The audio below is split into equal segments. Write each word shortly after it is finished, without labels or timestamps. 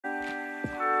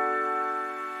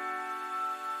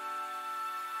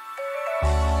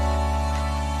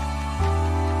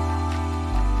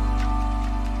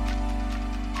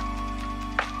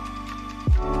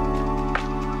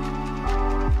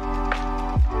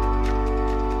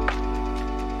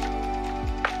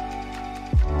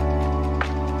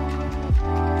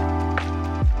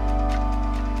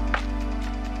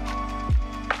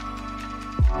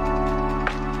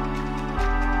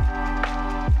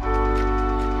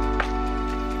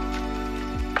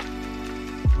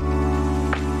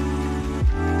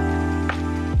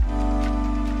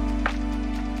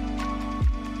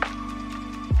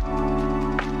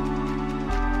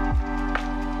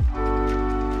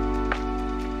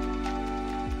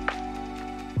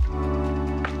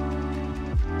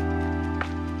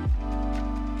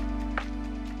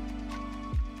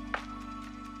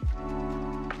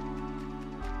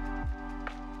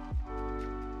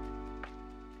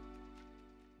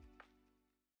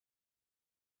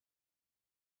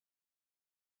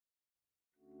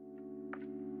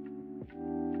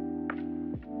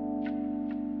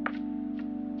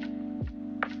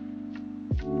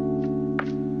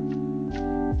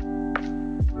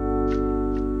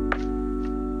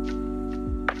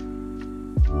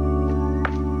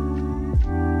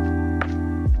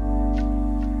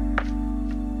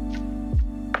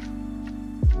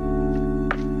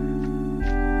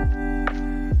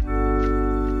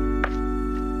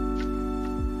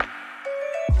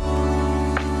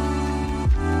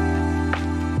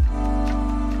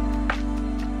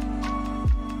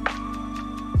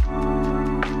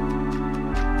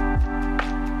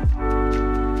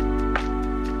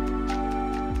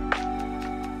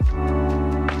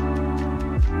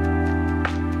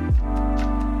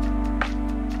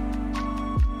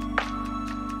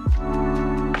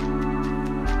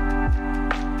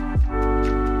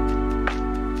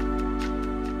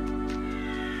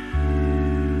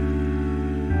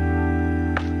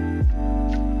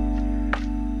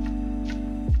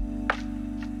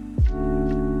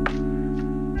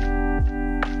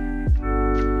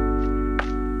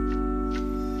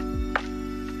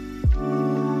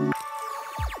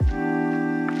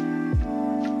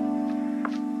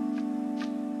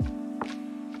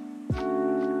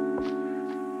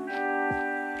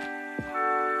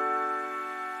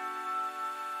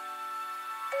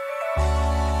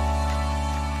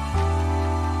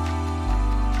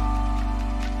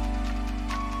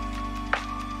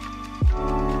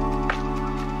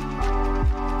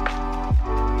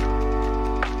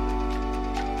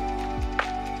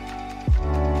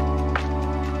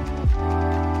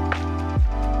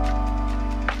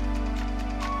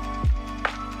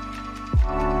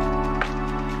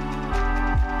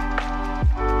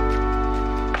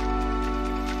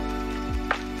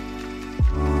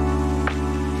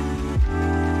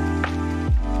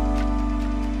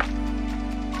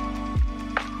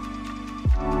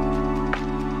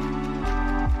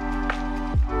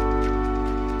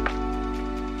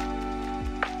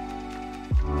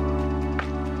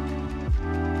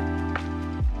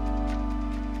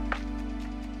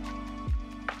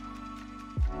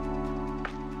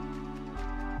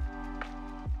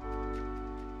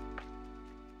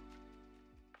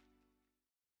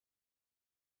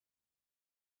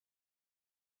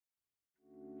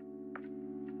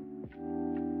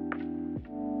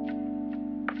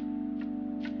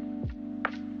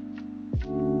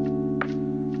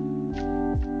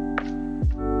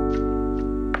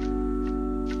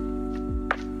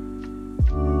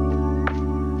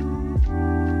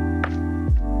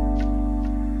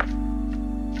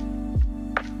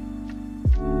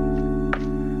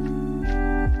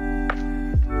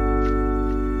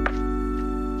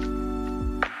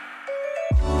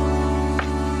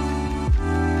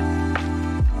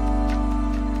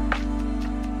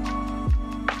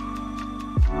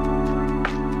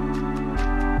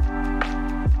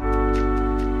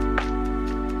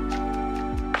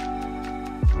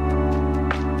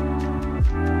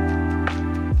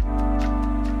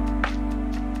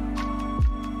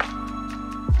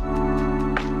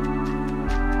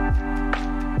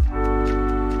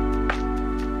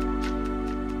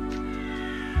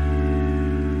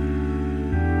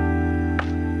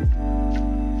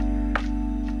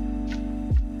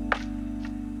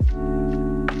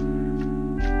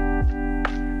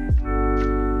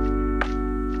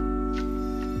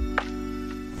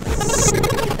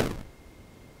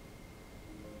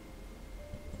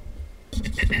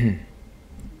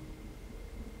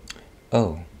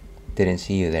Oh, didn't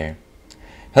see you there.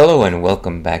 Hello and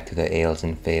welcome back to the Ales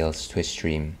and Fails Twitch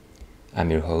stream. I'm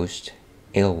your host,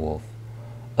 Alewolf,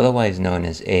 otherwise known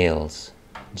as Ales,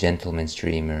 Gentleman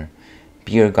Streamer,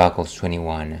 Beer Goggles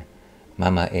 21,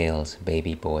 Mama Ales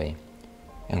Baby Boy.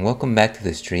 And welcome back to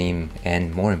the stream,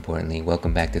 and more importantly,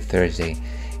 welcome back to Thursday.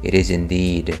 It is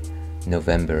indeed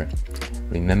November.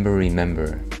 Remember,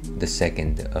 the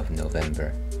 2nd of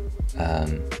November.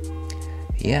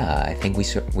 Yeah, I think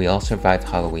we all survived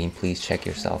Halloween. Please check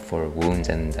yourself for wounds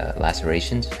and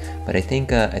lacerations. But I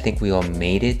think we all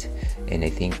made it, and I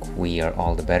think we are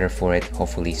all the better for it.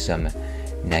 Hopefully, some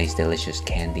nice, delicious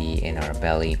candy in our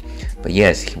belly. But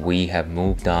yes, we have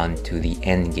moved on to the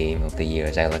end game of the year,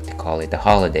 as I like to call it, the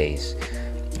holidays.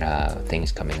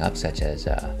 Things coming up such as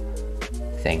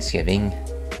Thanksgiving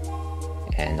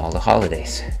and all the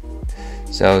holidays.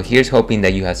 So here's hoping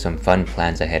that you have some fun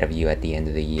plans ahead of you at the end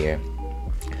of the year.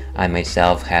 I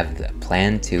myself have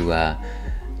planned to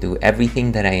do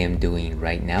everything that I am doing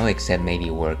right now, except maybe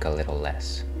work a little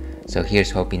less. So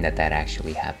here's hoping that that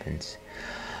actually happens.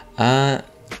 I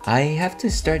have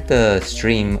to start the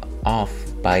stream off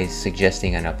by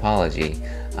suggesting an apology.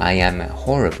 I am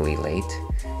horribly late,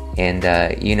 and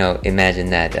imagine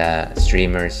that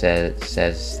streamer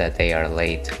says that they are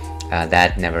late.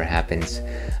 That never happens.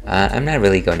 I'm not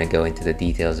really going to go into the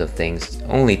details of things,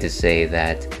 only to say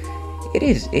that it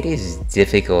is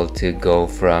difficult to go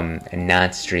from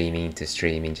not streaming to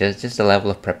streaming. Just the level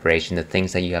of preparation, the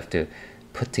things that you have to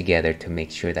put together to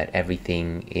make sure that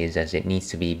everything is as it needs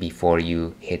to be before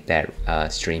you hit that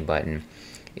stream button.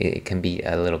 It can be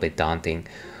a little bit daunting.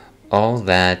 All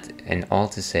that, and all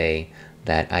to say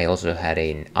that I also had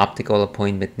an optical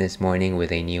appointment this morning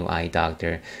with a new eye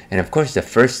doctor. And of course, the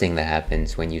first thing that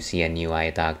happens when you see a new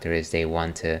eye doctor is they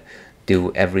want to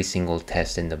do every single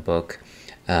test in the book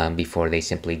before they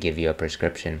simply give you a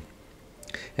prescription.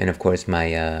 And of course,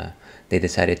 they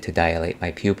decided to dilate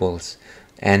my pupils,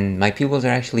 and my pupils are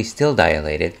actually still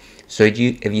dilated. So if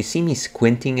you see me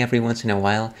squinting every once in a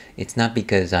while, it's not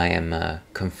because I am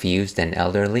confused and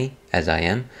elderly, as I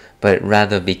am, but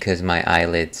rather because my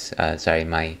eyelids,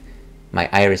 my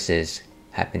irises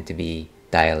happen to be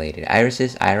dilated.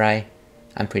 Iri?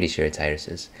 I'm pretty sure it's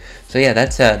irises. So yeah,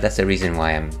 that's the reason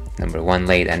why I'm number one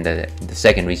late, and the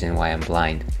second reason why I'm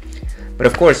blind. But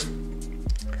of course,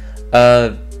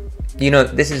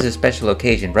 this is a special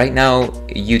occasion. Right now,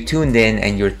 you tuned in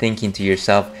and you're thinking to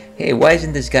yourself, hey, why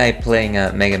isn't this guy playing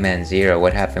Mega Man Zero?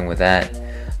 What happened with that?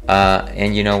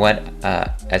 And you know what?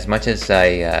 As much as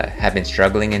I have been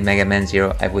struggling in Mega Man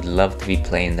Zero, I would love to be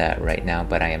playing that right now,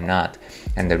 but I am not.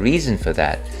 And the reason for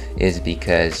that is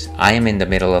because I am in the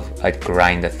middle of a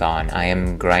grind-a-thon. I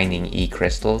am grinding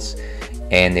E-crystals,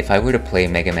 and if I were to play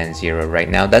Mega Man Zero right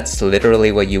now, that's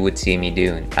literally what you would see me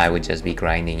do. I would just be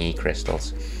grinding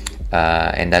E-crystals.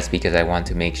 And that's because I want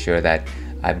to make sure that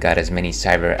I've got as many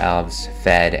Cyber Elves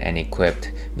fed and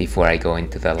equipped before I go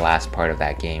into the last part of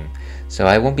that game. So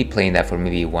I won't be playing that for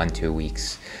maybe 1-2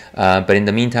 weeks. But in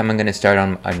the meantime, I'm going to start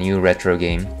on a new retro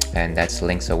game, and that's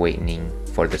Link's Awakening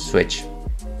for the Switch.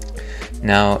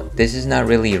 Now, this is not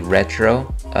really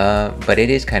retro, but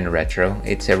it is kind of retro.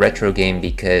 It's a retro game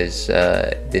because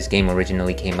this game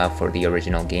originally came out for the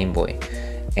original Game Boy.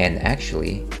 And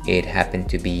actually, it happened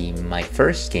to be my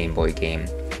first Game Boy game,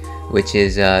 which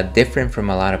is different from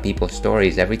a lot of people's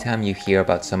stories. Every time you hear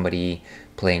about somebody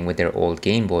playing with their old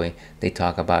Game Boy, they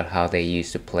talk about how they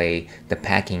used to play the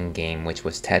packing game, which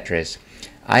was Tetris.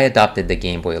 I adopted the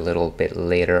Game Boy a little bit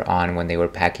later on when they were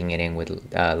packing it in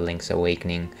with Link's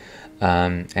Awakening.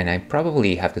 And I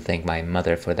probably have to thank my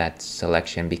mother for that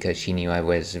selection, because she knew I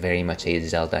was very much a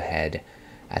Zelda head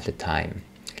at the time.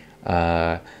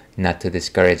 Not to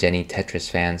discourage any Tetris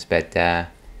fans, but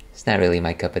it's not really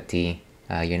my cup of tea.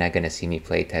 You're not gonna see me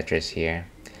play Tetris here.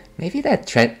 Maybe that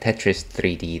Tetris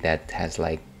 3D that has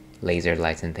like laser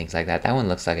lights and things like that. That one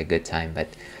looks like a good time, but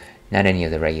not any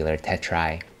of the regular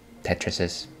Tetris.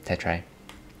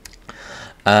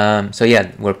 So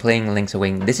yeah, we're playing Link's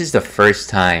Awakening. This is the first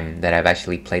time that I've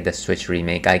actually played the Switch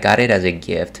remake. I got it as a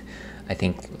gift, I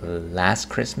think last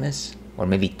Christmas, or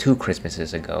maybe 2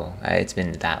 Christmases ago. It's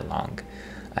been that long,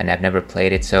 and I've never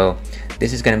played it, so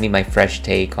this is going to be my fresh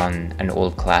take on an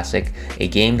old classic, a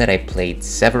game that I played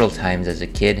several times as a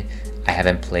kid. I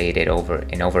haven't played it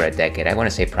in over a decade. I want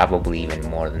to say probably even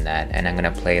more than that, and I'm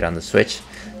going to play it on the Switch,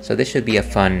 so this should be a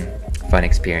fun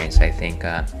experience, I think.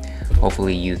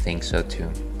 Hopefully you think so too.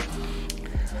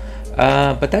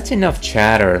 But that's enough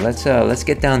chatter. Let's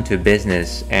get down to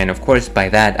business. And of course, by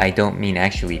that I don't mean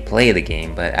actually play the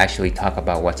game, but actually talk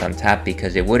about what's on tap,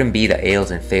 because it wouldn't be the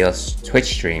Ales and Fails Twitch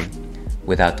stream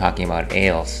without talking about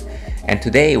ales. And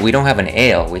today we don't have an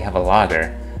ale, we have a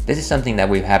lager. This is something that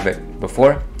we've had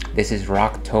before. This is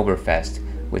Rocktoberfest,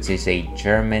 which is a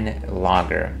German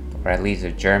lager, or at least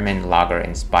a German lager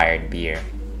inspired beer.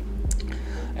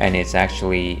 And it's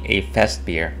actually a fest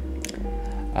beer.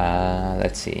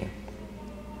 Let's see.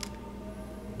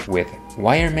 With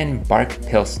Weyermann Bark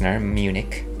Pilsner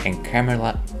Munich and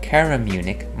Cara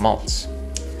Munich malts.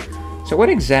 So what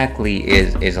exactly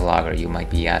is a lager? You might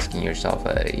be asking yourself.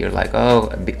 You're like,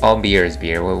 oh, all beer is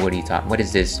beer. What are you talking? What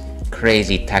is this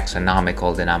crazy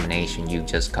taxonomical denomination you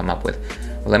just come up with?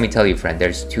 Well, let me tell you, friend.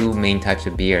 There's two main types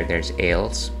of beer. There's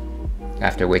ales,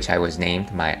 after which I was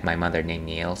named. My mother named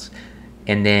me ales.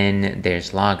 And then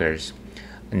there's lagers.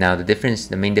 Now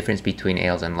the main difference between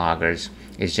ales and lagers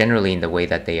is generally in the way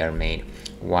that they are made.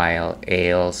 While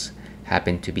ales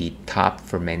happen to be top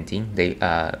fermenting,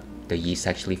 the yeast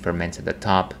actually ferments at the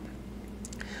top.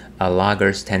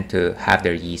 Lagers tend to have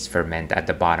their yeast ferment at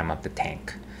the bottom of the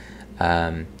tank.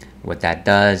 What that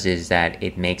does is that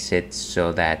it makes it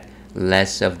so that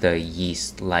less of the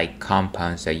yeast-like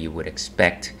compounds that you would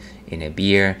expect in a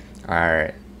beer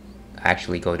are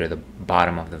actually go to the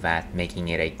bottom of the vat, making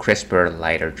it a crisper,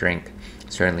 lighter drink,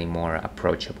 certainly more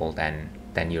approachable than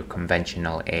your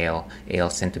conventional ale.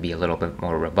 Ales tend to be a little bit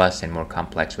more robust and more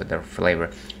complex with their flavor,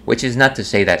 which is not to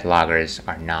say that lagers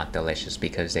are not delicious,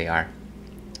 because they are.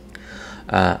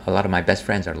 A lot of my best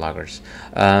friends are lagers.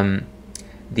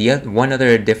 One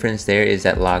other difference there is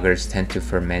that lagers tend to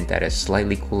ferment at a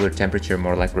slightly cooler temperature,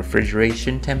 more like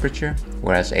refrigeration temperature,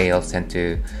 whereas ales tend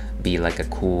to be like a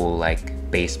cool,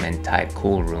 like basement type,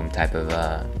 cool room type of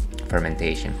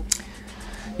fermentation.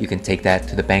 You can take that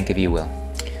to the bank if you will.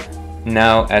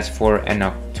 Now, as for an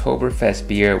Oktoberfest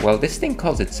beer, well, this thing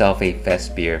calls itself a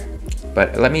fest beer,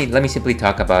 but let me simply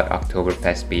talk about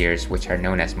Oktoberfest beers, which are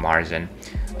known as Marzen.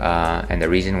 And the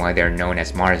reason why they're known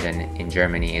as Marzen in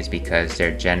Germany is because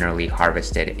they're generally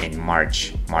harvested in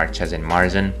March as in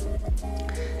Marzen,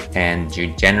 and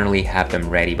you generally have them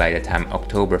ready by the time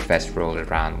Oktoberfest rolls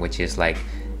around, which is like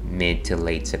mid to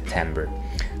late September.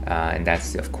 And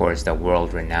that's of course the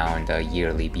world-renowned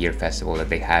yearly beer festival that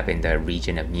they have in the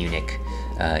region of Munich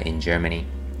in Germany,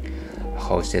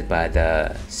 hosted by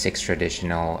the 6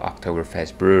 traditional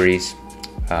Oktoberfest breweries.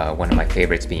 One of my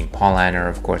favorites being Paulaner.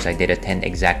 Of course, I did attend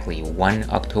exactly one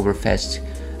Oktoberfest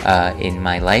in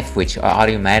my life, which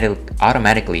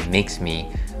automatically makes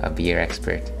me a beer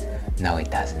expert. No,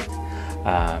 it doesn't.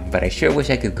 But I sure wish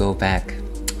I could go back.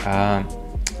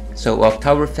 So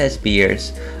Oktoberfest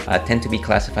beers tend to be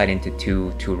classified into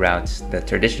two routes. The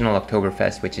traditional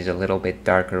Oktoberfest, which is a little bit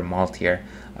darker, maltier,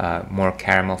 more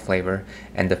caramel flavor,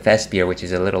 and the fest beer, which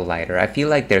is a little lighter. I feel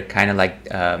like they're kind of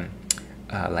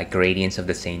like gradients of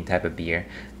the same type of beer.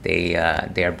 They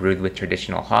are brewed with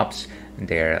traditional hops.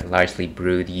 They're largely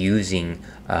brewed using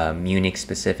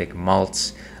Munich-specific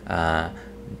malts.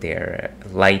 They're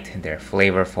light, they're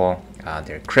flavorful,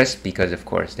 they're crisp because of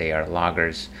course they are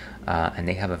lagers, and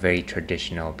they have a very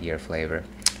traditional beer flavor.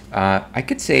 I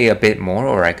could say a bit more,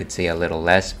 or I could say a little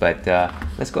less, but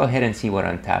let's go ahead and see what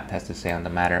Untappd has to say on the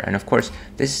matter. And of course,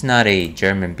 this is not a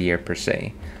German beer per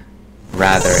se,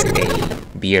 rather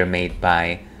a beer made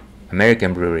by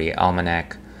American brewery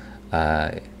Almanac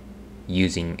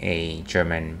using a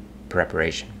German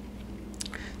preparation.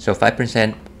 So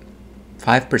 5%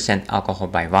 alcohol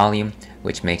by volume,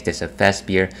 which makes this a fest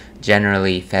beer.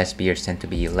 Generally, fest beers tend to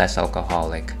be less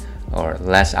alcoholic, or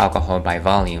less alcohol by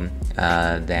volume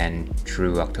than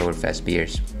true Oktoberfest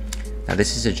beers. Now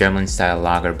this is a German-style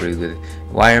lager brewed with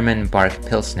Weyermann Bark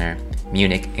Pilsner,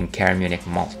 Munich, and Cara Munich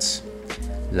malts.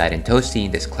 Light and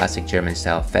toasty, this classic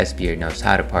German-style fest beer knows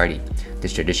how to party.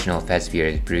 This traditional fest beer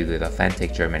is brewed with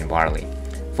authentic German barley,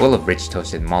 full of rich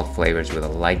toasted malt flavors with a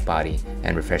light body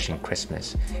and refreshing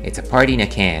crispness. It's a party in a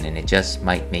can, and it just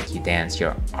might make you dance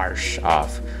your arse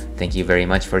off. Thank you very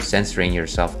much for censoring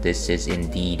yourself. This is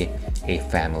indeed a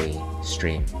family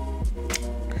stream.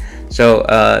 So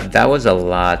that was a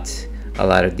lot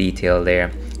of detail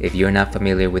there. If you're not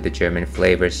familiar with the German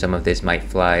flavors, some of this might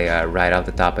fly right off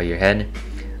the top of your head.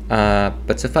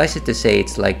 But suffice it to say,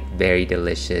 it's like very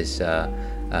delicious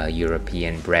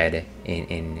European bread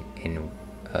in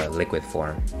liquid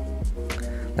form.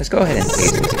 Let's go ahead and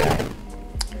taste this guy,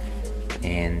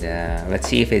 and let's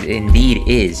see if it indeed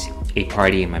is a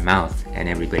party in my mouth and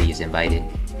everybody is invited.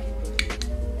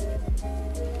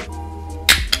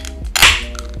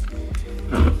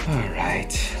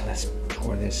 Alright, let's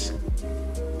pour this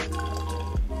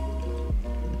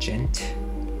gent.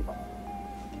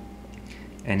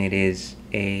 And it is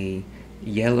a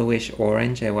yellowish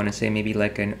orange. I want to say maybe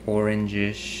like an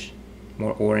orangish,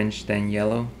 more orange than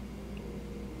yellow.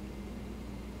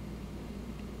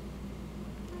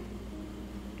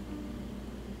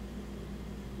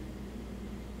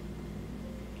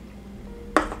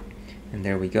 And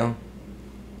there we go.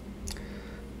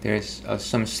 There's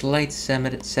some slight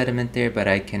sediment there, but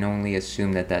I can only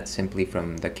assume that that's simply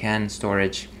from the can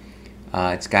storage.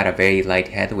 It's got a very light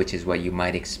head, which is what you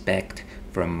might expect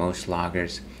from most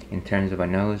lagers. In terms of a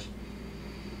nose,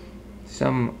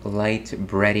 some light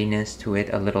breadiness to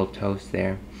it, a little toast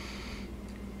there.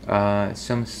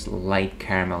 Some slight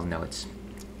caramel notes.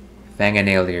 Fang a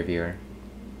nail there, viewer.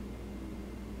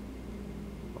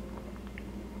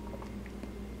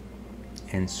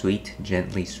 And sweet,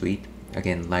 gently sweet.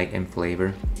 Again, light in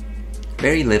flavor.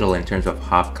 Very little in terms of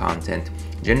hop content.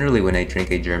 Generally, when I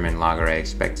drink a German lager, I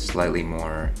expect slightly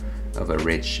more of a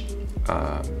rich,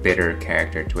 bitter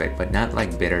character to it, but not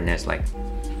like bitterness like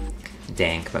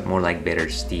dank, but more like bitter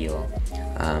steel,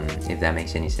 if that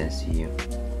makes any sense to you.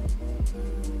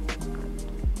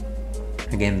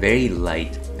 Again, very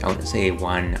light. I would say a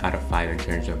 1 out of 5 in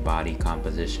terms of body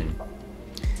composition.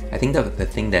 I think the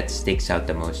thing that sticks out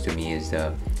the most to me is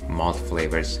the malt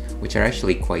flavors, which are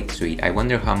actually quite sweet. I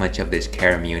wonder how much of this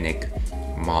Cara Munich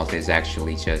malt is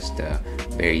actually just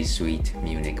very sweet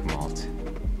Munich malt.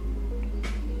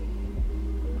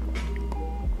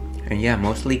 And yeah,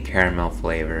 mostly caramel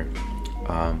flavor.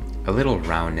 A little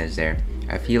roundness there.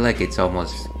 I feel like it's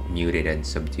almost muted and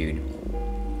subdued.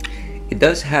 It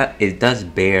does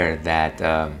bear that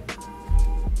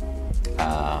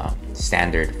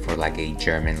standard for like a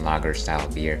German lager style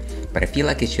beer, but I feel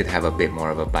like it should have a bit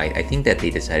more of a bite. I think that they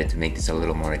decided to make this a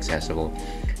little more accessible,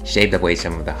 shaved away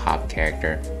some of the hop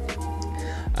character,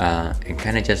 and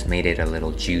kind of just made it a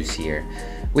little juicier,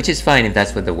 which is fine if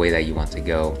that's the way that you want to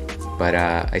go. But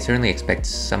I certainly expect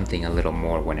something a little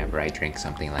more whenever I drink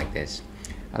something like this.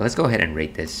 Let's go ahead and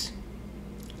rate this.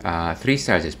 3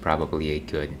 stars is probably a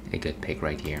good pick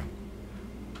right here.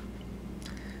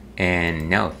 And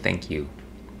no, thank you.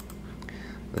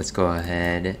 Let's go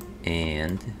ahead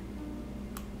and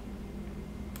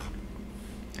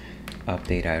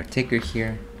update our ticker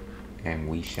here, and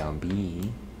we shall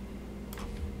be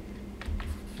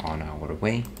on our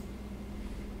way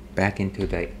back into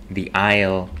the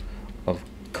aisle of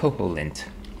Koholint.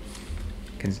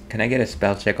 Can I get a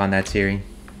spell check on that, Siri?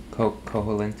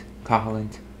 Koholint?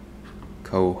 Koholint?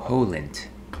 Koholint.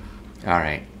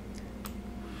 Alright.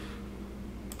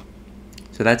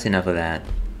 So that's enough of that.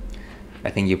 I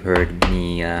think you've heard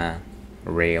me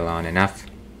rail on enough.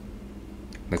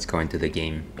 Let's go into the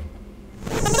game.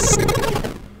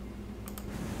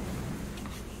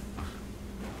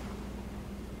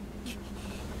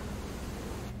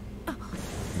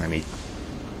 Let me...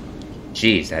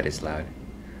 Jeez, that is loud.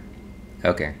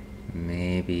 Okay.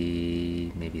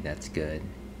 Maybe that's good.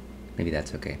 Maybe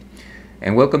that's okay.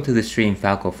 And welcome to the stream,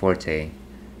 Falco Forte.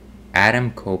 Adam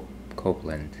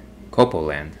Copeland.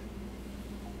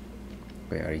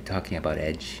 Wait, are you talking about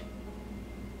Edge?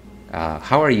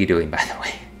 How are you doing, by the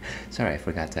way? Sorry, I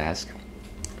forgot to ask.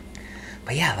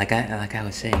 But yeah, like I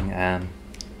was saying,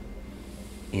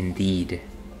 indeed,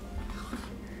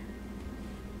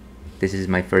 this is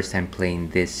my first time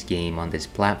playing this game on this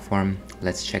platform.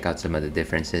 Let's check out some of the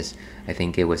differences. I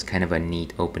think it was kind of a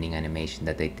neat opening animation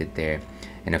that they did there.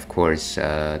 And of course,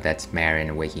 that's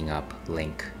Marin waking up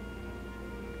Link.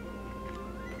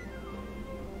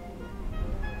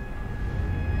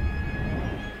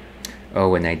 Oh,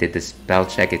 when I did the spell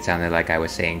check, it sounded like I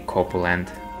was saying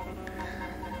Copeland.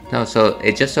 No, so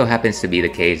it just so happens to be the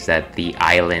case that the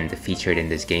island featured in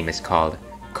this game is called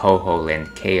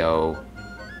Koholint, K-O-H-O,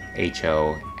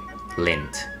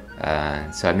 Lint.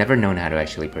 So I've never known how to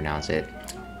actually pronounce it.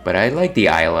 But I like the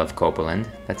Isle of Copeland.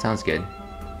 That sounds good.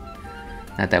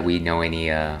 Not that we know any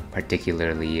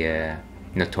particularly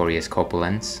notorious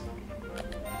Copelands.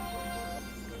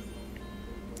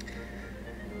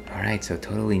 Alright, so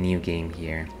totally new game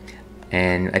here.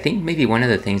 And I think maybe one of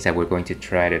the things that we're going to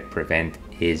try to prevent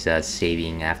is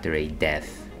saving after a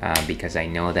death. Because I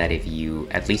know that if you,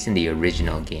 at least in the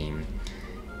original game,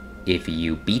 if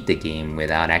you beat the game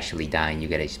without actually dying, you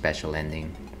get a special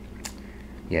ending.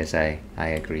 Yes, I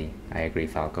agree. I agree,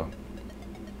 Falco.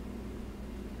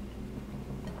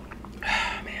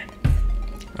 Man.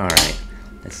 Alright,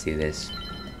 let's do this.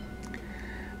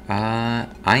 I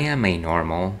am a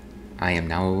normal. I am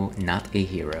now not a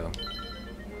hero.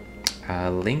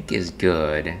 Link is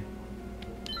good.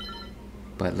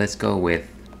 But let's go with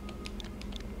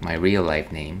my real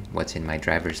life name. What's in my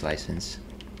driver's license?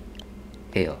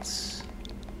 Ales.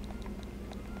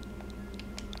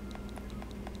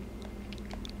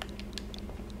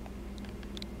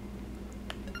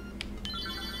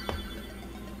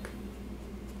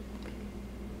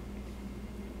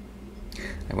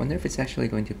 I wonder if it's actually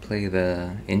going to play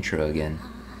the intro again.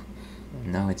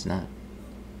 No, it's not.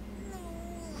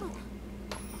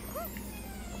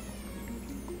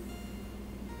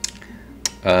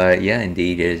 Yeah,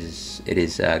 indeed, it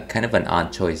is kind of an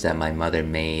odd choice that my mother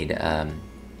made at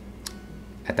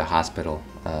the hospital,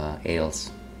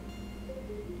 ales.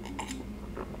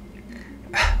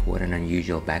 What an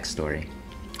unusual backstory.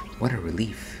 What a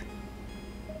relief.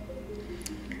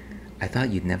 I thought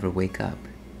you'd never wake up.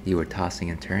 You were tossing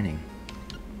and turning.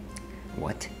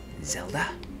 What? Zelda?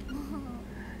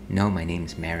 No, my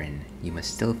name's Marin. You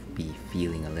must still be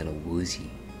feeling a little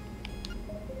woozy.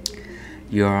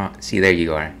 See, there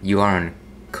you are. You are on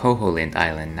Koholint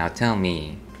Island. Now tell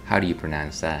me, how do you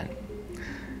pronounce that?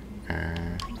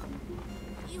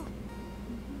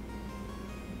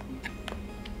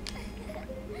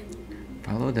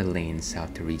 Follow the lane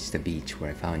south to reach the beach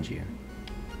where I found you.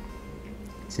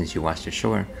 Since you washed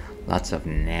ashore, lots of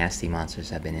nasty monsters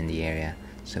have been in the area,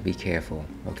 so be careful,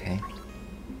 okay?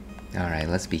 Alright,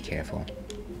 let's be careful.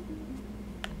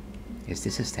 Is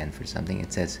this a stand for something?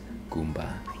 It says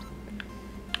Goomba.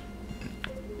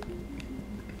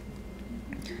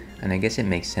 And I guess it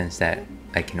makes sense that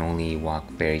I can only walk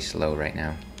very slow right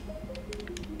now.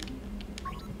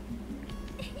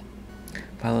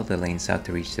 Follow the lane south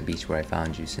to reach the beach where I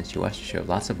found you. Since you watched the show,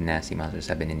 lots of nasty monsters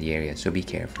have been in the area, so be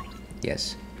careful.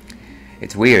 Yes.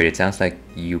 It's weird, it sounds like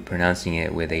you pronouncing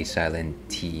it with a silent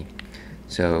T.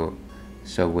 So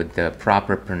would the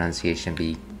proper pronunciation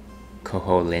be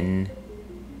Koholin?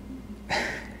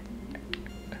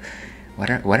 What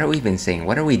are we even saying?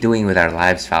 What are we doing with our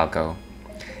lives, Falco?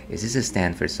 Is this a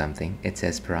stand for something? It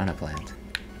says Piranha Plant.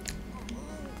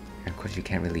 And of course you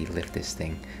can't really lift this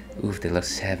thing. Oof, it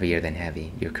looks heavier than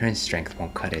heavy. Your current strength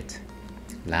won't cut it.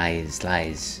 Lies,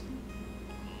 lies.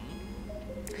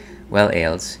 Well,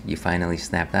 Ails, you finally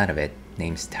snapped out of it.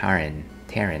 Name's Taran.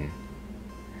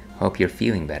 Hope you're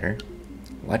feeling better.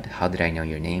 What? How did I know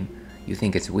your name? You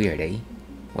think it's weird, eh?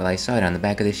 Well, I saw it on the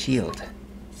back of the shield.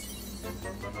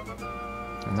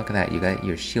 Oh, look at that, you got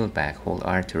your shield back. Hold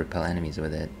R to repel enemies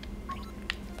with it.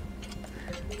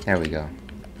 There we go.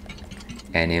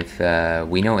 And if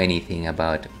we know anything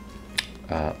about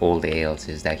old Ails,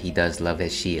 is that he does love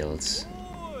his shields.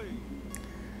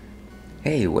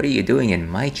 Hey, what are you doing in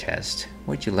my chest?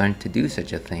 Where'd you learn to do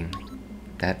such a thing?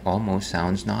 That almost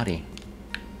sounds naughty.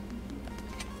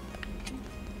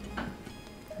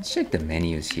 Let's check the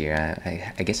menus here.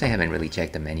 I guess I haven't really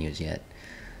checked the menus yet.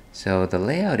 So the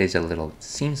layout is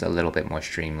seems a little bit more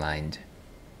streamlined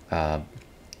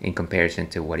in comparison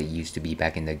to what it used to be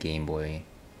back in the Game Boy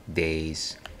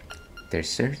days. There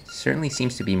certainly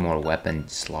seems to be more weapon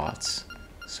slots,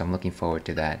 so I'm looking forward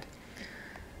to that.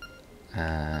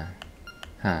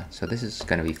 So this is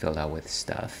gonna be filled out with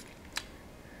stuff.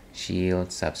 Shield,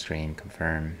 subscreen,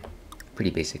 confirm.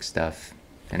 Pretty basic stuff.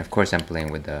 And of course I'm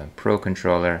playing with the Pro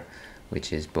controller,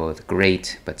 which is both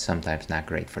great, but sometimes not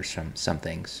great for some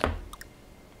things.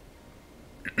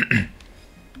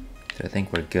 So I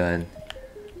think we're good.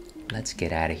 Let's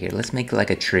get out of here. Let's make like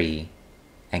a tree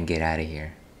and get out of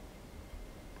here.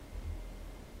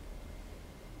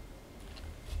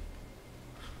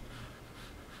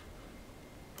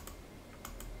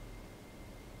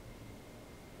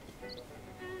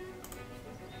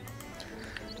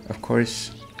 Of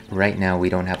course, right now we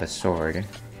don't have a sword,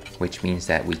 which means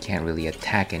that we can't really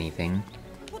attack anything,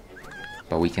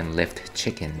 but we can lift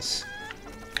chickens,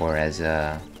 or as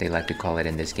they like to call it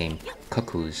in this game,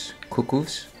 cuckoos.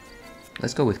 Cuckoos?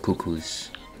 Let's go with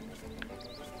cuckoos.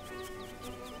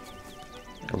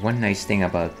 One nice thing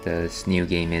about this new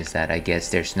game is that I guess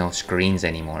there's no screens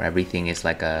anymore. Everything is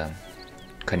like a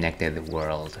connected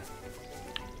world.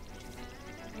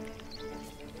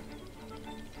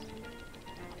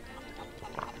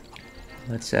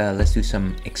 Let's do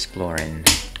some exploring.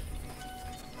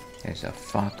 There's a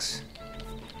fox.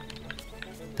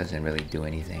 Doesn't really do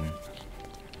anything.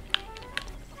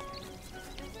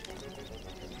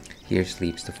 Here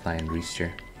sleeps the flying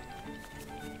rooster.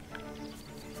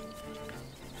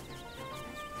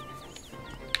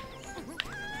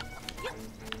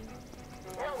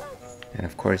 And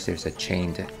of course there's a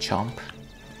chained chomp.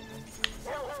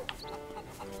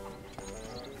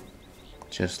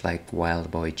 Just like Wild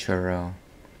Boy Churro,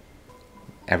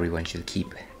 everyone should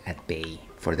keep at bay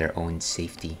for their own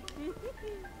safety.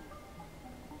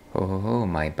 Ho ho ho,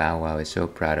 my Bow Wow is so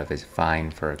proud of his fine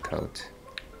fur coat.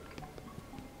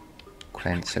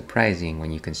 Quite surprising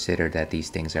when you consider that these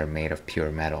things are made of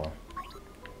pure metal.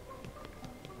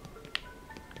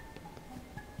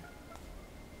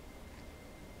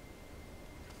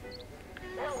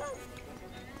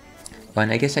 Well,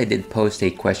 and I guess I did post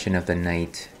a question of the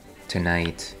night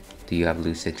tonight. Do you have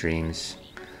lucid dreams?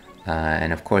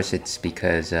 And of course it's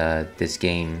because this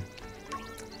game,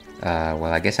 well,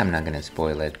 I guess I'm not gonna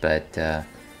spoil it, but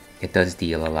it does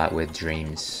deal a lot with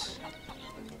dreams.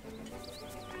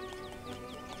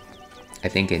 I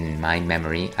think in my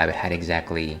memory, I've had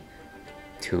exactly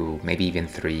 2, maybe even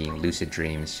 3 lucid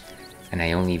dreams, and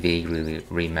I only vaguely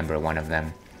remember one of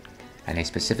them. And I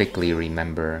specifically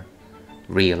remember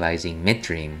realizing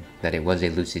mid-dream that it was a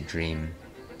lucid dream,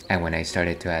 and when I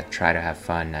started to try to have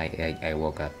fun, I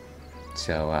woke up.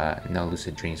 So no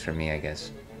lucid dreams for me, I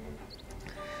guess.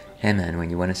 Hey man, when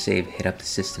you want to save, hit up the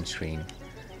system screen.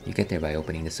 You get there by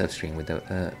opening the subscreen with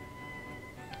the...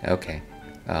 Okay.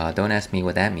 Don't ask me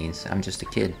what that means, I'm just a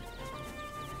kid.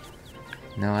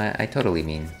 No, I totally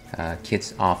mean.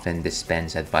 Kids often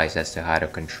dispense advice as to how to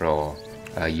control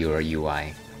your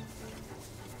UI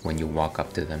when you walk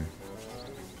up to them.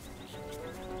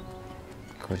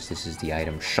 Of course, this is the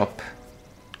item shop.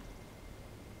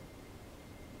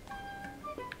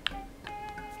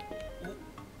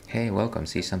 Hey, welcome.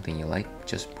 See something you like?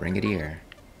 Just bring it here.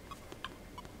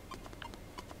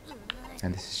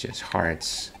 And this is just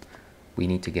hearts. We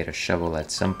need to get a shovel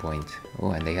at some point.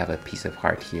 Oh, and they have a piece of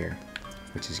heart here,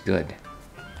 which is good.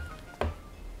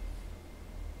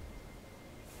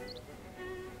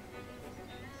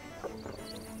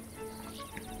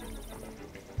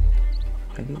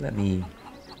 Maybe let me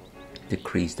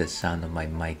decrease the sound of my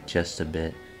mic just a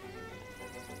bit.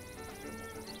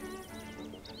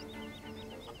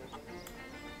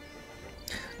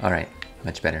 Alright,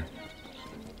 much better.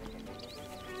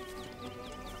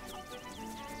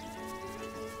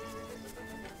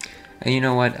 And you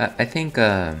know what? I think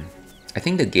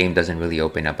the game doesn't really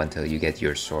open up until you get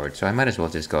your sword, so I might as well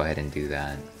just go ahead and do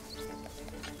that.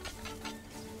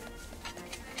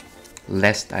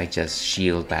 Lest I just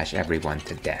shield bash everyone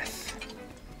to death.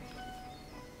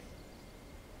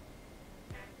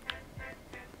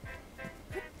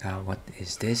 What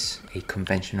is this? A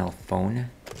conventional phone?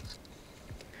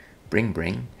 Bring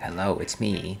bring. Hello, it's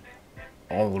me.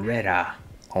 Olrera.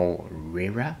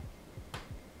 Olrera?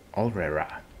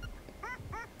 Olrera.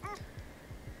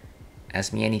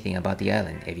 Ask me anything about the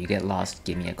island. If you get lost,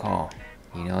 give me a call.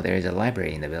 You know, there is a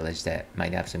library in the village that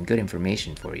might have some good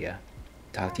information for you.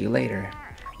 Talk to you later.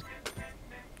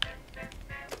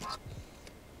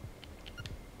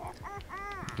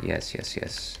 Yes, yes,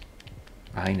 yes.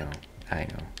 I know, I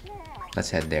know. Let's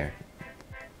head there.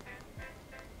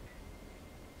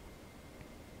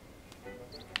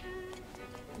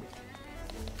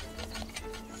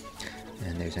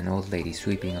 And there's an old lady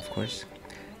sweeping, of course.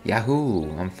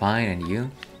 Yahoo! I'm fine, and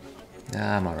you?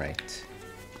 I'm alright.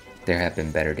 There have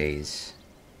been better days.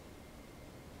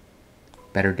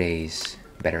 Better days,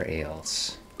 better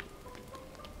ales.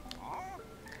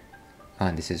 Oh,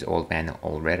 and this is Old Man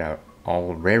Olrera,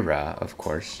 of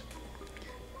course.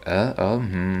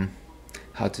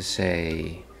 How to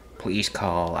say, please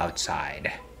call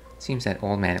outside. Seems that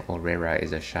Old Man Olrera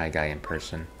is a shy guy in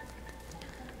person.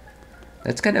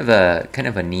 That's kind of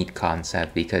a neat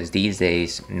concept, because these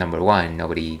days, number one,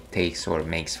 nobody takes or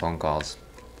makes phone calls.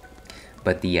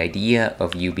 But the idea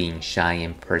of you being shy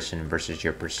in person versus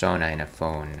your persona in a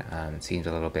phone seems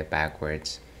a little bit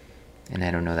backwards. And I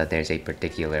don't know that there's a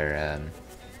particular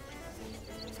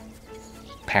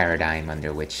paradigm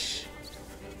under which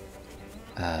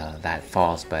that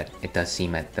falls, but it does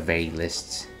seem at the very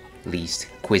least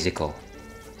quizzical.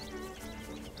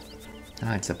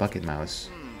 Ah, it's a bucket mouse.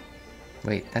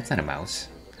 Wait, that's not a mouse.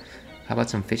 How about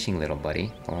some fishing, little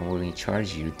buddy? I'll only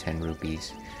charge you 10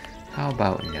 rupees. How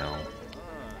about no?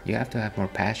 You have to have more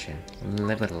passion.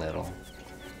 Live it a little.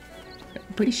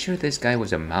 I'm pretty sure this guy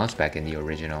was a mouse back in the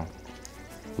original.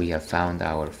 We have found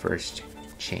our first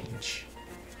change.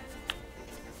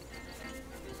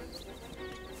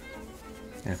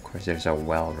 And of course there's a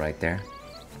well right there.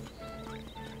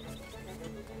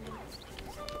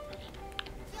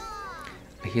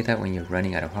 I hear that when you're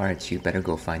running out of hearts, you better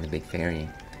go find the big fairy.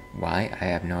 Why? I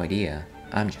have no idea.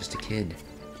 I'm just a kid.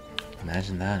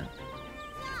 Imagine that.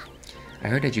 I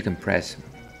heard that you can press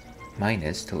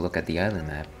minus to look at the island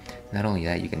map. Not only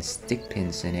that, you can stick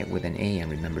pins in it with an A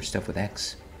and remember stuff with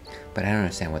X. But I don't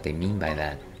understand what they mean by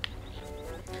that.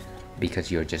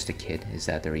 Because you're just a kid, is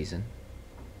that the reason?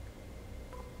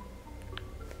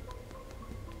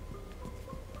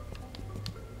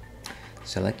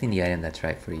 Selecting the item that's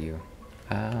right for you.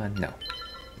 No.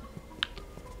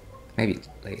 Maybe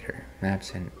later.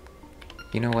 Maps and...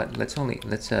 You know what? Let's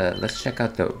check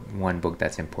out the one book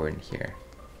that's important here.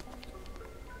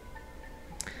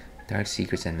 Dark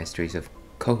Secrets and Mysteries of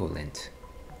Koholint.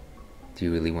 Do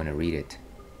you really want to read it?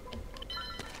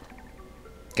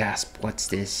 Gasp, what's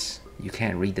this? You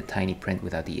can't read the tiny print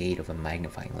without the aid of a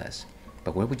magnifying glass.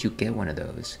 But where would you get one of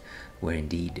those? Where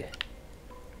indeed?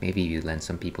 Maybe you lend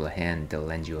some people a hand, they'll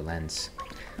lend you a lens.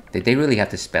 Did they really have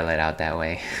to spell it out that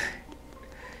way?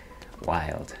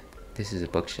 Wild. This is a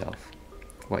bookshelf.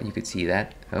 What, you could see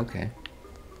that? Okay.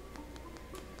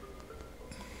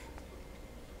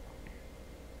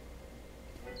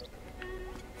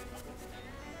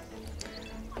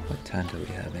 What time do we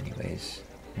have anyways?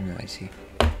 No, I see.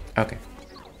 Okay.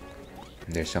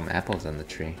 There's some apples on the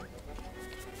tree.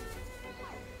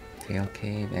 Tail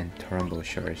Cave and Torumbo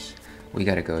Shores. We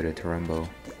gotta go to Torumbo.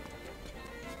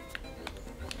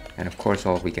 And of course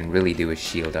all we can really do is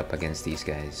shield up against these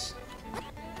guys.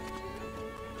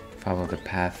 Follow the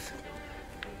path.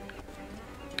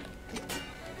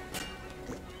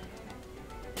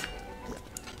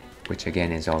 Which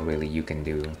again is all really you can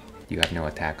do. You have no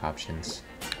attack options.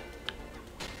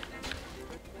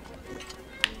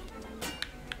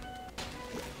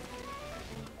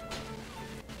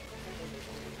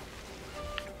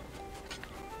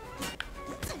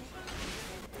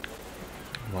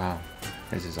 Wow,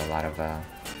 this is a lot of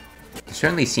it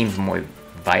certainly seems more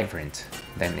vibrant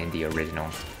than in the original.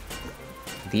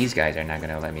 These guys are not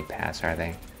gonna let me pass, are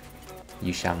they?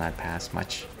 You shall not pass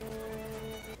much.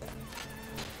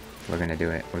 We're gonna do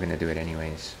it. We're gonna do it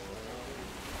anyways.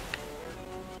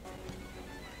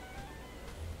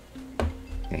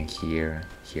 And here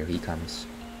he comes.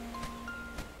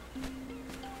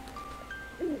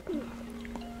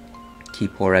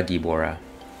 Kipora Gibora.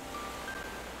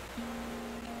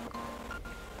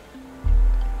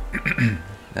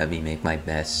 Let me make my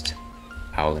best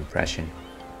owl impression.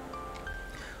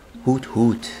 Hoot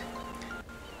hoot.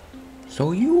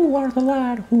 So you are the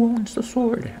lad who owns the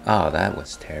sword. Oh, that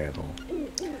was terrible.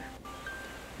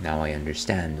 Now I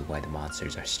understand why the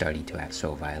monsters are starting to act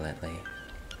so violently.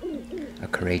 A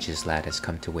courageous lad has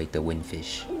come to wake the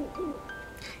windfish.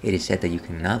 It is said that you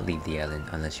cannot leave the island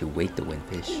unless you wake the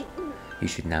windfish. You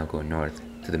should now go north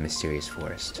to the mysterious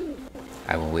forest.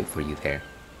 I will wait for you there.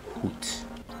 Hoot.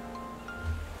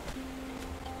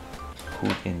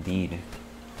 Hoot indeed.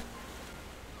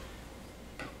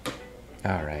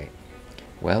 Alright.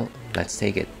 Well, let's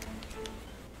take it.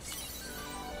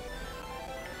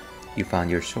 You found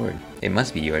your sword. It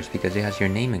must be yours because it has your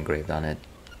name engraved on it.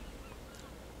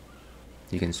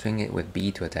 You can swing it with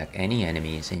B to attack any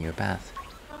enemies in your path.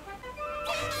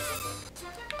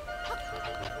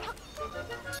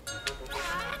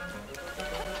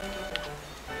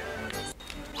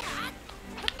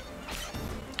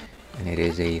 And it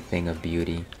is a thing of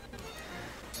beauty.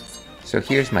 So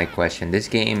here's my question. This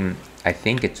game, I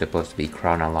think it's supposed to be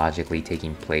chronologically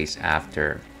taking place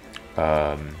after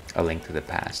A Link to the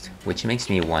Past, which makes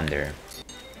me wonder,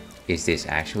 is this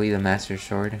actually the Master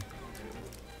Sword?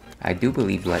 I do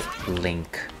believe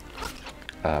Link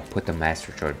put the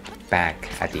Master Sword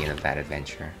back at the end of that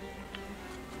adventure.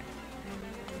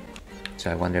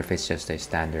 So I wonder if it's just a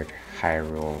standard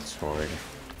Hyrule sword.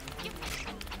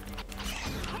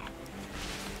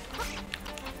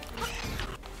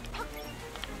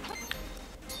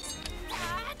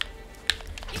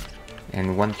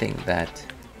 And one thing that...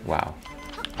 wow,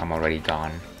 I'm already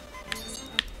gone.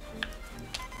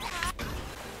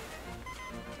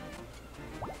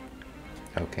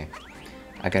 Okay,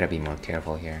 I gotta be more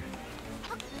careful here.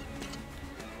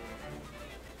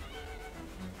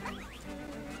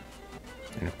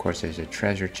 And of course there's a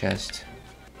treasure chest.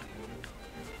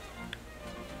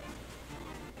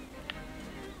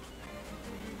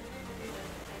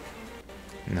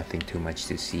 Nothing too much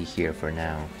to see here for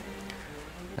now.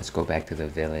 Let's go back to the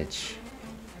village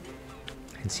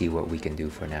and see what we can do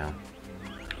for now.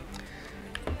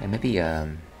 And maybe,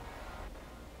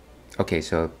 okay,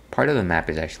 so part of the map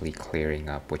is actually clearing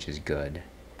up, which is good.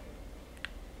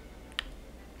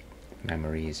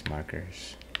 Memories,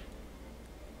 markers.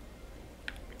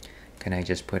 Can I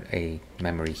just put a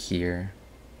memory here?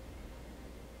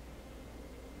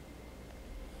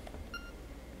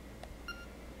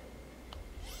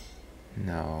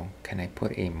 No. Can I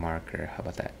put a marker? How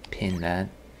about that? Pin that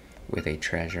with a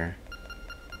treasure.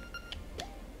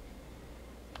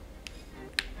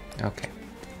 Okay.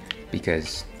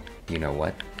 Because, you know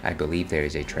what? I believe there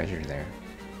is a treasure there.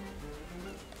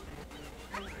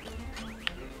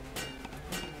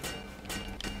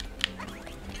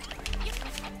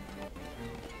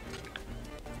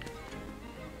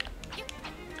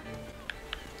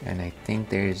 And I think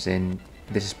there's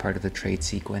this is part of the trade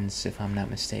sequence, if I'm not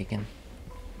mistaken.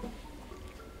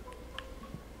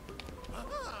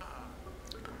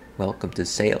 Welcome to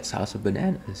Sale's House of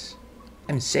Bananas.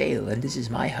 I'm Sale and this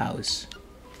is my house.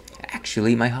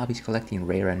 Actually, my hobby is collecting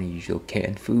rare and unusual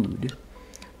canned food.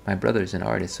 My brother's an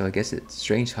artist, so I guess it's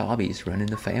strange hobbies run in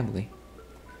the family.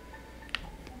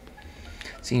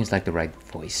 Seems like the right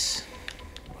voice.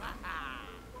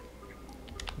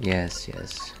 Yes,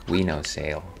 yes, we know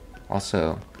Sail.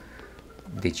 Also,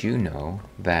 did you know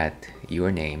that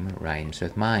your name rhymes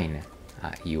with mine?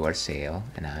 You are Sail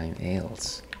and I'm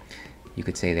Ailes. You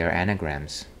could say they're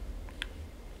anagrams.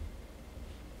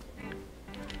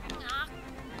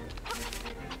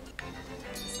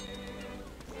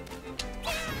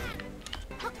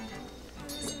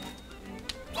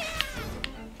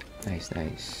 Nice,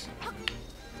 nice.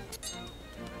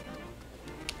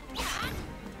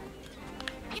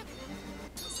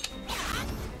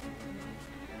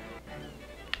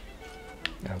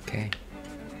 Okay.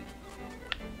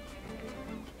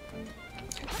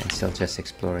 And still just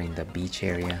exploring the beach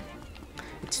area.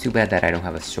 It's too bad that I don't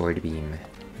have a sword beam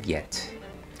yet.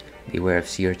 Beware of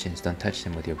sea urchins, don't touch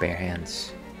them with your bare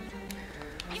hands.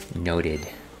 Noted.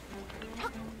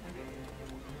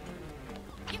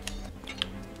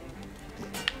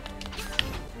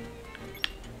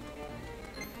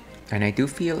 And I do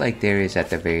feel like there is at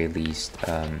the very least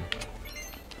a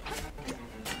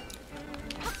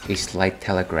slight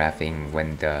telegraphing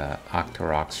when the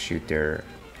Octoroks shoot their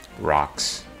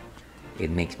rocks. It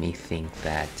makes me think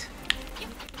that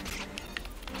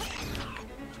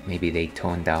maybe they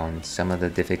toned down some of the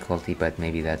difficulty, but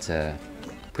maybe that's a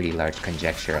pretty large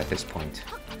conjecture at this point.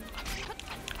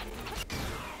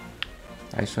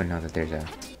 I also know that there's a...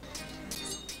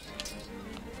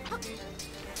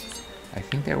 I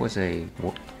think there was a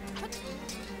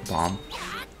bomb,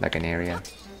 like an area.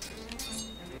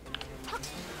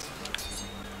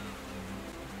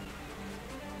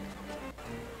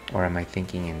 Or am I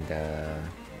thinking in the...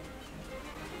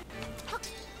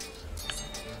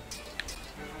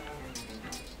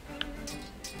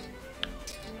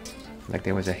 Like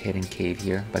there was a hidden cave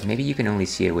here, but maybe you can only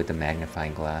see it with the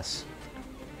magnifying glass.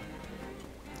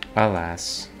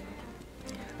 Alas.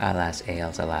 Alas,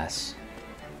 Ailes, alas.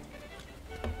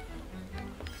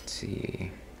 Let's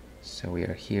see. So we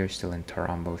are here still in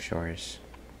Toronto Shores.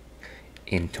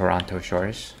 In Toronto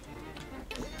Shores.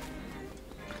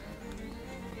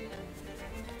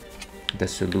 The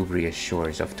salubrious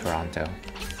shores of Toronto.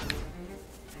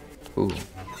 Ooh.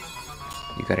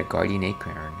 You got a guardian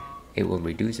acorn. It will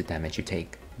reduce the damage you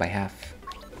take by half.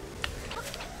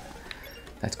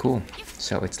 That's cool.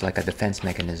 So it's like a defense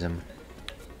mechanism.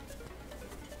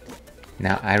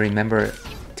 Now I remember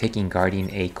taking guardian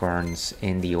acorns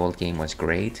in the old game was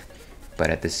great, but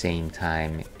at the same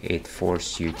time it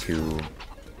forced you to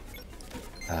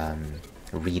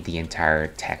read the entire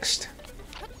text,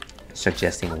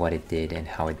 suggesting what it did and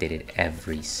how it did it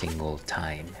every single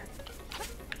time,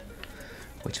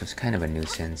 which was kind of a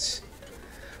nuisance.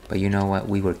 But you know what,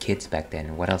 we were kids back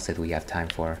then. What else did we have time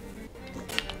for?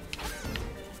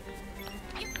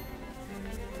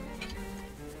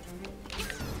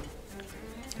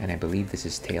 And I believe this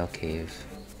is Tail Cave.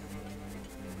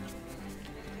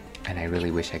 And I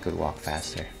really wish I could walk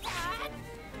faster.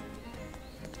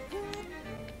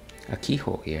 A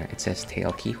keyhole here. It says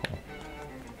Tail Keyhole.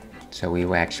 So we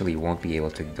actually won't be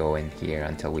able to go in here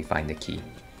until we find the key.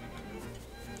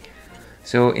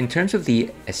 So in terms of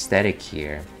the aesthetic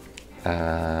here,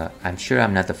 I'm sure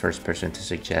I'm not the first person to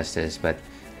suggest this, but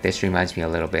this reminds me a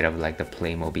little bit of like the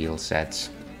Playmobil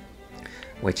sets,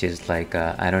 which is like,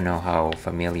 I don't know how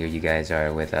familiar you guys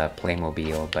are with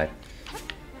Playmobil, but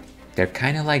they're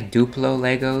kind of like Duplo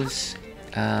Legos,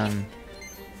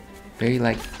 very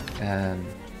like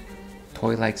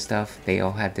toy-like stuff. They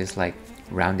all have this like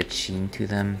rounded sheen to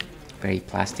them, very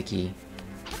plasticky.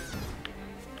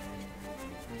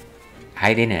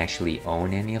 I didn't actually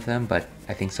own any of them, but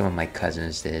I think some of my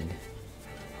cousins did.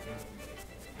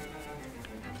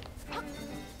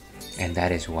 And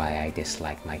that is why I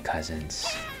dislike my cousins.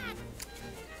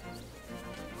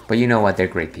 But you know what, they're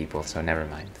great people, so never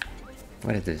mind.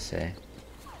 What did this say?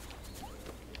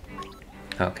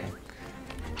 Okay.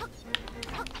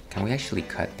 Can we actually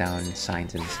cut down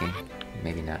signs in this game?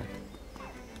 Maybe not.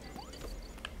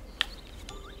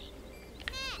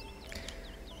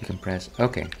 You can press...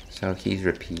 Okay, so he's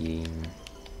repeating...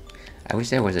 I wish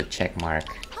there was a check mark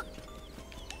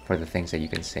for the things that you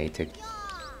can say to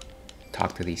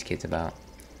talk to these kids about.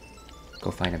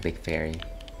 Go find a big fairy.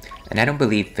 And I don't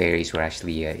believe fairies were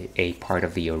actually a part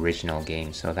of the original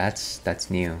game, so that's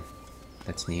new.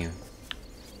 That's new.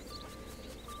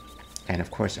 And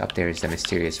of course up there is the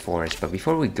mysterious forest, but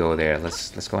before we go there,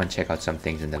 let's go and check out some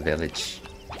things in the village.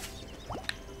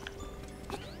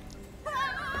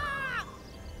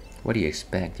 What do you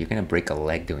expect? You're gonna break a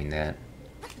leg doing that.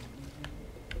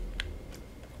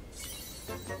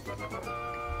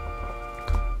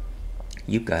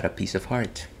 You got a piece of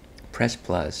heart. Press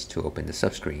plus to open the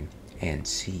subscreen and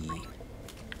see.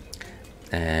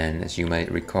 And as you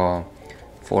might recall,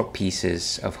 4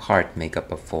 pieces of heart make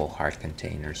up a full heart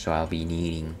container, so I'll be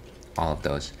needing all of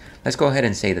those. Let's go ahead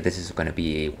and say that this is going to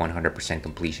be a 100%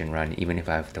 completion run, even if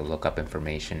I have to look up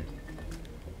information.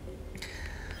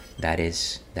 That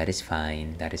is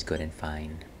fine. That is good and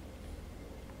fine.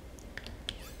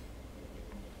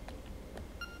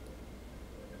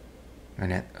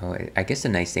 And I guess the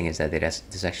nice thing is that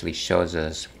this actually shows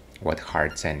us what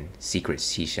hearts and secret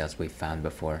seashells we found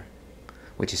before,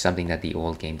 which is something that the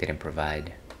old game didn't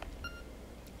provide.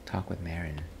 Talk with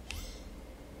Marin.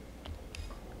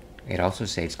 It also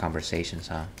saves conversations,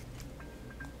 huh?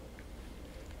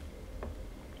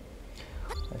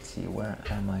 Let's see, where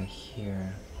am I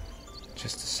here?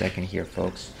 Just a second here,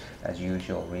 folks. As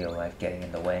usual, real life getting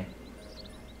in the way.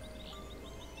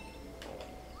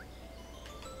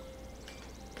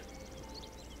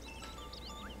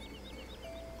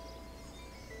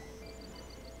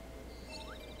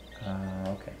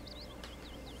 Okay.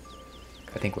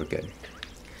 I think we're good.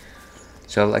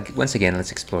 So, like, once again,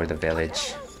 let's explore the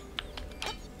village.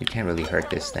 You can't really hurt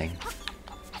this thing.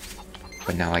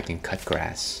 But now I can cut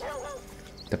grass.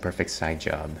 The perfect side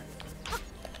job.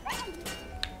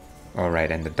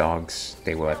 Alright, and the dogs,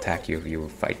 they will attack you if you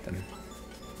fight them.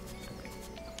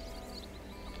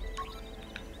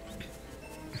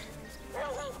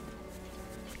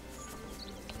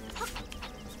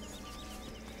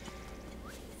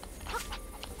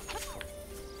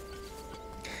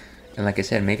 And like I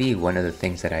said, maybe one of the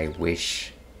things that I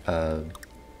wish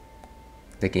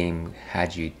the game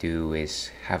had you do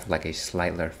is have like a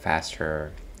slightly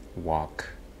faster walk.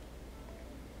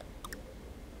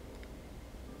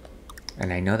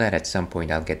 And I know that at some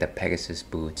point I'll get the Pegasus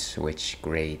boots, which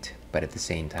great, but at the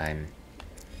same time,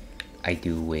 I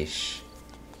do wish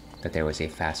that there was a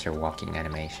faster walking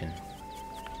animation.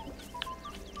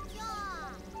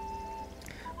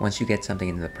 Once you get something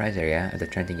in the prize area of the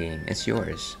trending game, it's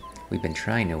yours. We've been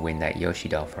trying to win that Yoshi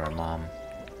doll for our mom.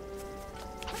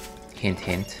 Hint,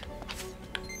 hint.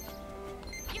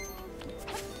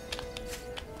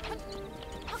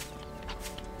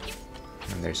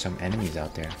 And there's some enemies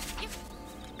out there.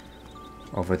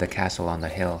 Over the castle on the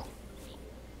hill.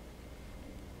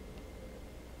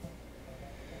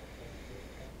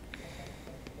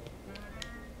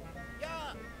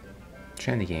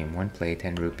 Trendy game, 1 play,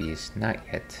 10 rupees. Not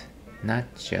yet. Not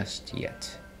just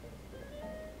yet.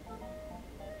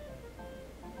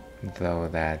 Though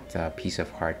that piece of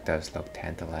heart does look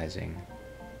tantalizing.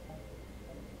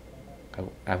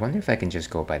 I wonder if I can just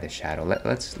go by the shadow.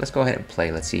 Let's go ahead and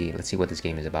play. Let's see what this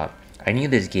game is about. I knew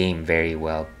this game very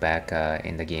well back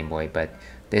in the Game Boy, but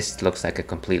this looks like a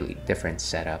completely different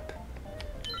setup.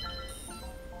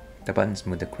 The buttons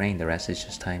move the crane, the rest is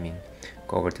just timing.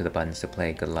 Go over to the buttons to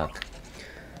play, good luck.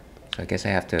 So I guess I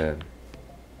have to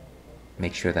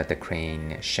make sure that the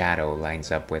crane shadow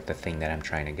lines up with the thing that I'm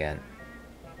trying to get.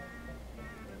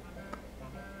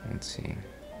 Let's see.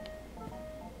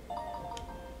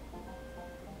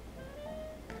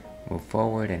 Move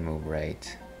forward and move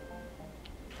right.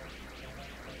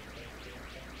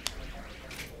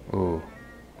 Ooh,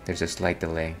 there's a slight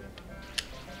delay.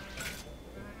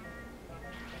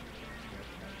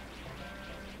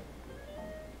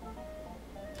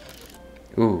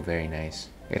 Ooh, very nice.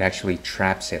 It actually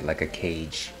traps it like a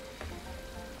cage,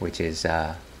 which is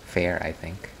fair, I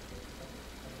think.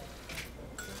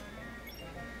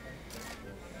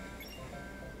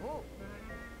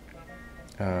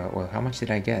 Well, how much did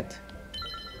I get?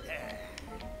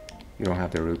 You don't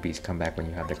have the rupees, come back when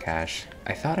you have the cash.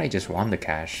 I thought I just won the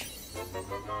cash.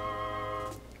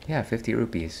 Yeah, 50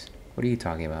 rupees. What are you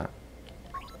talking about?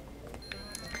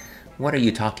 What are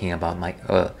you talking about, my...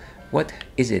 what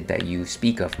is it that you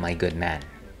speak of, my good man?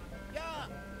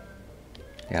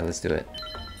 Yeah, let's do it.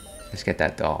 Let's get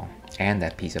that doll. And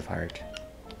that piece of heart.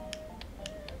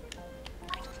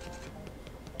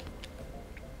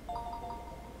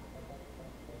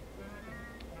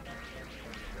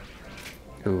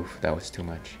 Oof, that was too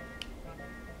much.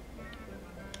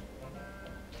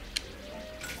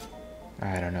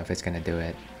 I don't know if it's gonna do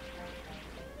it.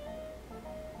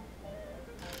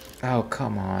 Oh,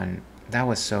 come on. That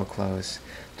was so close.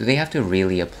 Do they have to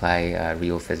really apply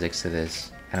real physics to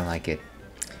this? I don't like it.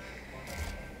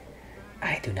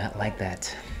 I do not like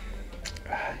that.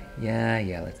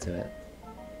 Yeah, let's do it.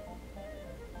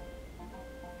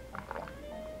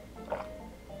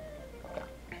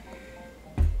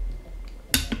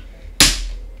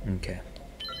 Okay.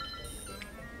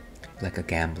 Like a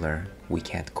gambler, we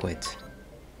can't quit.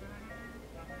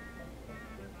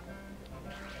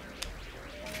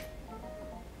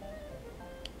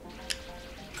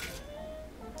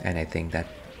 And I think that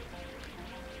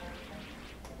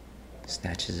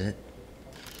Snatches it.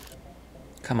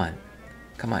 Come on.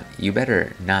 Come on. You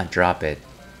better not drop it.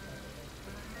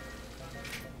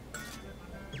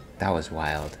 That was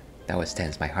wild. That was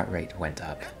tense. My heart rate went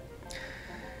up.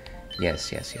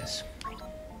 Yes, yes, yes.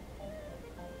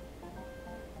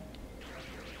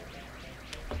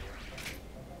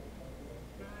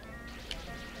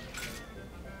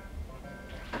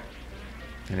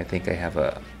 And I think I have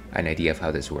an idea of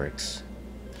how this works.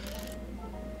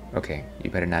 Okay, you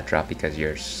better not drop because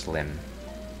you're slim.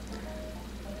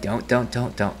 Don't.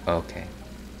 Okay.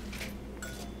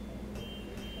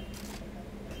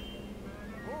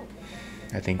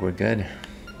 I think we're good.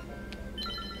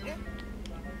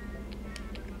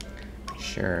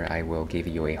 Sure, I will give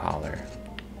you a holler.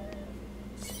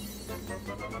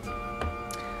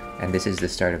 And this is the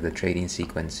start of the trading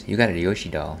sequence. You got a Yoshi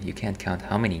doll. You can't count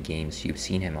how many games you've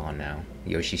seen him on now.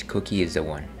 Yoshi's Cookie is the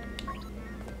one.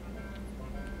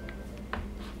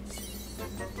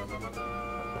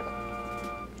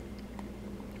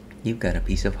 You've got a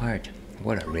piece of heart.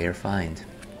 What a rare find.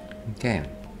 Okay.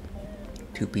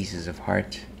 2 pieces of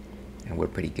heart, and we're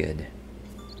pretty good.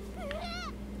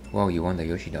 Whoa, you won the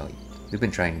Yoshi doll. We've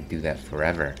been trying to do that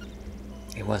forever.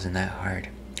 It wasn't that hard.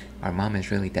 Our mom is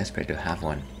really desperate to have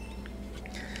one.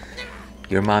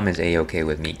 Your mom is a-okay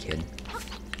with me, kid.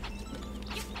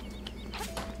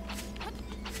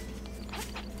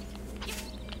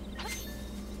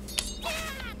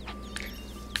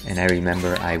 And I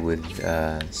remember I would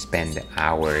spend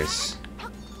hours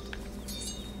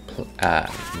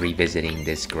revisiting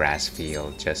this grass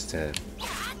field just to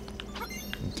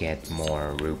get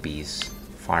more rupees.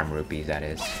 Farm rupees, that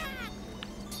is.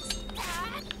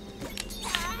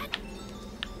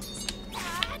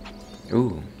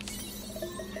 Ooh.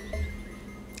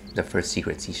 The first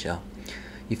secret seashell.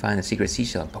 You find a secret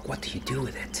seashell, but what do you do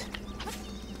with it?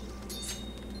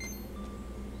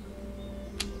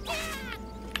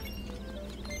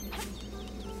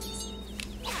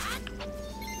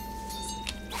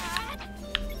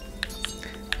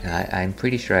 I'm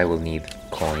pretty sure I will need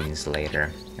coins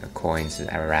later. Coins,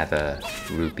 or rather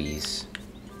rupees.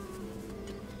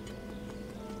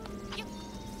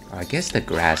 I guess the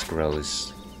grass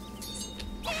grows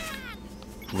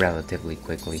relatively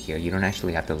quickly here. You don't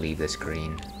actually have to leave the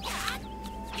screen.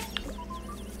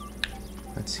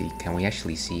 Let's see, can we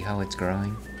actually see how it's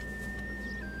growing?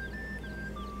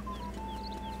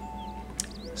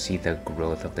 See the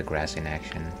growth of the grass in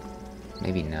action?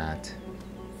 Maybe not.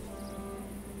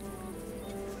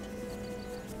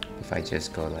 If I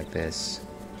just go like this,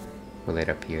 will it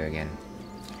appear again?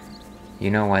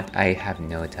 You know what? I have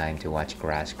no time to watch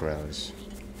grass grows.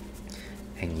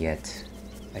 And yet,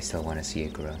 I still want to see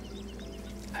it grow.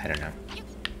 I don't know.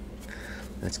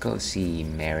 Let's go see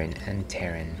Marin and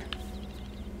Terran,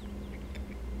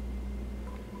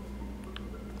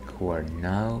 who are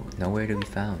now nowhere to be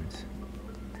found.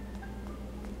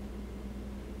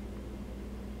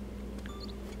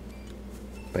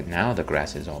 But now the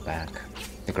grass is all back.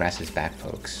 The grass is back,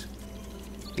 folks.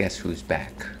 Guess who's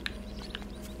back?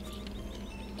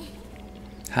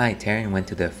 Hi, Terran went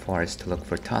to the forest to look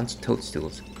for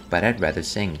toadstools, but I'd rather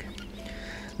sing.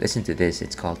 Listen to this,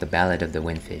 it's called The Ballad of the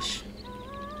Windfish.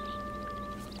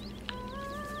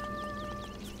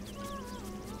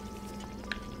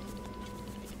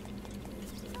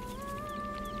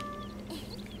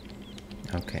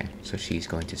 Okay, so she's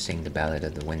going to sing The Ballad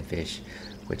of the Windfish,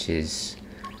 which is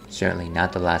certainly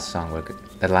not the last time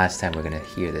we're gonna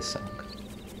hear this song.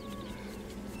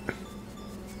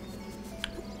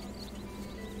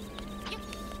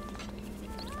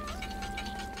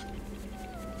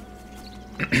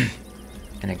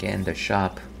 And again, the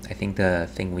shop, I think the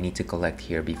thing we need to collect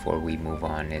here before we move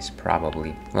on is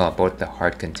probably, well, both the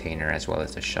heart container as well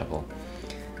as the shovel.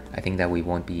 I think that we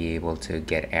won't be able to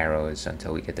get arrows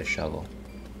until we get the shovel.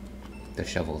 The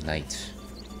Shovel Knight.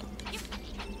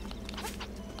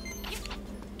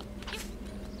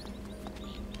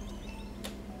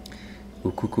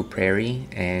 Ukuku Prairie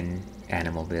and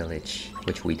Animal Village,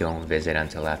 which we don't visit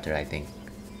until after, I think,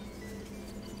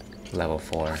 level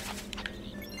 4.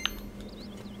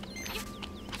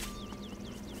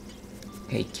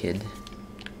 Hey kid.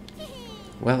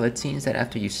 Well, it seems that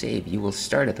after you save, you will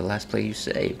start at the last place you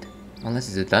saved. Unless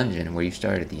it's a dungeon where you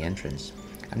start at the entrance.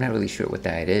 I'm not really sure what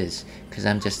that is, because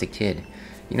I'm just a kid.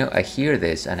 You know, I hear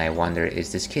this and I wonder,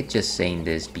 is this kid just saying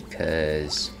this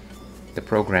because the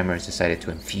programmers decided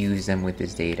to infuse them with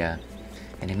this data?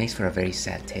 And it makes for a very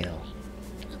sad tale.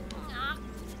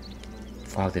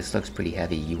 Wow, this looks pretty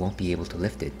heavy. You won't be able to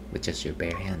lift it with just your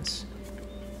bare hands.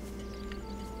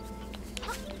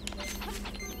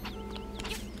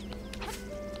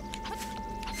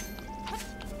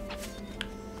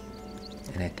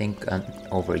 think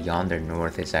over yonder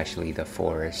north is actually the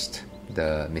forest,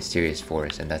 the mysterious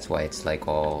forest, and that's why it's like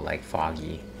all like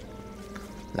foggy.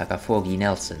 Like a foggy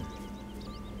Nelson.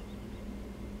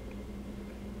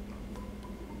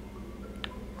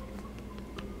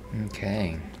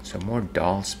 Okay, so more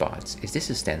doll spots. Is this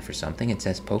a stand for something? It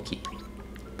says Pokey.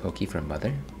 Pokey from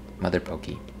Mother? Mother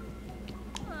Pokey.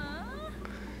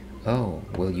 Oh,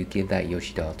 will you give that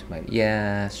Yoshi doll to my...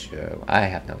 Yeah, sure. I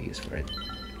have no use for it.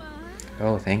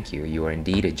 Oh, thank you. You are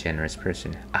indeed a generous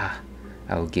person. Ah,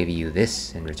 I will give you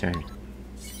this in return.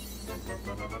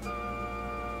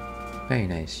 Very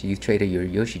nice. You traded your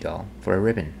Yoshi doll for a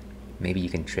ribbon. Maybe you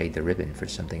can trade the ribbon for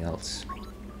something else.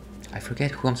 I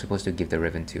forget who I'm supposed to give the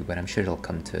ribbon to, but I'm sure it'll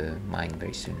come to mind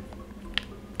very soon.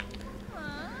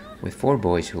 With 4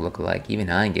 boys who look alike, even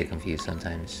I get confused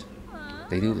sometimes.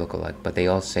 They do look alike, but they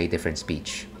all say different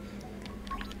speech.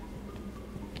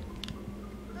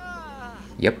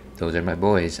 Yep, those are my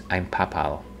boys. I'm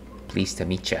Papal. Pleased to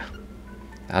meet ya.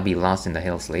 I'll be lost in the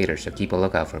hills later, so keep a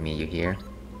lookout for me, you hear?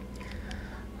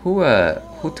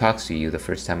 Who talks to you the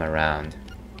first time around?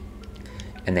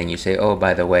 And then you say, oh,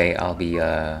 by the way, I'll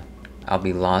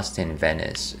be lost in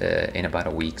Venice in about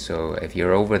a week, so if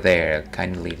you're over there,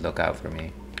 kindly look out for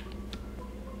me.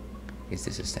 Is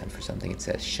this a stand for something? It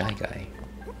says Shy Guy.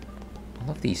 All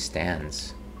of these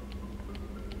stands.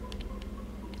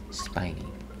 Spiny.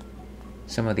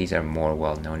 Some of these are more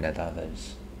well known than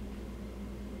others.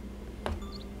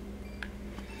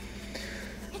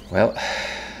 Well,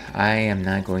 I am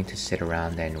not going to sit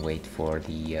around and wait for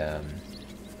the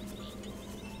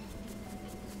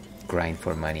grind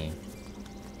for money.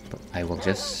 But I will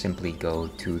just simply go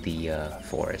to the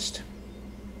forest.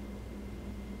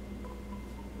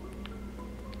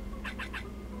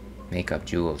 Makeup,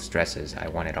 jewels, dresses, I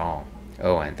want it all.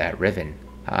 Oh, and that ribbon.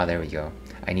 Ah, there we go.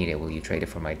 I need it. Will you trade it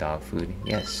for my dog food?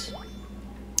 Yes.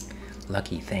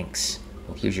 Lucky, thanks.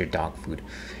 Oh, here's your dog food.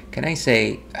 Can I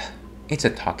say, it's a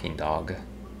talking dog.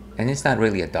 And it's not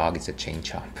really a dog, it's a chain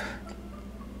chomp.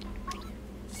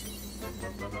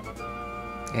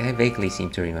 And I vaguely seem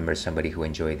to remember somebody who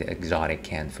enjoyed exotic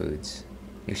canned foods.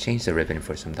 You exchanged the ribbon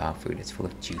for some dog food. It's full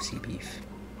of juicy beef.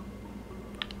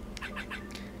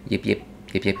 Yip, yip,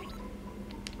 yip, yip.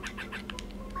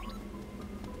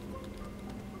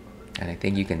 And I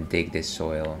think you can dig this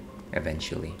soil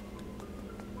eventually.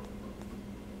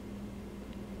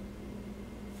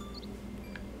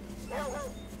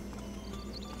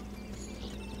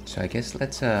 So I guess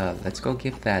let's go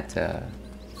give that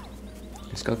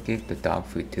let's go give the dog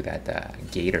food to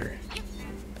that gator.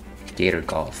 Gator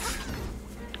golf.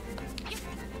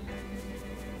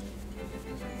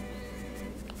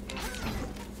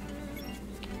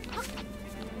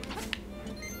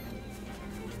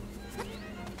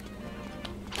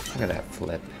 Look at that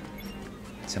flip.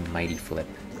 It's a mighty flip.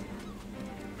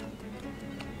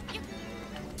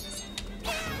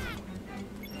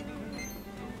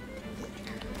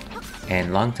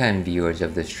 And longtime viewers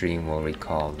of the stream will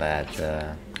recall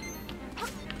that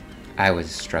I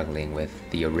was struggling with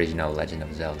the original Legend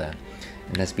of Zelda.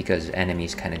 And that's because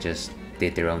enemies kind of just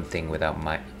did their own thing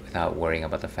without worrying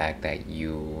about the fact that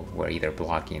you were either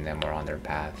blocking them or on their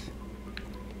path.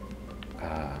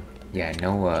 Yeah,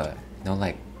 no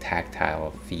like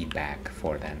tactile feedback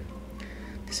for them.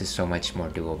 This is so much more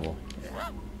doable.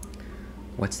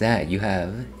 What's that? You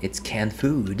have... It's canned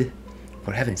food.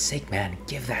 For heaven's sake, man,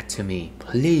 give that to me,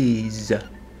 please.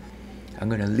 I'm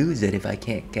gonna lose it if I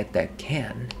can't get that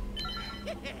can.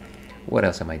 What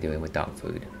else am I doing with dog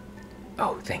food?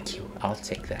 Oh, thank you. I'll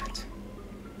take that.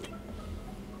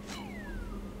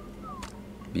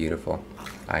 Beautiful.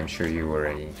 I'm sure you were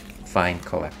a fine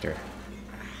collector.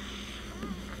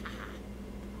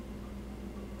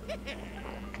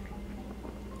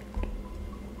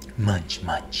 Munch,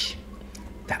 munch.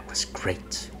 That was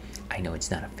great. I know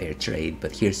it's not a fair trade,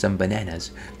 but here's some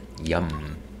bananas.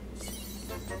 Yum.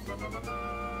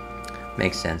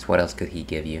 Makes sense. What else could he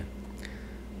give you?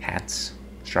 Hats?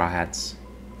 Straw hats?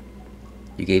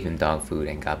 You gave him dog food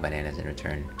and got bananas in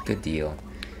return. Good deal.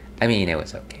 I mean, it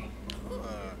was okay.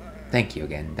 Thank you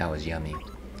again. That was yummy.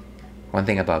 One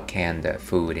thing about canned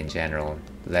food in general,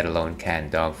 let alone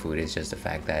canned dog food, is just the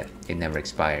fact that it never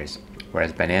expires.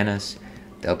 Whereas bananas,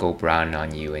 they'll go brown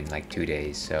on you in like 2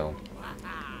 days, so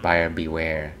buyer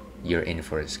beware, you're in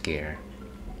for a scare.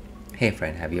 Hey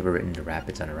friend, have you ever ridden the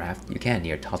rapids on a raft? You can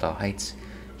near Tall Heights.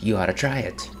 You ought to try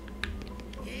it.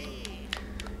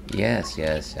 Yes,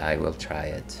 yes, I will try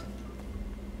it.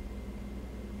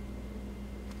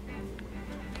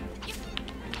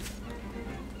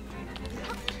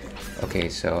 Okay,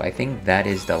 so I think that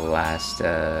is the last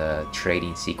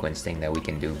trading sequence thing that we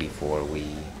can do before we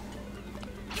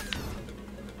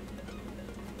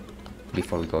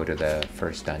before we go to the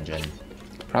first dungeon.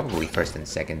 Probably first and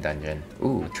second dungeon.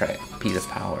 Ooh, try piece of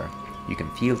power. You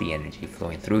can feel the energy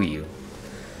flowing through you.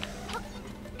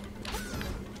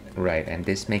 Right, and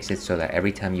this makes it so that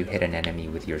every time you hit an enemy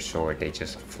with your sword, they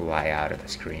just fly out of the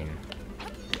screen.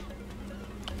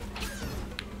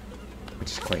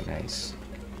 Which is quite nice.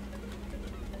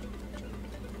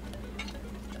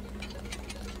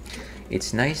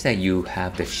 It's nice that you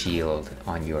have the shield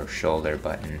on your shoulder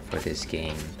button for this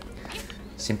game,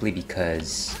 simply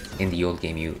because in the old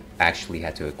game you actually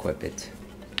had to equip it.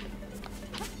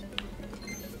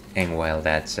 And while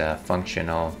that's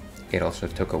functional, it also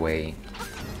took away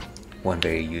one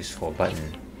very useful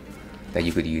button that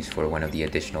you could use for one of the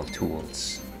additional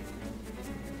tools.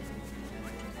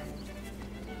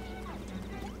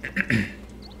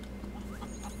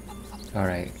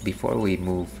 Alright, before we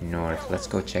move north, let's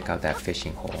go check out that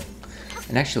fishing hole.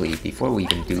 And actually, before we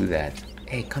even do that,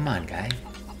 hey, come on, guy.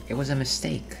 It was a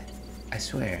mistake. I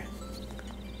swear.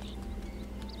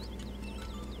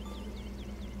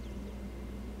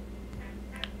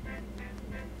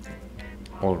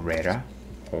 Orera?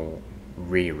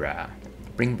 Orera.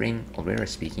 Bring, Orera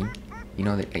speaking. You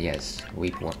know that, yes,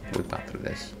 we've gone through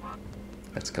this.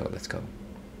 Let's go, let's go.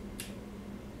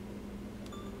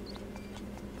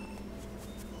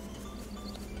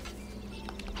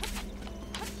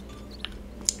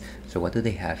 So what do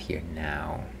they have here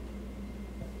now?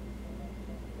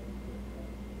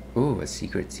 Ooh, a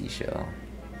secret seashell.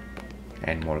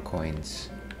 And more coins.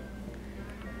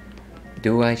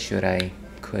 Do I, should I,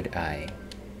 could I?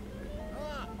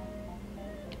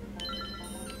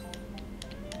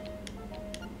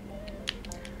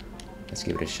 Let's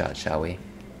give it a shot, shall we?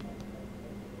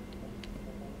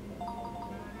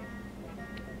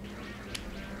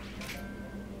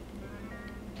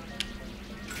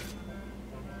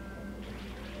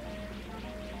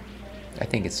 I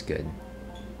think it's good.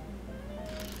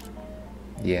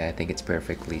 Yeah, I think it's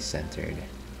perfectly centered.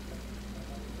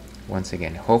 Once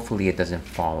again, hopefully it doesn't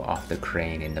fall off the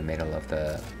crane in the middle of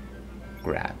the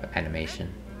grab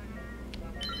animation.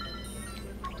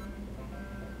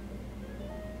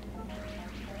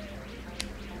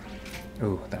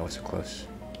 Ooh, that was so close.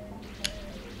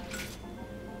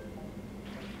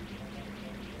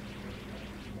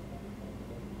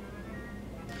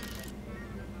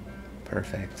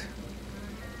 Perfect.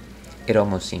 It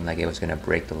almost seemed like it was gonna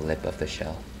break the lip of the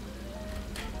shell.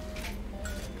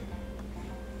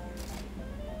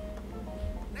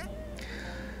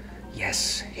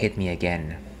 Yes, hit me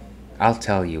again. I'll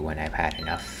tell you when I've had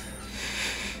enough.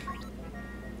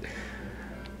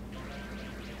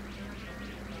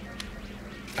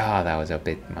 Ah, that was a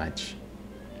bit much.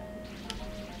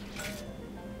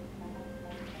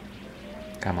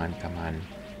 Come on, come on.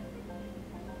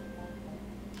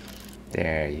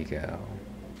 There you go.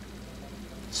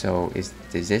 So, is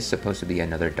this supposed to be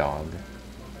another dog?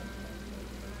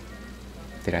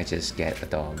 Did I just get a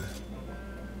dog?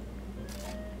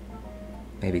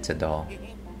 Maybe it's a doll.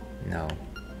 No.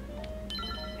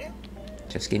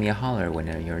 Just give me a holler when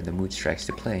you're in the mood strikes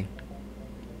to play.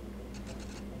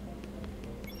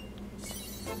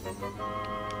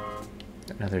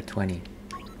 Another 20.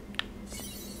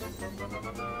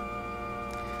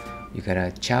 You got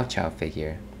a Chow Chow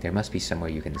figure. There must be somewhere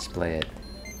you can display it.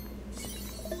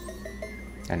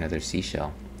 Another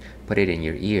seashell. Put it in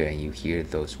your ear and you hear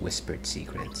those whispered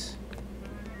secrets.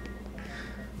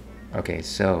 Okay,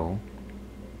 so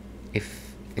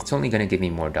if it's only gonna give me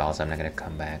more dolls, I'm not gonna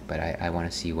come back, but I want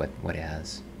to see what it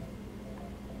has.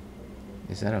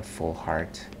 Is that a full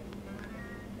heart?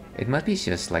 It must be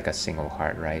just like a single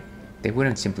heart, right? They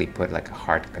wouldn't simply put like a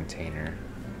heart container.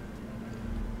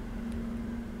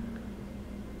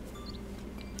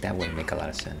 That wouldn't make a lot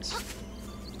of sense.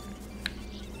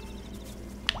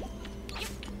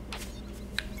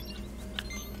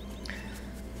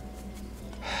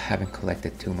 Haven't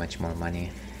collected too much more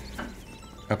money.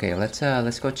 Okay,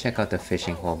 let's go check out the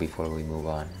fishing hole before we move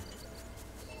on.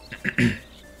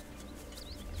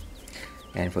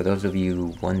 And for those of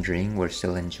you wondering, we're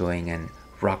still enjoying an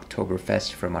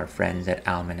Rocktoberfest from our friends at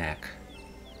Almanac.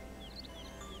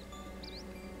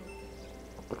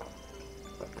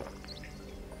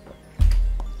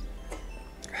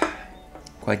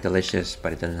 Quite delicious,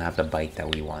 but it doesn't have the bite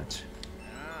that we want.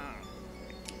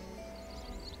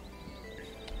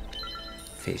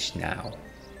 Fish now.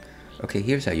 Okay,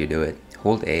 here's how you do it.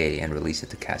 Hold A and release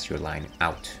it to cast your line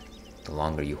out. The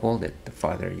longer you hold it, the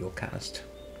farther you'll cast.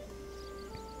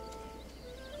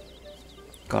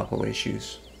 Couple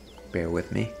issues. Bear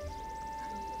with me.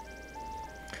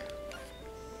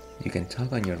 You can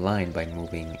tug on your line by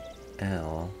moving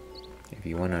L. If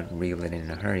you want to reel it in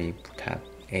a hurry, tap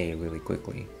A really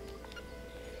quickly.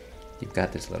 You've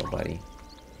got this, little buddy.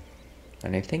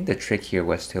 And I think the trick here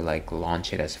was to like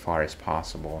launch it as far as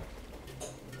possible.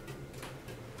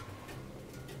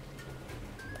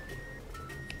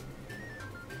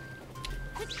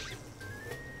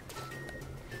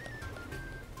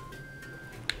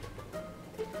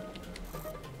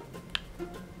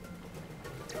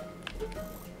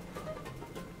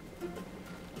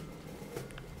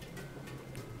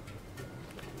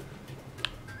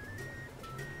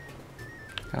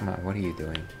 Come on, what are you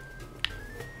doing?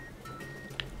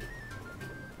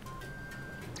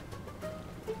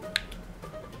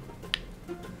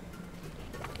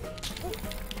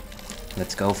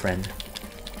 Let's go, friend.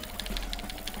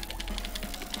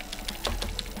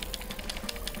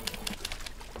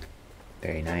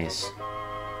 Very nice.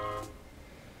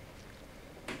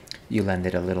 You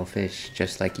landed a little fish,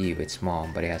 just like you. It's small,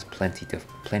 but it has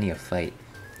plenty of fight.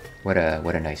 What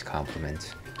a nice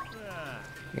compliment.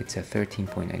 It's a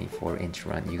 13.94 inch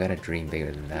run. You gotta dream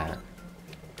bigger than that.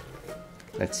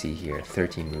 Let's see here.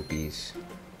 13 rupees.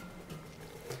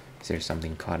 Is there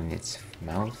something caught in its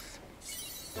mouth?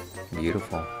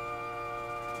 Beautiful.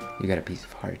 You got a piece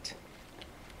of heart.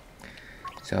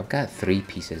 So I've got 3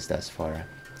 pieces thus far.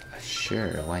 Sure,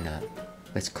 why not?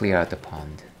 Let's clear out the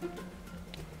pond.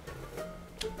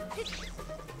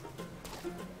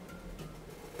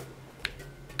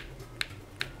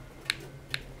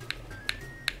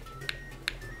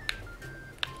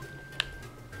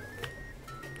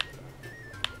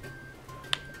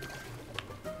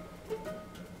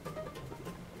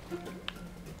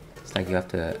 It's like you have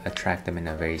to attract them in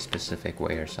a very specific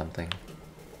way or something.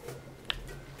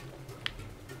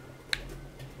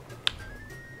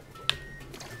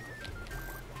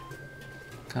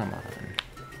 Come on.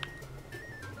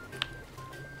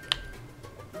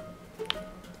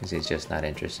 Is it just not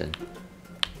interested?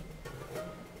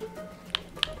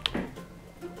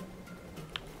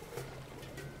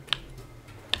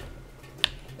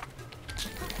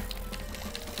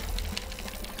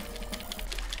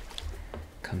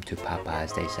 Come to Papa,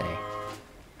 as they say.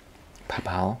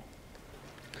 Papao?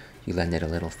 You landed a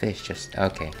little fish, just...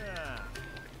 okay.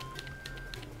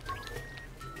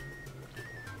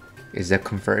 Is the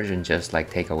conversion just like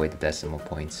take away the decimal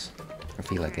points? I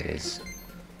feel like it is.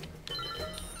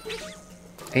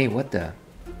 Hey, what the?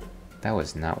 That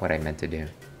was not what I meant to do.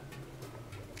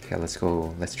 Okay, let's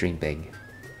go. Let's dream big.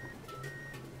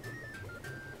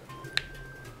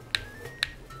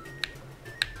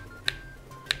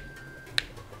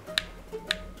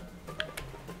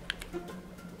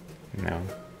 No.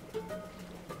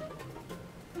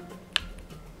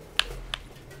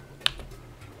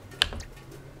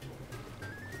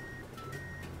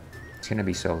 It's gonna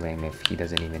be so lame if he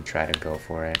doesn't even try to go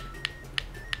for it.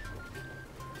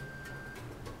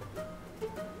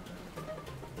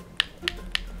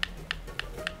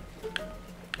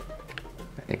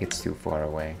 I think it's too far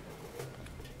away.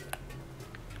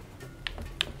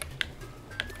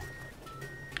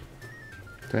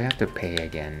 Do I have to pay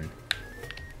again?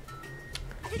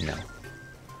 No.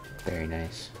 Very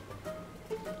nice.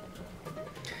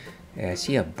 Yeah, I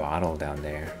see a bottle down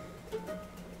there.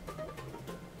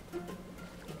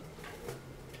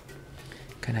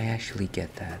 Can I actually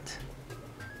get that?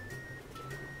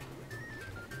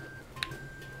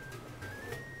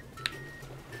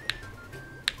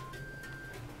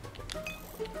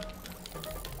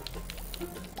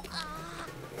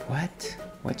 What?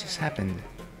 What just happened?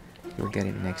 You'll get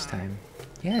it next time.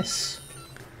 Yes!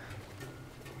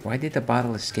 Why did the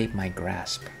bottle escape my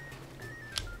grasp?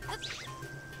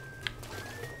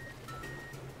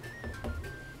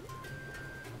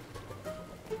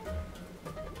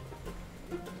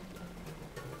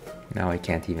 Now I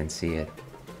can't even see it.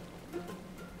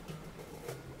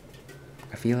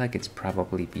 I feel like it's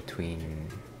probably between...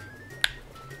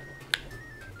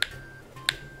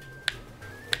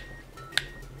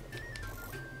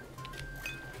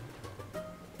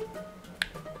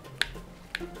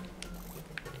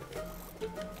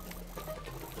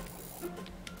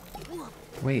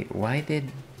 Wait, why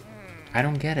did... I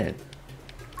don't get it.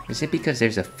 Is it because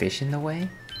there's a fish in the way?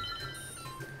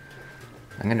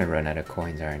 I'm gonna run out of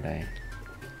coins, aren't I?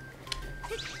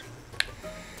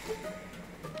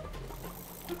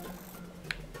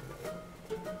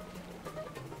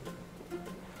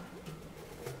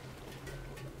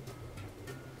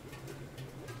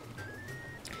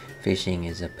 Fishing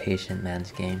is a patient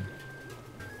man's game.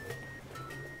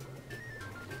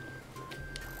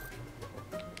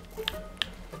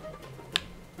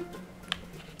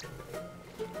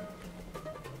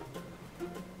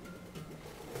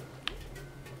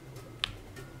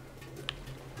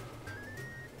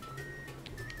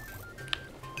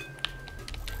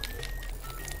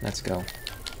 Let's go.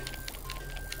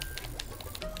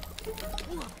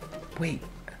 Wait.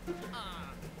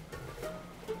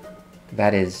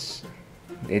 That is...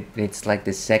 It's like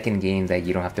the second game that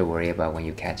you don't have to worry about when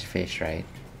you catch fish, right?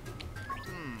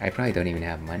 I probably don't even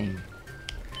have money.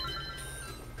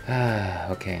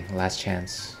 Okay, last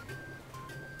chance.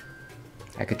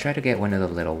 I could try to get one of the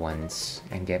little ones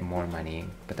and get more money,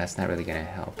 but that's not really gonna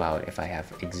help out if I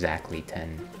have exactly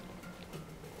 10.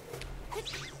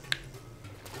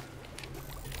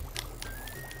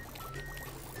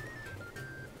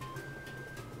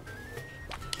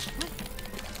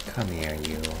 Come here,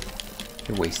 you.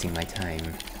 You're wasting my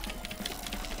time.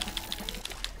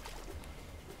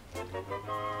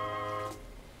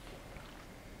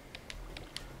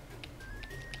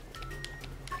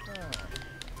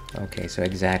 Okay, so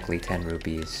exactly 10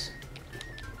 rupees.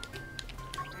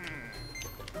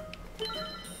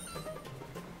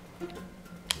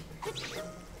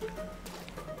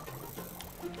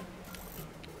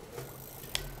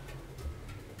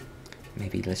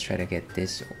 Maybe let's try to get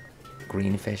this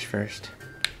green fish first.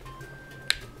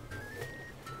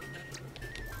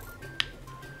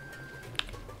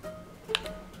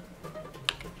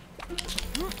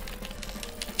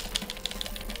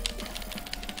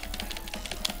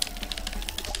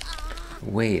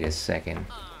 Wait a second.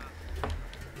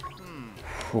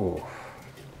 Whew.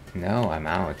 No, I'm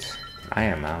out. I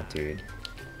am out, dude.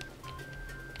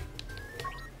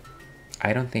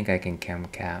 I don't think I can come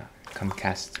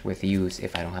cast with use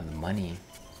if I don't have the money.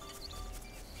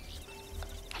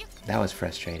 That was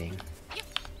frustrating.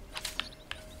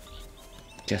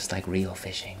 Just like real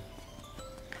fishing.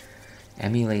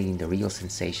 Emulating the real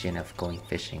sensation of going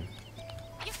fishing.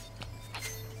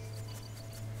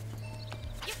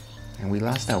 And we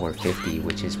lost our 50,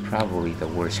 which is probably the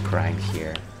worst crime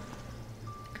here.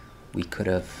 We could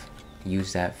have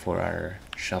used that for our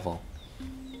shovel.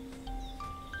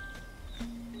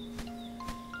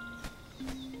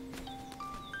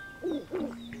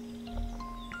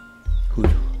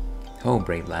 Oh,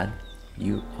 brave lad.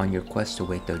 You on your quest to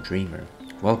wake the dreamer.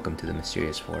 Welcome to the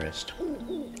mysterious forest.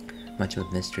 Much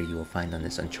of mystery you will find on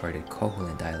this uncharted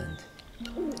Koholint island.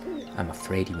 I'm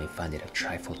afraid you may find it a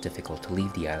trifle difficult to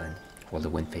leave the island while the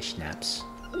windfish naps.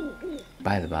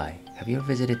 By the by, have you ever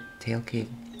visited Tail Cave,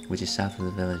 which is south of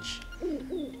the village?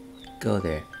 Go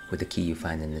there with the key you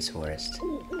find in this forest.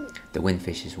 The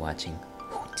windfish is watching.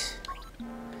 Hoot.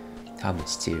 How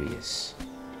mysterious.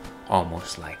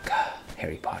 Almost like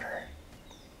Harry Potter.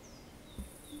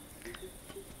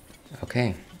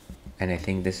 Okay, and I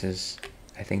think this is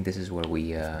where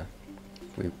we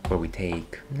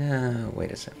take. No,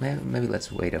 wait a sec. Maybe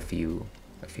let's wait a few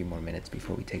more minutes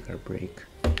before we take our break.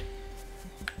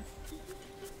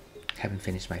 Haven't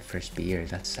finished my first beer.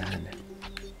 That's sad.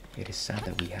 It is sad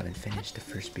that we haven't finished the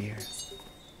first beer.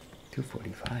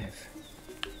 2:45.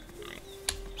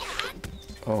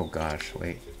 Oh gosh,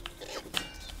 wait.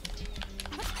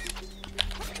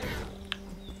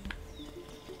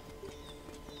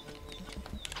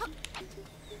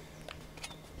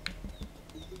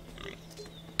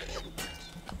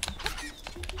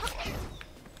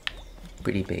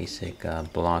 Pretty basic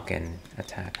block and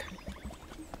attack.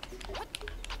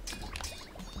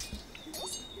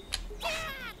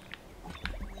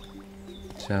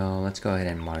 So let's go ahead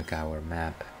and mark our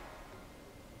map.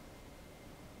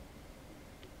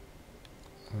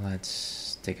 Let's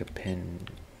stick a pin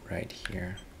right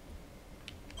here.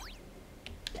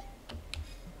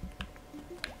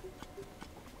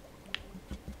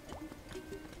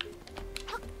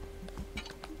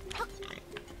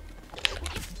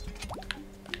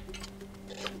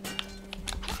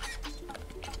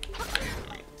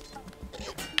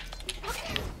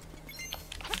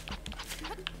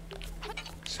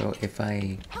 So if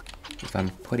I'm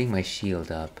putting my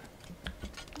shield up,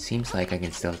 it seems like I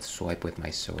can still swipe with my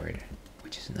sword,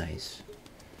 which is nice.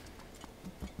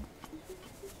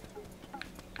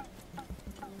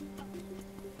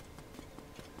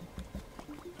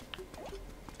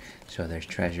 So there's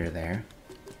treasure there,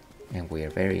 and we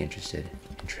are very interested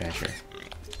in treasure.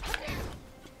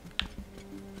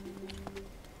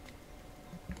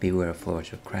 Beware of floors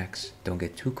with cracks, don't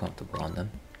get too comfortable on them.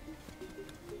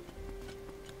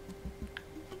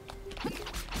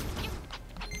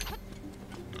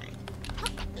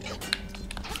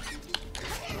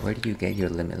 Where do you get your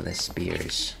limitless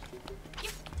spears?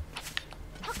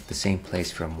 The same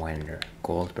place from when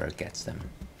Goldberg gets them.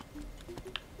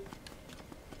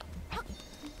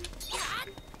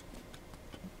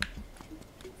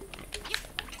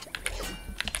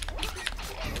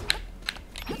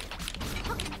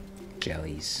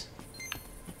 Jellies.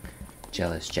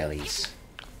 Jealous jellies.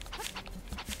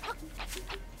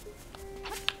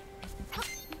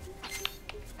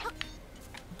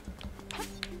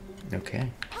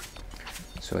 Okay.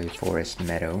 So a forest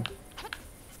meadow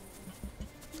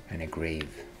and a grave.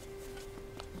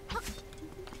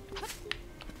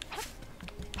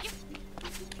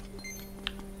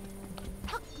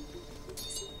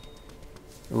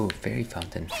 Ooh, fairy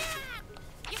fountain.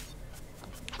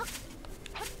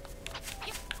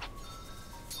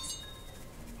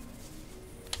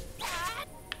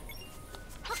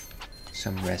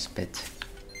 Some respite.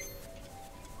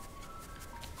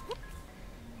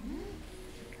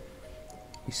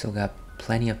 You still got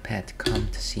plenty of pet. Come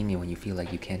to see me when you feel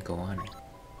like you can't go on.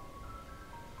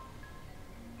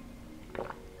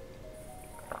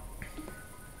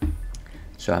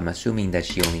 So I'm assuming that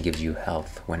she only gives you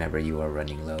health whenever you are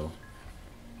running low.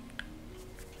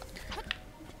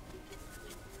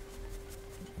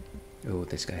 Oh,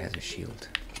 this guy has a shield.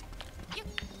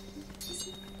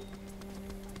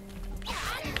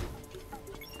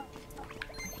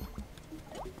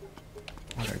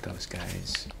 What are those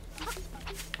guys?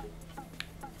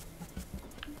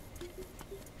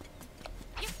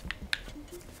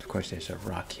 Of course, there's a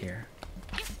rock here.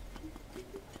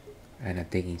 And a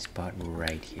digging spot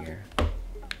right here.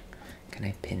 Can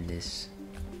I pin this?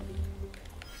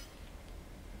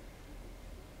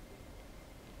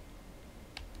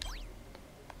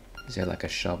 Is there like a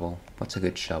shovel? What's a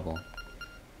good shovel?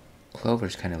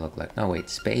 Clovers kind of look like... No, wait,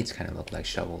 spades kind of look like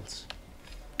shovels.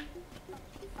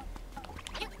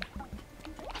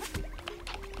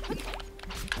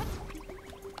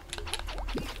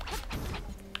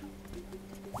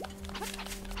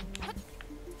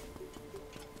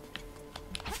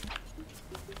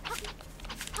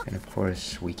 And of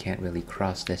course, we can't really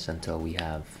cross this until we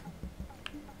have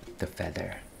the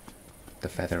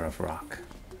feather of rock.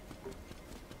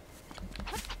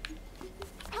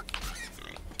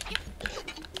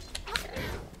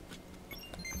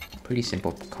 Pretty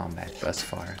simple combat thus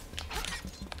far.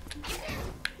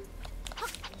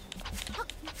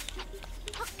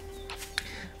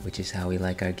 Which is how we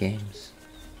like our games.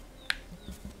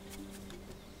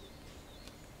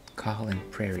 Call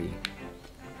and Prairie.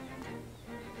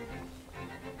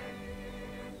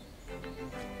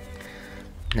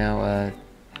 Now,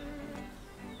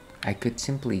 I could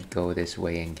simply go this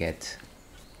way and get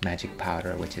magic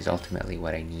powder, which is ultimately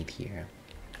what I need here.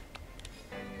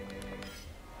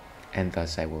 And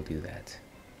thus I will do that.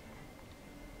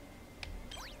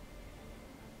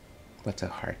 What's a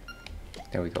heart?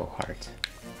 There we go, heart.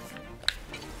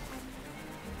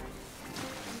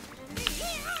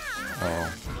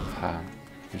 Oh,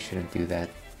 you shouldn't do that.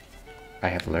 I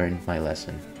have learned my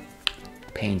lesson.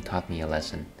 Pain taught me a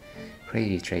lesson.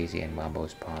 Crazy Tracy and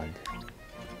Mambo's Pond.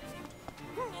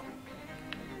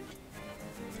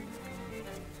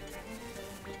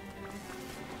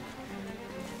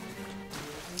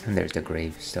 And there's the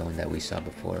gravestone that we saw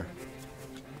before.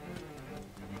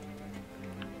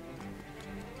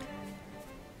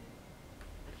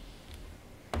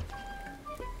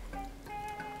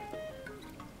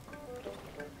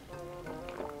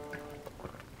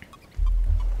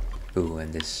 Ooh,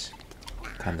 and this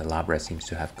candelabra seems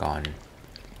to have gone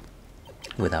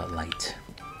without light.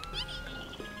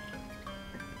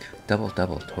 Double,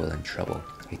 double, toil and trouble.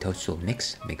 A toadstool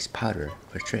mix makes powder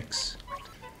for tricks.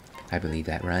 I believe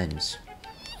that rhymes.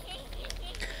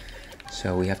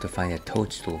 So we have to find a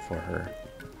toadstool for her.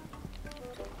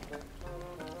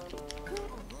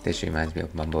 This reminds me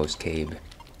of Mumbo's Cave,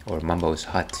 or Mumbo's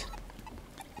Hut,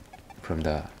 from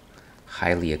the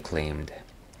highly acclaimed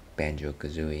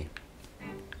Banjo-Kazooie,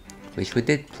 which we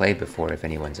did play before if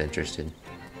anyone's interested.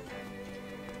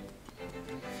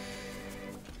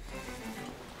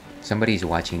 Somebody's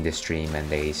watching this stream and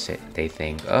they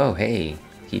think, oh hey,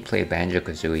 he played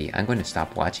Banjo-Kazooie, I'm going to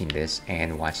stop watching this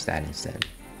and watch that instead.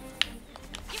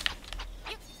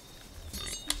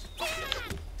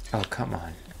 Oh, come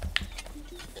on.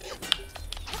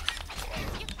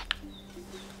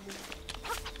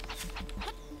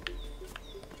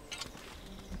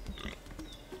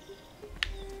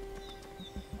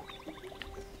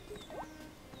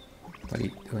 What are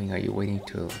you doing? Are you waiting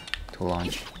to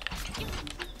launch?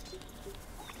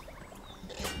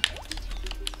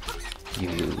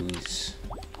 Use.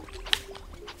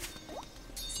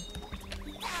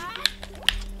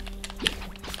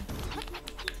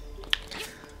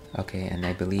 Okay, and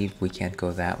I believe we can't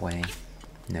go that way.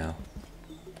 No.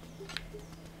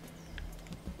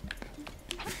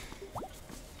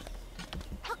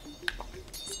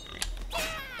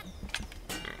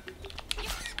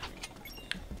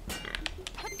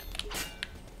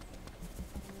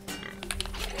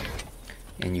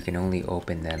 And you can only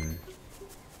open them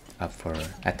up for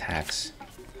attacks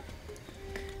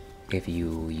if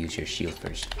you use your shield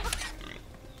first.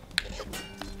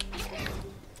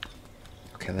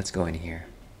 Okay, let's go in here.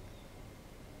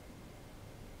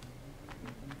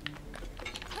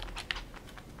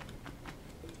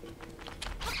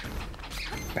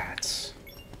 Bats.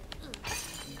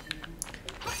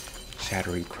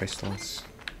 Shattery crystals.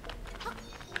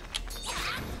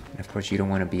 And of course, you don't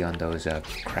want to be on those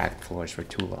cracked floors for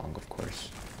too long, of course.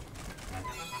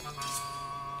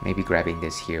 Maybe grabbing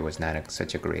this here was not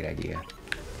such a great idea.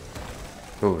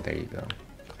 Oh, there you go.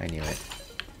 I knew it.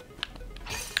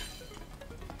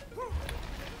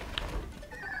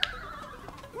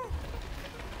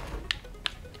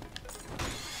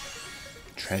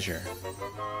 Treasure.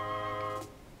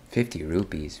 50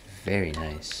 rupees. Very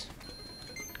nice.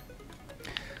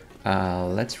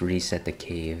 Let's reset the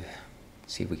cave.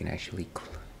 See if we can actually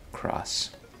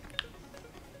cross.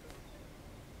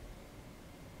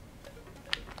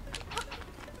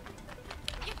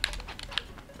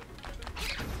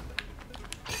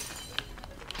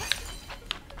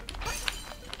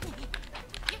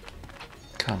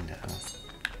 Come now.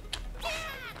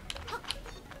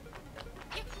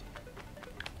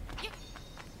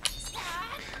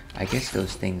 I guess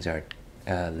those things are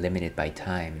limited by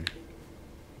time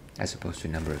as opposed to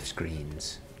number of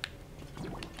screens.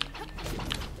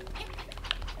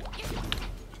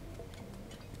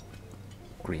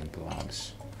 Green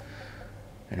blobs.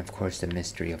 And of course the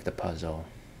mystery of the puzzle.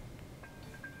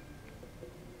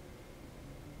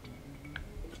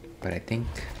 But I think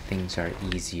things are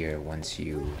easier once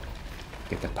you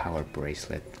get the power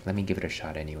bracelet. Let me give it a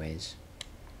shot anyways.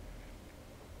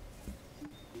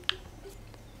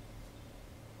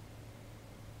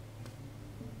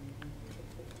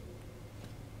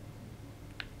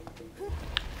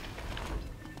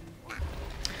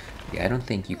 Yeah, I don't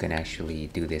think you can actually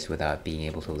do this without being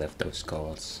able to lift those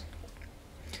skulls.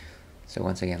 So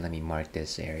once again, let me mark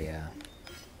this area.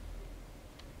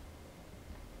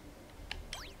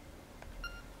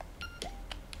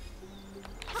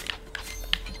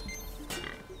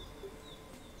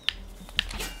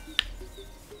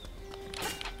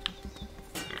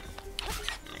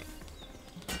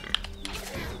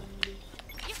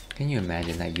 Can you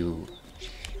imagine that you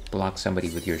block somebody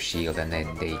with your shield and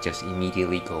then they just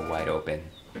immediately go wide open?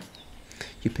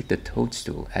 You pick the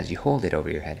toadstool. As you hold it over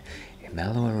your head, a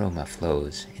mellow aroma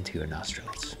flows into your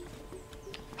nostrils.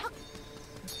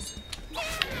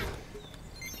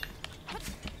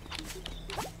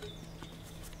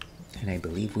 And I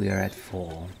believe we are at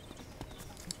full.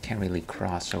 Can't really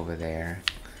cross over there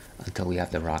until we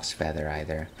have the Rock's Feather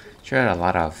either. Sure, there are a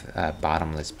lot of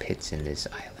bottomless pits in this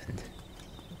island.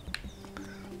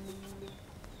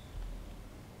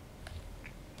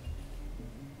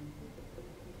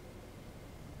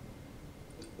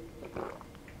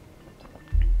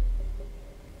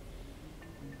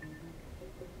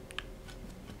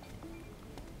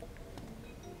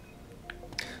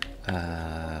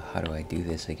 How do I do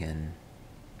this again?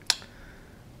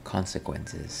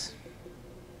 Consequences.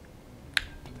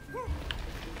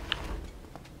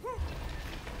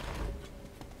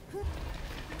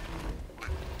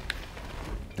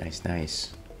 Nice,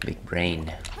 nice. Big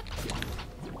brain.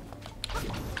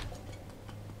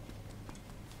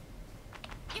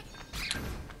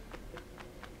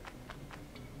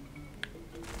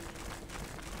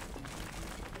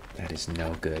 That is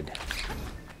no good.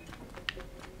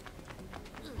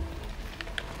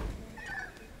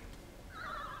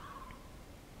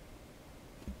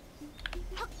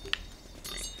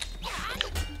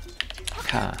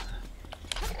 Ha!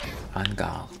 En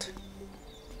garde.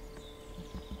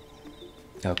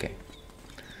 Okay.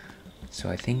 So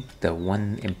I think the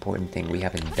one important thing we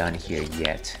haven't done here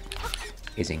yet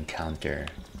is encounter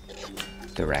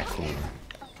the raccoon.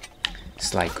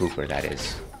 Sly Cooper, that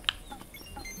is.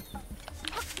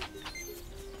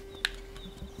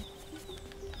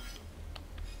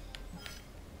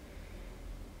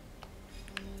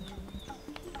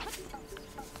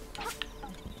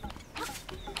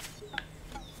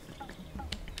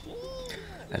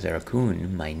 As a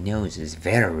raccoon, my nose is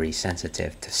very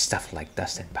sensitive to stuff like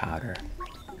dust and powder.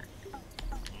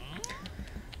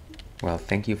 Well,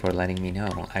 thank you for letting me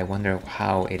know. I wonder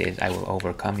how it is I will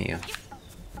overcome you.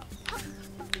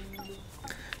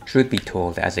 Truth be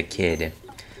told, as a kid,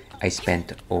 I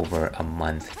spent over a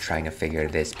month trying to figure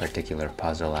this particular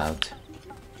puzzle out.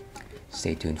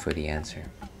 Stay tuned for the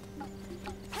answer.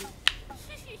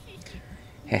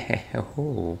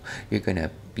 Oh, you're gonna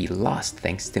be lost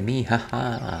thanks to me,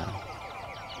 haha.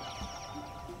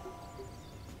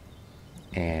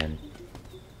 And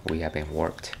we have been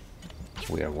warped.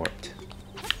 We are warped.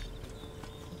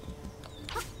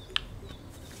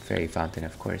 Fairy fountain,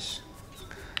 of course.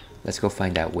 Let's go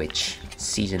find that witch.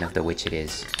 Season of the witch it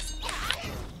is.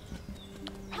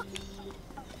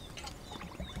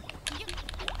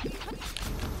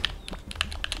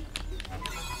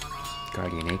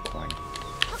 Unicorn.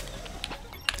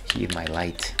 Heed my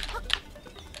light.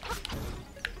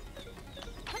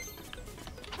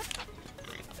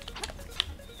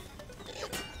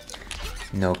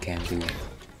 No can do.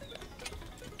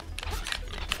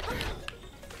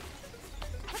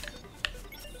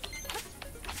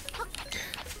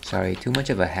 Sorry, too much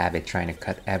of a habit trying to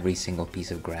cut every single piece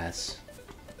of grass.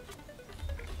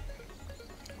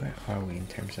 Where are we in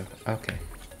terms of... Okay.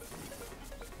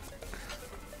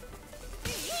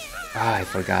 Ah, I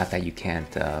forgot that you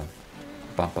can't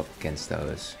bump up against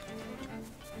those.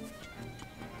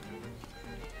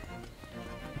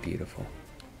 Beautiful.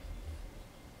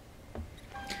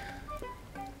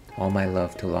 All my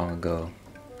love too long ago.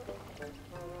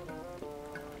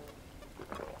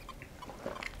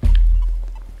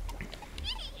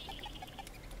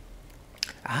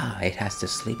 Ah, it has the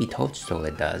sleepy toadstool,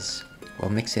 it does. We'll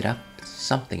mix it up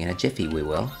something in a jiffy, we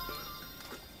will.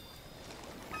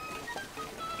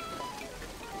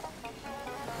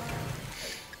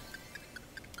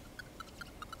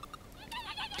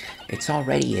 It's all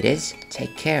ready, it is.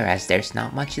 Take care, as there's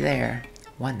not much there.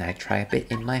 One night try a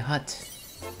bit in my hut.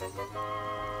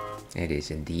 It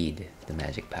is indeed the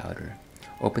magic powder.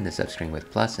 Open the subscreen with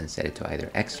plus and set it to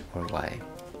either X or Y.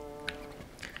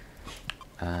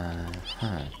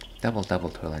 Double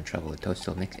toil and trouble. The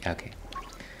toadstool mix. Okay.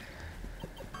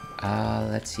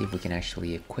 Let's see if we can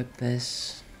actually equip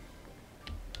this.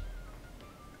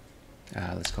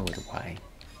 Let's go with Y.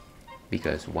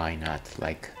 Because why not?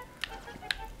 Like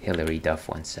Hilary Duff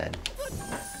once said.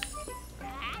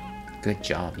 Good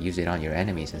job. Use it on your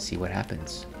enemies and see what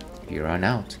happens. If you run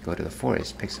out, go to the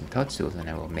forest, pick some toadstools, and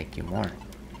I will make you more.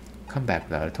 Come back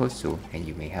without a toadstool, and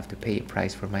you may have to pay a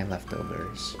price for my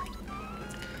leftovers.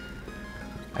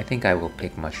 I think I will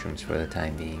pick mushrooms for the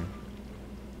time being.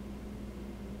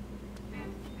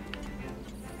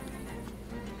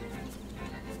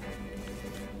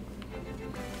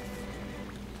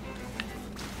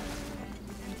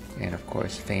 And of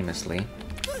course, famously,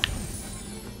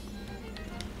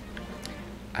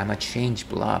 I'm a changed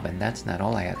blob, and that's not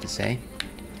all I have to say.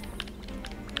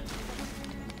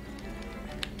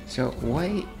 So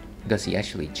why does he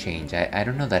actually change? I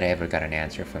don't know that I ever got an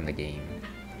answer from the game.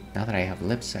 Now that I have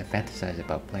lips, I fantasize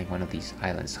about playing one of these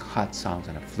islands' hot songs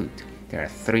on a flute. There are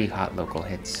 3 hot local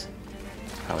hits.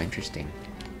 How interesting.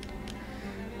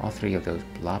 All 3 of those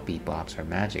bloppy blobs are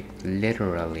magic,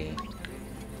 literally.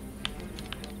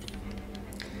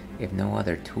 If no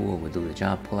other tool would do the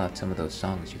job, pull out some of those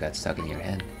songs you got stuck in your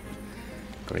head.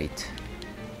 Great.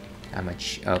 How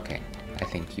much? Okay, I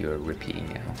think you're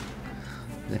repeating now.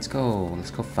 Let's go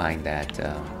find that.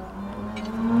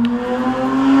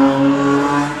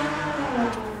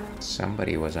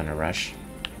 Somebody was on a rush.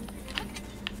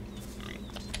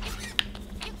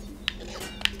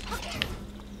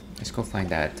 Let's go find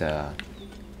that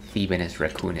Thebanus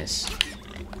Raccoonus.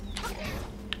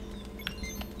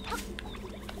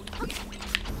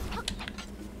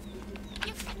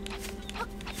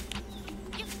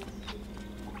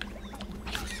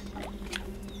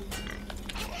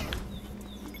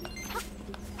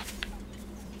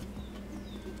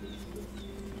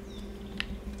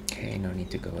 Okay, no need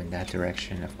to go in that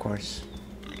direction, of course.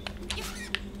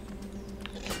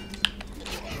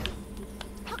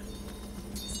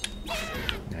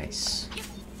 Nice.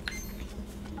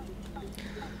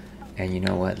 And you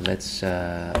know what? Let's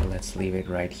leave it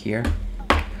right here.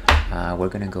 We're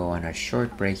gonna go on a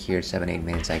short break here, 7-8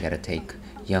 minutes. I gotta take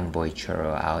young boy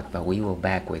Churro out, but we will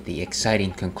back with the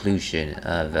exciting conclusion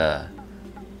of the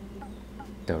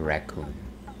raccoon.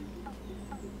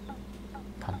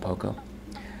 Pompoko.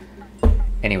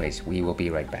 Anyways, we will be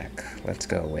right back. Let's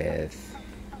go with...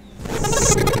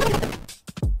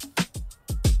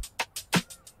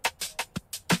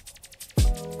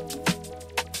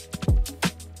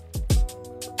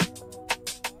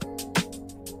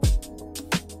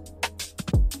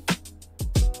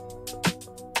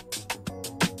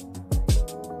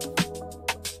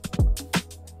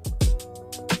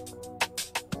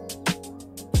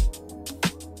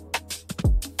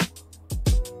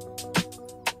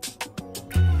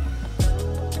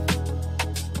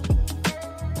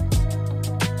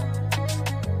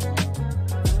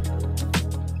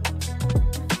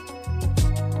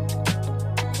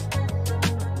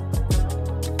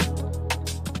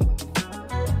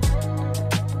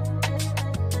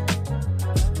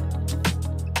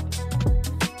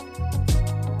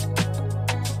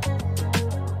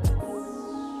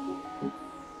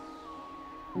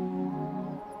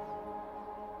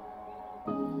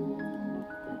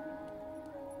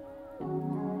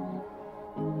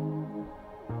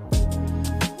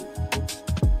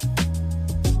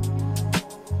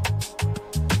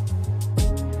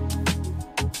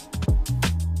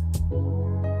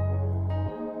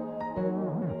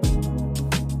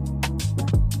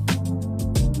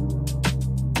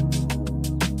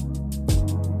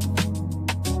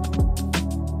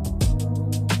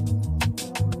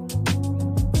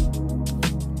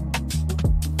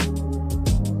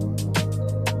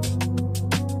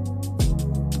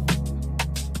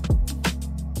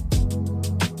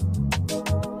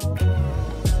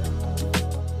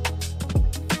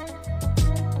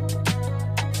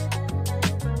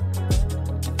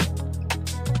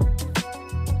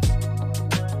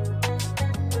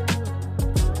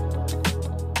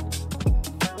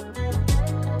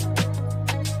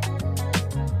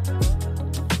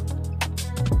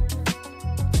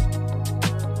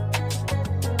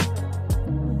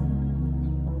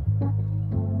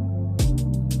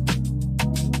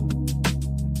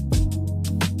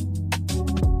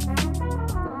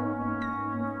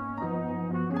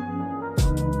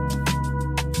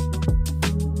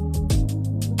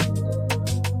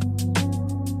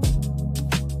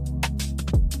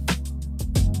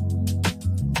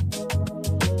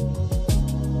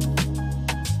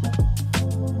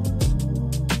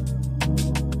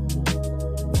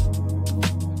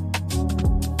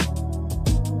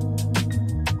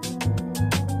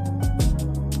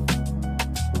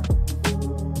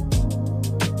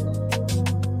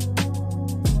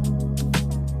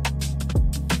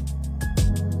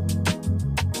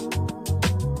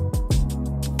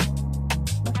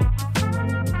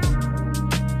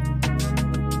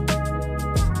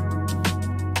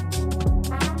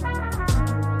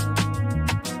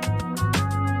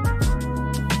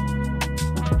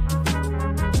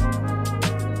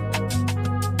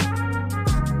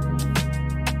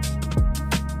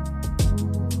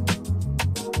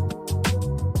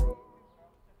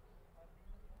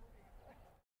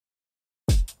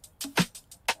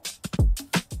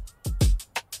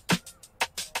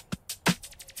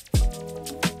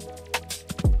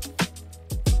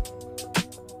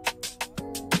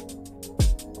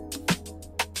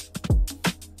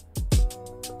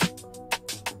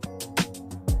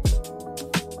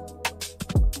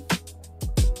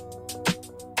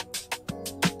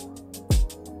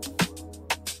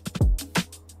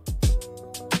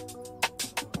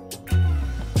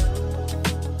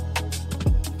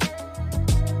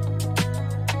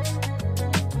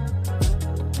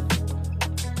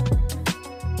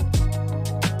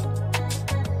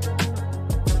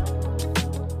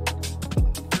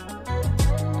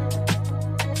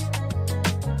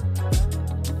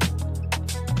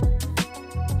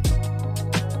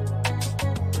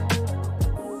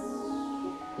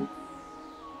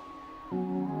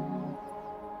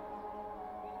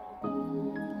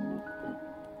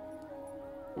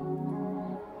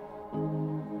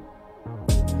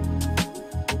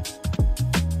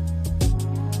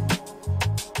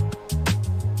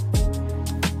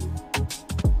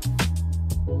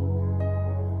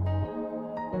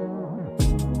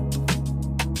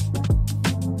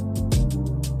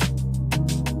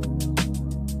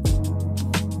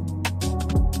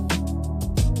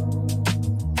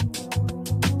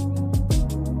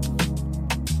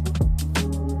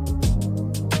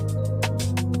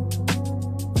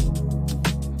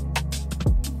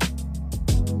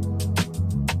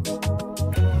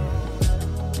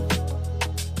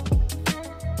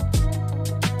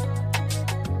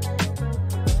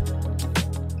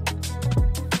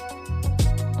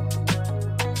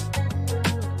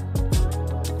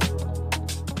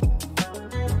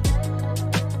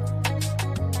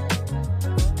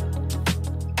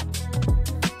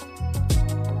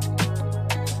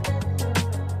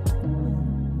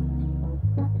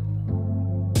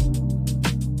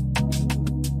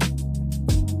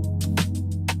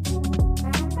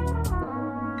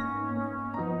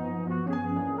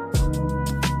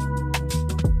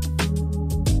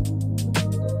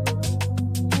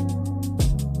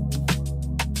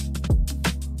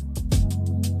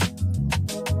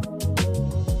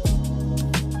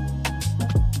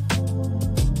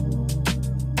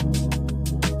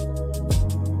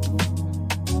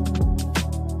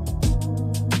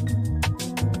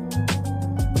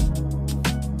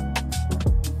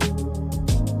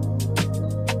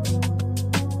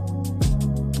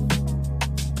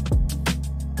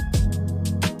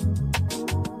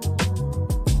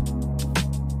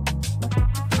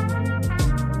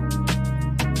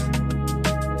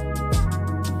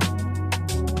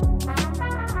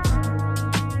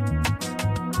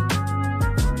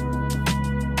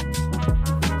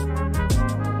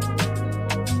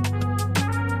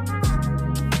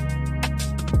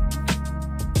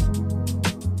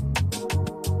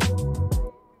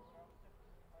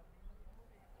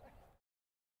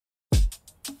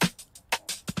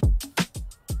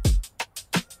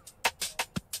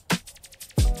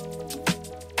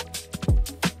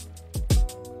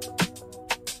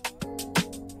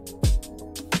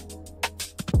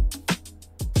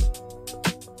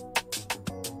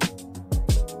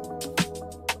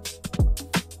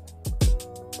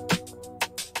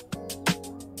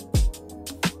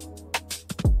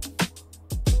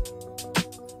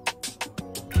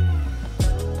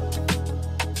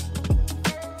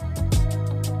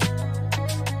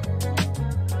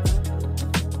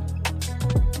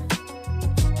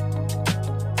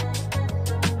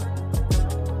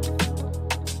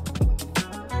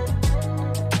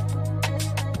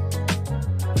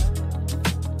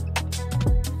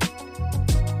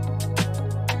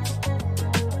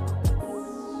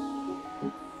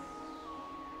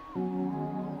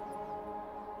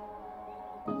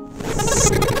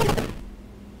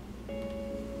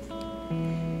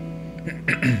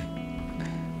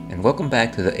 And welcome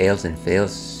back to the Ales and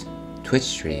Fails Twitch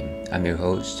stream. I'm your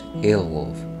host,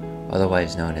 Alewolf,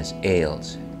 otherwise known as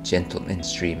Ales, gentleman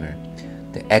streamer,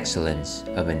 the excellence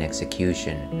of an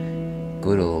execution,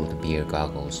 good old Beer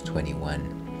Goggles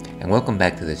 21. And welcome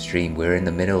back to the stream. We're in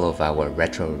the middle of our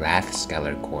Retro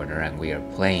Rathskeller corner and we are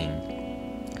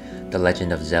playing The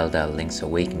Legend of Zelda Link's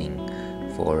Awakening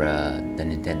for the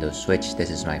Nintendo Switch. This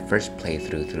is my first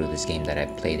playthrough through this game that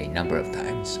I've played a number of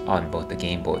times on both the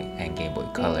Game Boy and Game Boy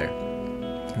Color.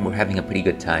 And we're having a pretty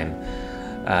good time.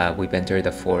 We've entered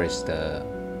the forest,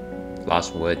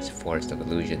 Lost Woods, Forest of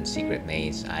Illusion, Secret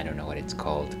Maze, I don't know what it's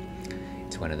called.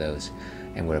 It's one of those.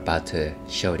 And we're about to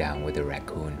showdown with the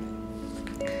raccoon.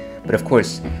 But of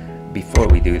course, before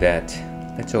we do that,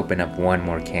 let's open up one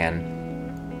more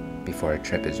can before our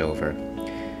trip is over.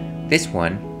 This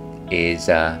one is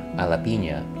a la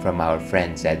piña from our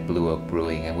friends at Blue Oak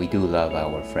Brewing, and we do love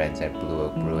our friends at Blue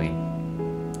Oak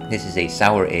Brewing. This is a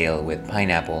sour ale with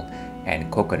pineapple and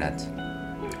coconut,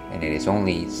 and it is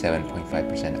only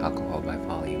 7.5% alcohol by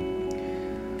volume.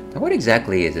 Now, what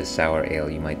exactly is a sour ale,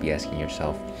 you might be asking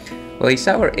yourself? Well, a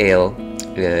sour ale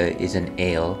is an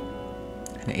ale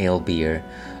beer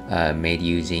made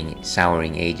using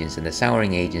souring agents, and the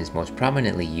souring agents most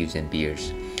prominently used in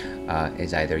beers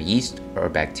is either yeast or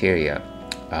bacteria.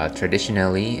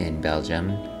 Traditionally in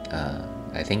Belgium,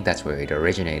 I think that's where it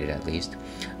originated at least,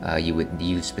 you would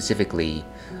use specifically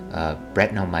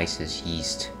Brettanomyces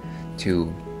yeast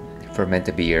to ferment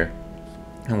a beer.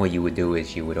 And what you would do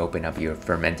is you would open up your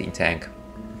fermenting tank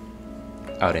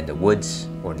out in the woods,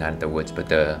 or not the woods, but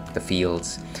the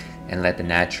fields, and let the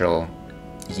natural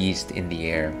yeast in the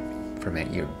air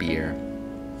ferment your beer,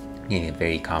 getting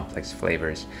very complex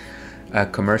flavors.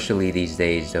 Commercially these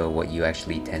days, though, what you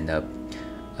actually end up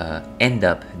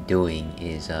doing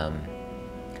is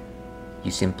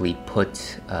you simply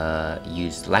use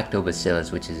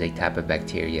lactobacillus, which is a type of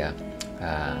bacteria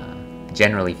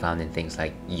generally found in things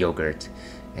like yogurt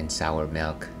and sour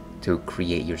milk, to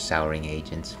create your souring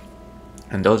agents,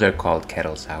 and those are called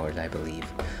kettle sours, I believe.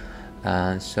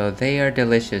 So they are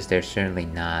delicious. They're certainly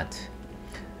not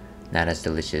as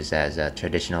delicious as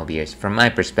traditional beers from my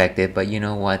perspective, but you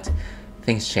know what?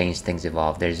 Things change, things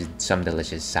evolve. There's some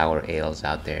delicious sour ales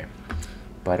out there.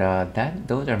 But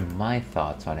those are my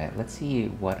thoughts on it. Let's see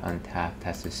what Untapped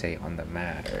has to say on the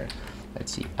matter.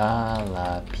 Let's see. A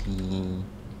la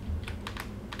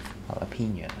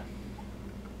piña.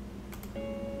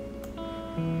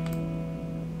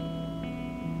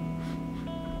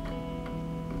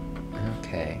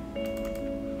 Okay.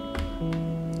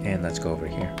 And let's go over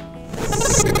here.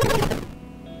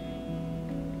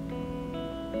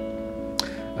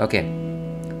 Okay,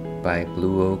 by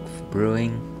Blue Oak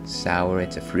Brewing, sour.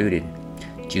 It's a fruited,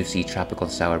 juicy tropical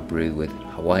sour brewed with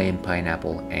Hawaiian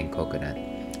pineapple and coconut.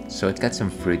 So it's got some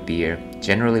fruit beer.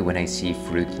 Generally, when I see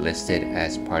fruit listed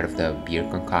as part of the beer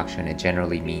concoction, it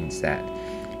generally means that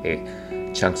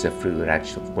chunks of fruit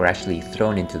were actually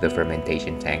thrown into the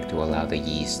fermentation tank to allow the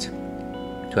yeast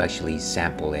to actually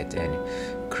sample it and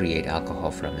create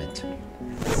alcohol from it.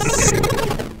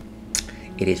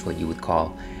 It is what you would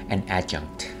call an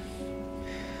adjunct.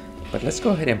 But let's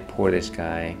go ahead and pour this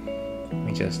guy. Let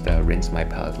me just rinse my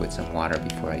palate with some water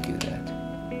before I do that.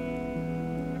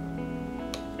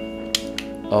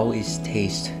 Always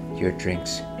taste your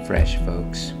drinks fresh,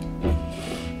 folks.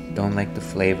 Don't let the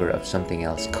flavor of something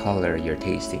else color your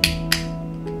tasting.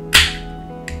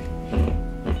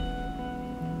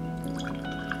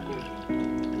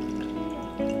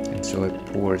 And so it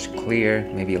pours clear,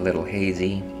 maybe a little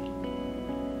hazy.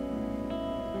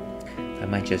 I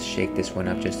might just shake this one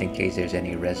up just in case there's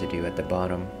any residue at the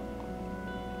bottom.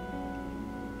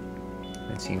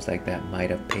 It seems like that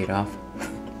might have paid off.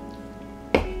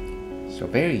 So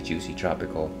very juicy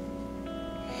tropical.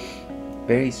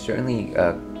 Very certainly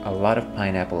a lot of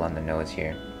pineapple on the nose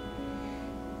here.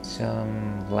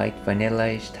 Some light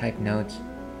vanilla-ish type notes.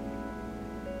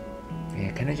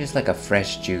 Yeah, kind of just like a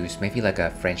fresh juice, maybe like a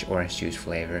French orange juice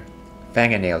flavor.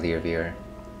 Fang a nail, dear viewer.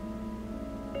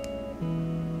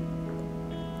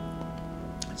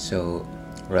 So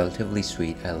relatively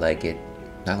sweet. I like it.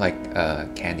 Not like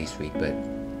candy sweet, but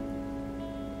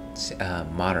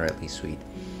moderately sweet.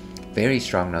 Very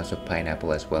strong notes of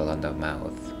pineapple as well on the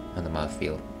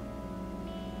mouthfeel.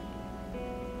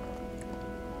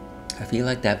 I feel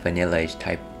like that vanilla-ish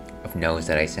type of nose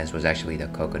that I sensed was actually the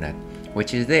coconut,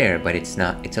 which is there, but it's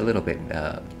not. It's a little bit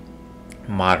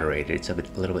moderated. It's a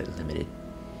little bit limited.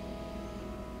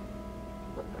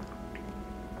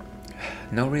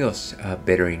 No real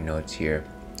bittering notes here.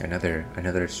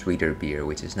 Another sweeter beer,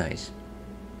 which is nice.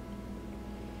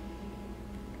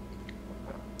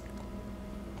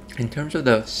 In terms of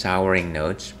the souring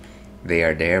notes, they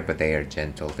are there, but they are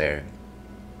gentle. They're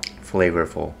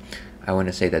flavorful. I want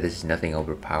to say that this is nothing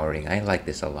overpowering. I like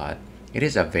this a lot. It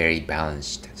is a very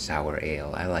balanced sour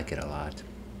ale. I like it a lot.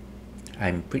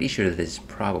 I'm pretty sure that this is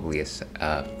probably a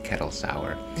kettle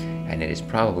sour, and it is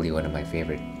probably one of my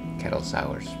favorite kettle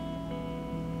sours.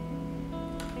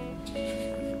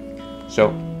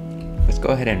 So let's go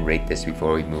ahead and rate this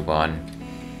before we move on.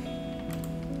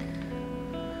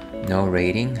 No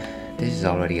rating. This is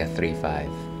already a 3.5.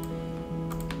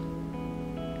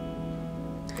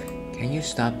 Can you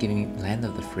stop giving me Land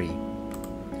of the Free?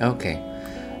 Okay,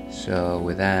 so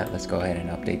with that, let's go ahead and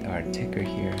update our ticker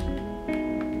here.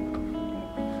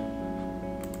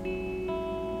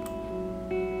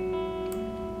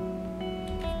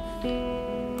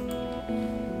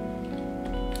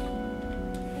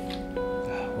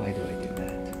 Why do I do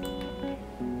that?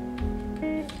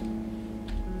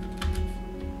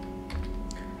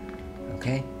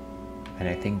 Okay, and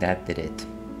I think that did it.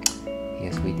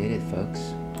 Yes, we did it, folks.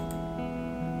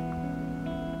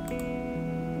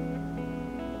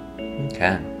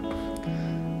 Okay,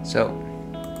 so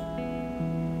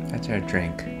that's our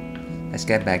drink. Let's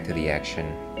get back to the action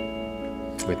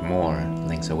with more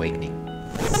Link's Awakening.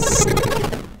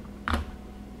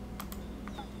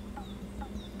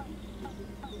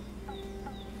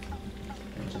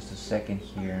 In just a second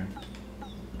here.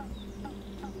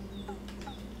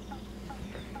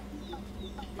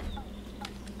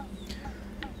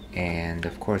 And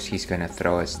of course he's gonna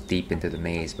throw us deep into the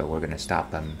maze, but we're gonna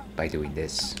stop him by doing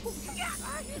this.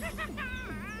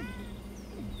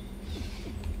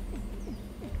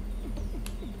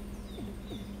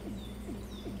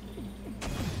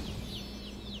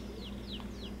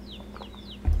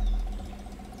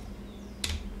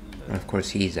 And of course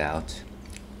he's out.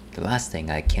 The last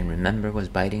thing I can remember was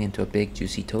biting into a big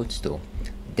juicy toadstool.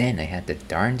 Then I had the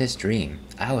darndest dream.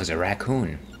 I was a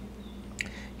raccoon.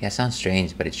 Yeah, sounds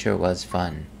strange, but it sure was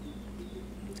fun.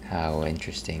 How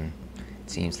interesting.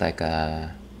 It seems like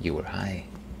you were high.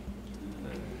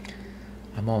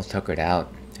 I'm all tuckered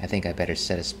out. I think I better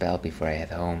set a spell before I head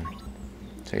home.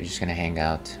 So you're just gonna hang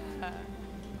out?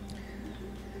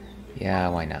 Yeah,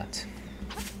 why not?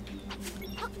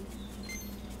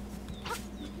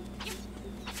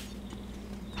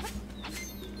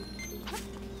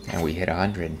 And we hit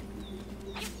 100.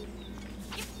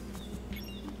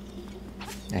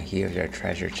 And here's our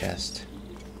treasure chest.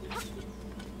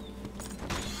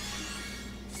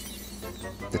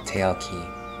 The tail key.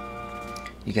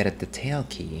 You got the tail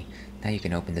key. Now you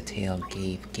can open the tail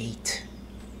gate.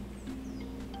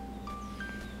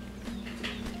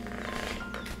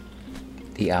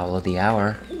 The owl of the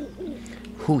hour.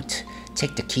 Hoot!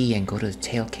 Take the key and go to the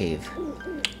tail cave.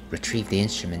 Retrieve the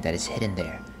instrument that is hidden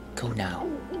there. Go now.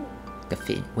 The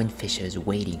windfisher is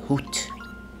waiting. Hoot!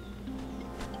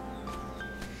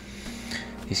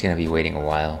 He's gonna be waiting a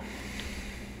while.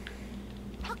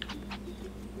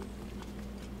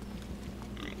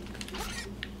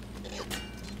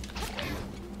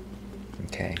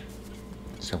 Okay,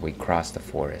 so we cross the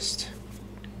forest.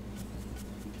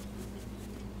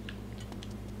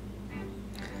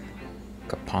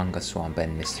 Kapanga Swamp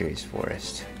and Mysterious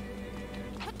Forest.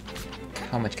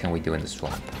 How much can we do in the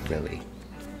swamp, really?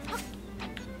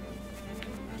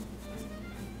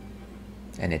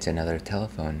 And it's another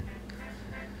telephone.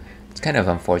 It's kind of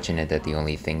unfortunate that the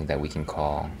only one that we can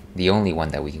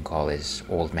call is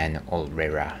Old Man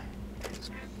Olrera.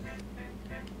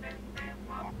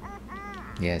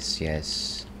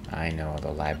 Yes, I know,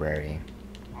 the library.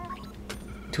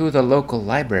 To the local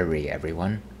library,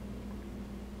 everyone.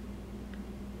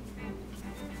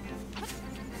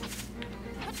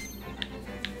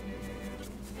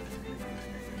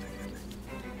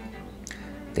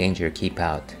 Danger, keep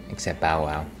out, except Bow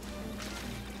Wow.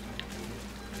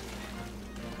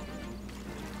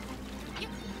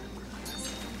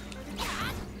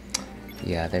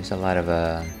 Yeah, there's a lot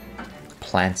of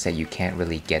plants that you can't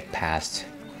really get past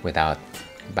without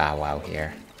Bow Wow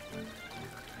here.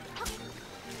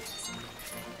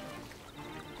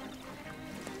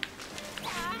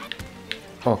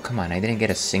 Oh, come on, I didn't get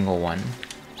a single one.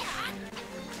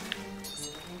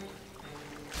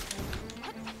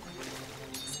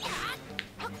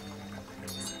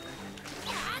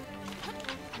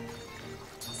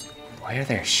 Why are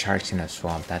there sharks in a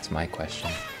swamp? That's my question.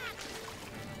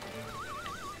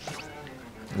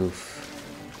 Oof.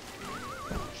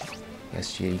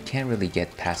 Yes, you can't really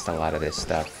get past a lot of this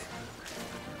stuff.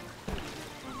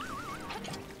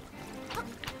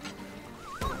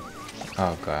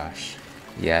 Oh gosh.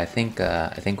 Yeah, I think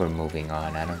we're moving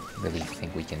on. I don't really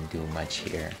think we can do much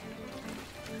here.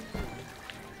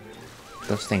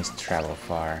 Those things travel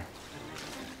far.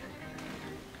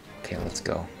 Okay, let's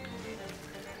go.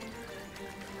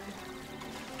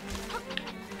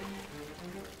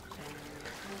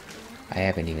 I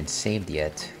haven't even saved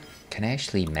yet. Can I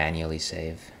actually manually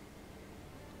save?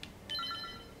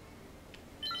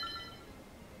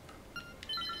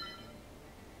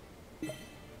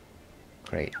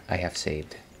 Great, I have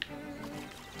saved.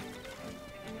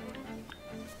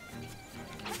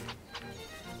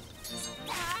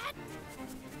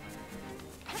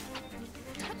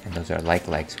 And those are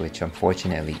like-likes, which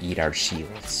unfortunately eat our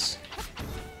shields.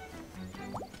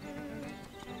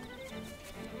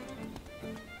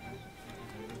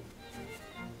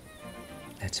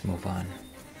 Let's move on.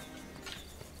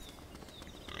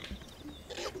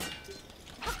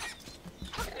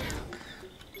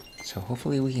 So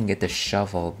hopefully we can get the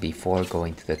shovel before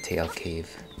going to the tail cave.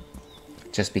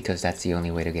 Just because that's the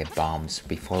only way to get bombs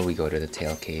before we go to the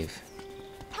tail cave.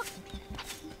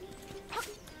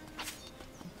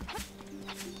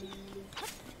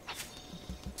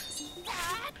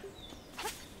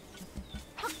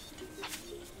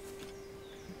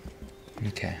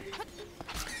 Okay.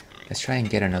 Let's try and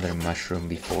get another mushroom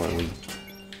before we...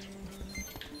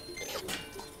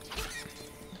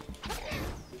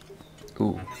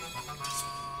 Ooh.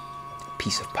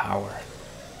 Piece of power.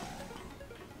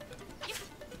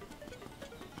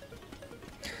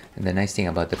 And the nice thing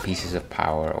about the pieces of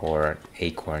power or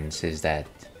acorns is that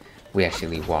we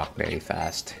actually walk very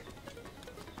fast,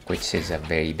 which is a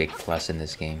very big plus in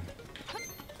this game.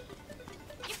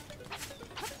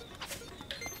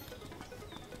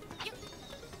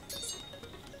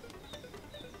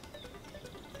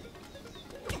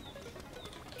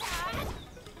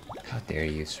 How dare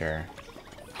you, sir?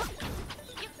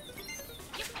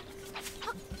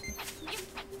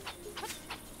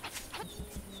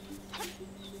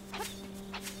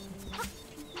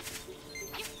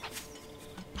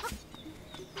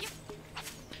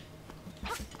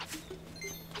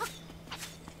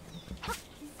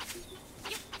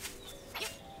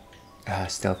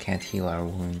 Still can't heal our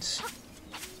wounds.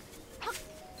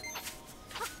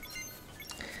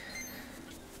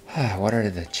 What are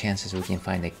the chances we can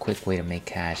find a quick way to make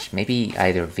cash? Maybe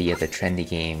either via the trendy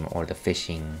game or the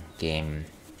fishing game.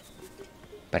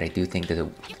 But I do think that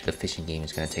the fishing game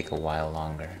is going to take a while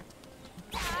longer.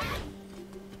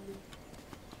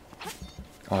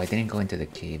 Oh, I didn't go into the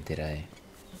cave, did I?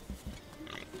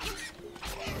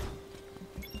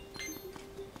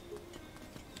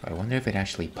 I wonder if it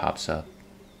actually pops up.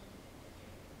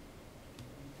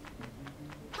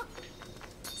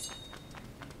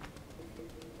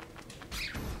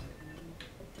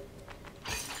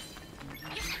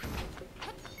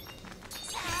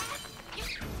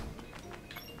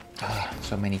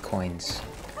 So many coins.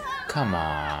 Come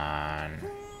on.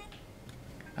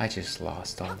 I just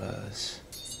lost all those.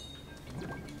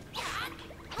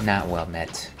 Not well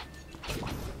met.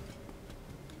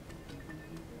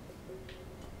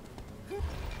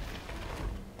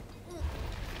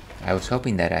 I was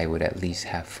hoping that I would at least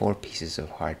have 4 pieces of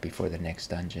heart before the next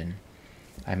dungeon.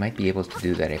 I might be able to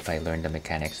do that if I learn the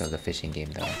mechanics of the fishing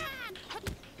game though.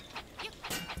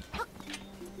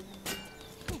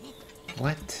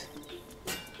 What?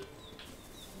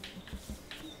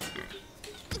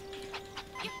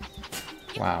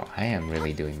 Wow, I am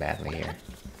really doing badly here.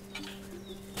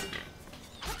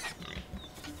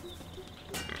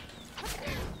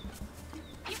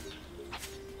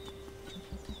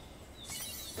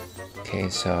 Okay,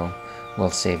 so we'll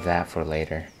save that for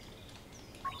later.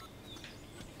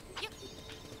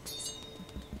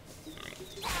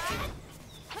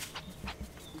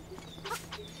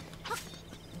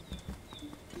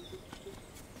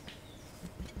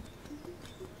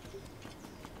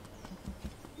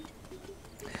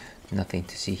 Nothing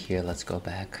to see here, let's go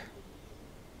back.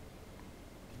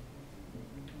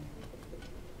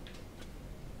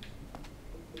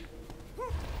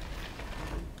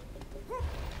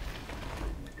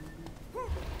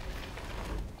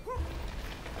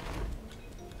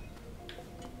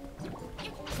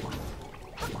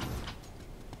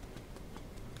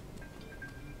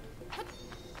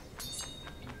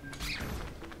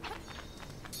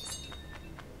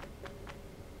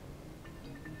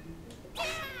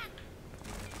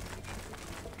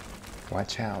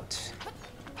 Watch out.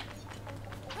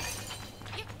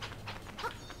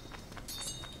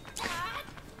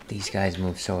 These guys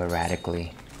move so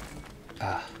erratically.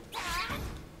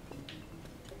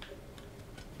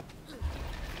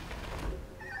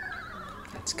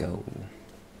 Let's go.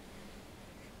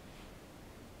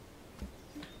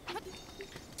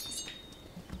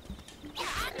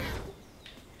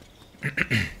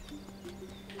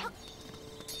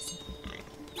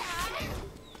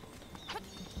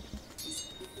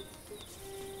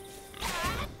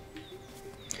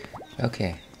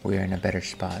 Okay, we're in a better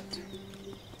spot.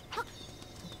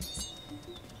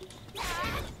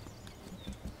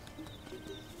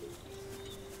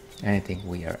 And I think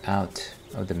we are out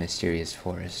of the mysterious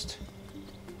forest.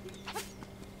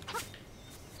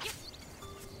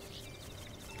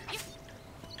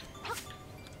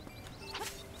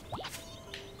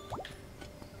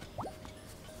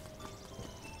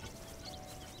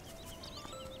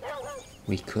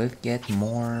 We could get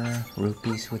more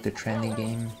rupees with the trendy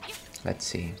game. Let's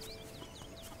see.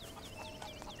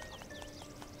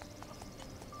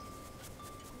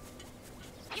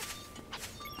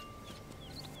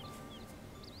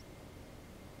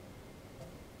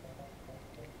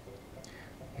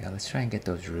 Yeah, let's try and get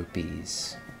those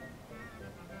rupees.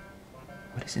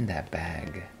 What is in that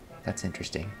bag? That's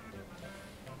interesting.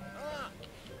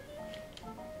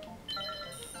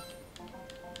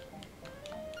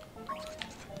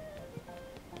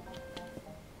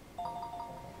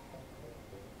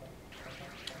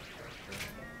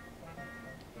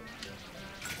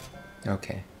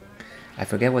 Okay. I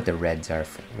forget what the reds are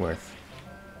worth.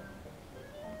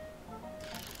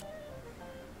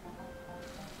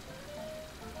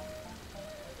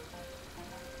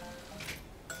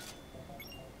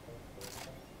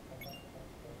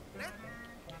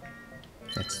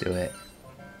 Let's do it.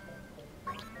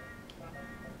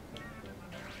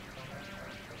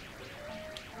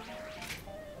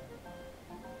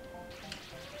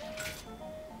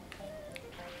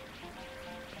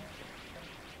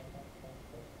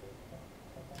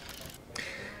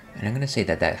 And I'm gonna say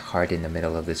that that heart in the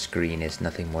middle of the screen is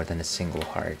nothing more than a single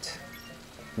heart.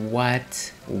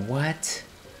 What? What?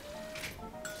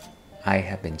 I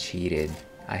have been cheated.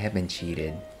 I have been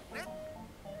cheated.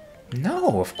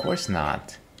 No, of course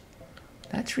not.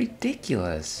 That's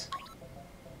ridiculous.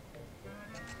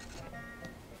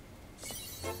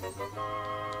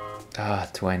 Ah,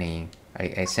 20. I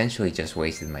essentially just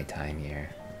wasted my time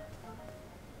here.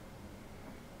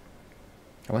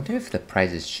 I wonder if the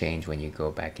prices change when you go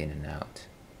back in and out.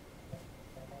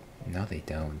 No, they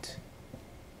don't.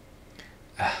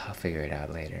 I'll figure it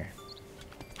out later.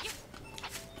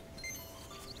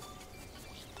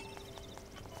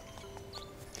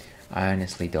 I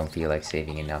honestly don't feel like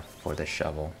saving enough for the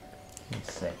shovel. Give me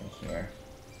a second here.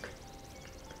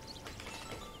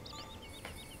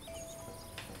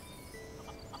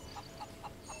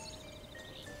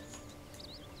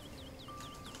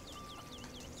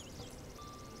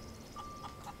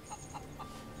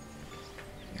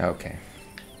 Okay.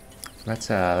 Let's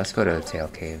go to the tail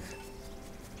cave.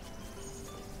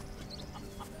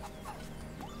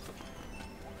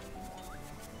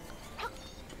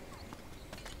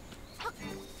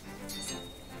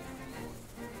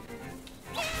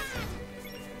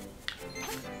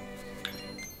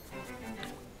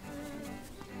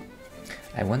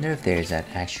 I wonder if there's an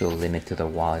actual limit to the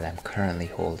wallet I'm currently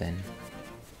holding.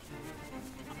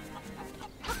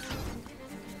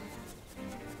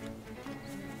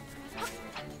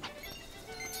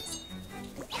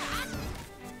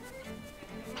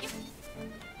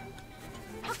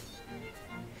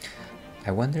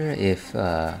 I wonder if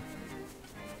the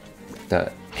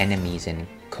enemies in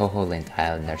Koholint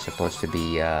Island are supposed to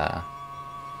be, how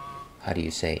do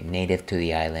you say, native to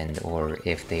the island, or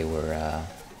if they were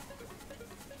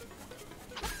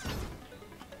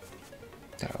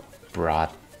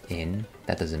brought in.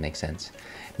 That doesn't make sense.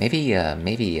 Maybe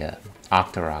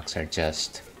Octoroks are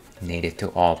just native to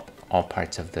all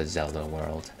parts of the Zelda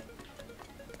world.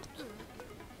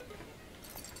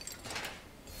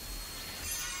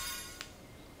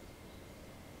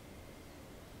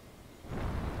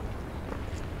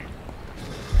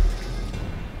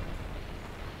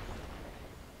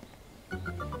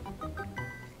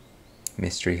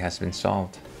 Mystery has been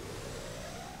solved.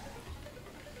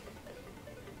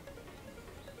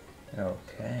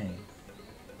 Okay.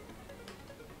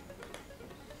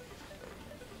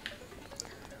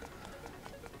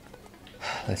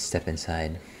 Let's step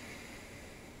inside.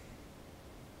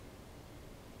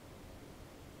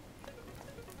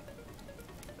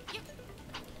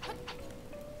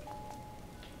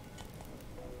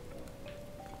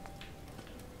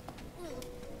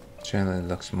 Certainly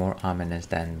looks more ominous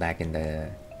than back in the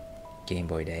Game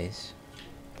Boy days.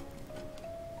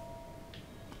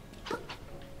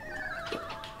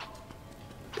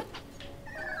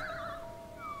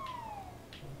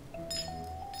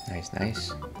 Nice,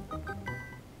 nice.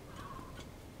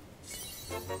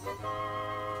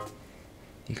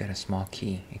 You got a small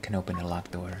key. It can open a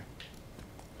locked door.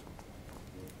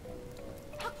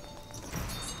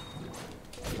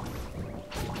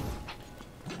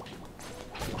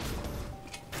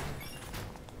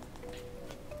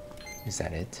 Is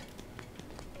that it?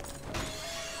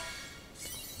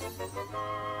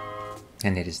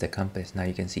 And it is the compass. Now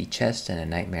you can see chest and a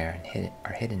nightmare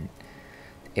are hidden.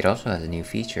 It also has a new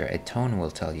feature. A tone will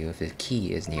tell you if the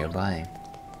key is nearby.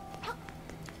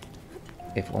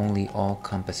 If only all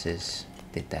compasses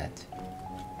did that.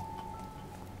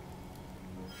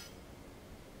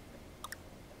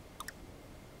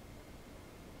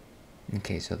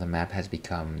 Okay, so the map has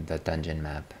become the dungeon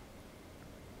map.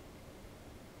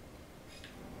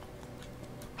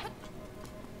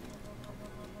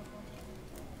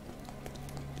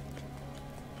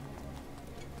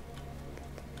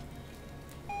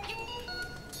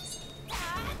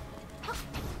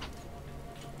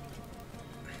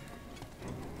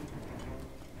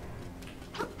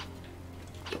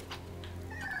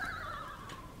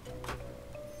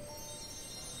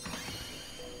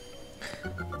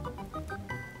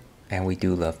 And we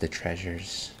do love the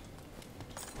treasures.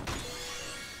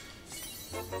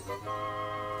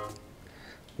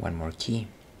 One more key.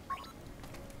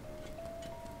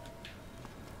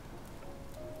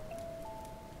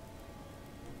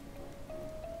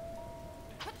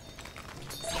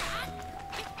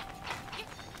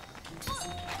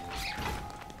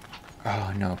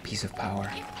 Oh no, piece of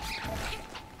power.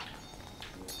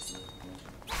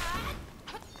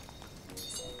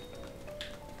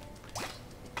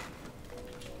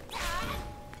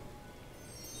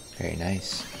 Very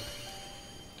nice.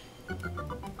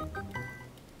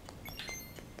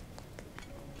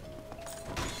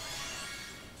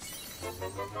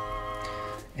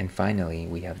 And finally,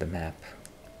 we have the map.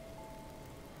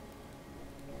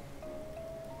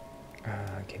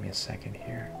 Give me a second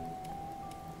here.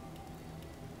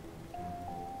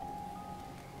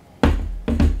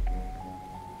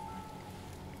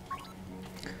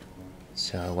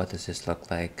 So what does this look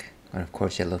like? And of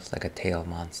course it looks like a tail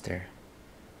monster.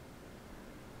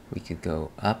 We could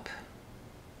go up,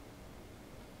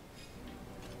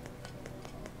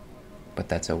 but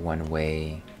that's a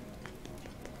one-way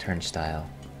turnstile.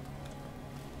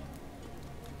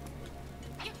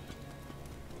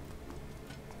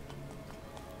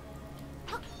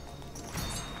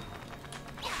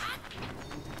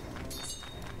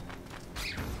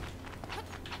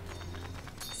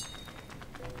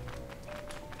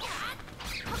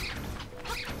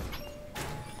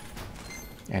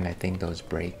 And I think those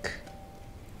break.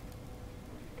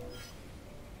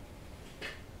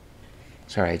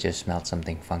 Sorry, I just smelled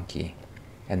something funky.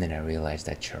 And then I realized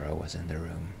that Churro was in the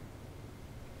room.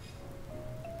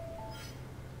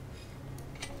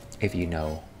 If you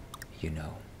know, you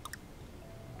know.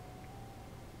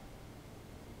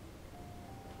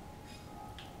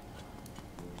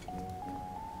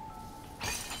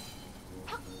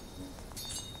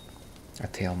 A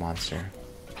tail monster.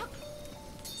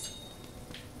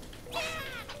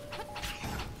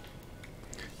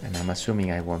 And I'm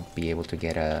assuming I won't be able to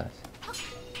get a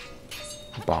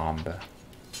bomb,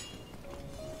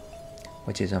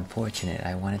 which is unfortunate.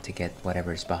 I wanted to get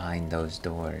whatever's behind those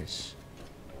doors.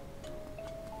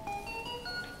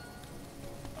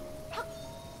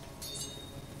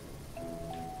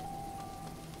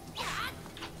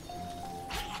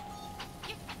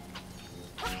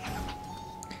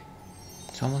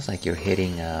 It's almost like you're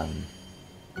hitting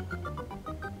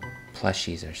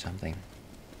plushies or something.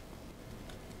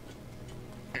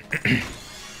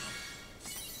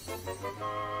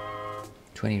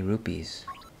 20 rupees.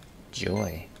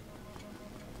 Joy.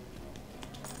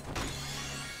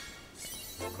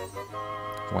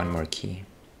 One more key.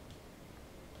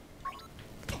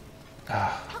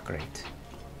 Ah, great.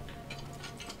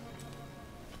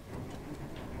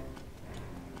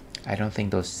 I don't think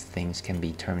those things can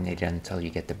be terminated until you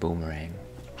get the boomerang.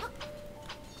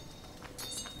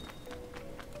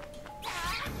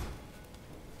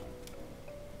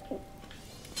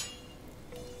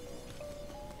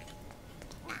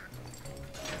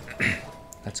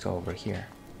 Let's go over here.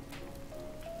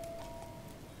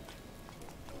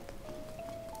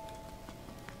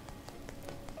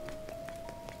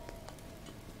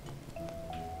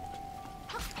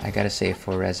 I gotta say,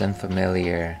 for as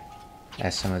unfamiliar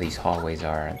as some of these hallways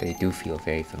are, they do feel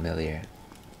very familiar.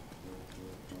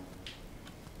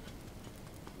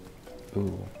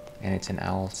 Ooh, and it's an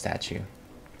owl statue.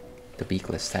 The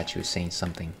beakless statue is saying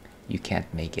something. You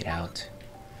can't make it out.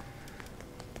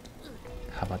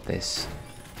 How about this?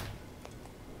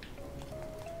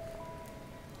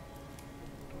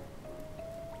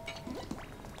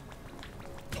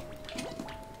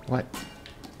 What?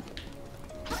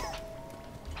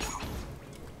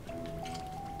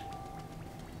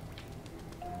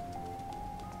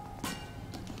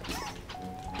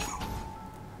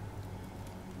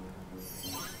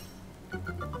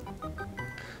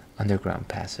 Underground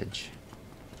passage.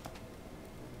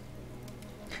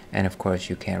 And of course,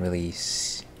 you can't really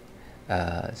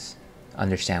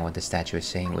understand what the statue is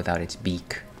saying without its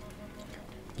beak.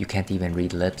 You can't even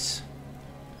read lips.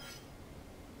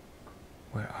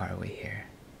 Where are we here?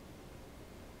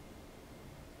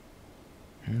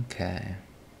 Okay.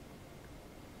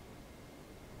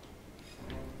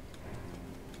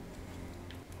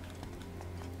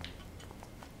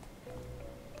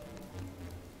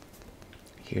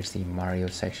 Here's the Mario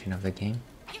section of the game.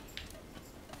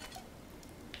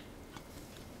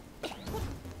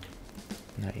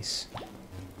 Nice.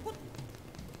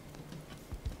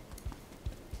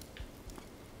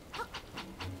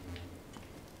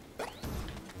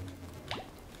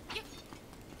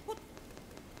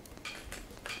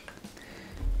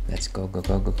 Let's go, go,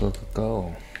 go, go, go, go,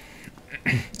 go.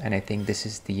 And I think this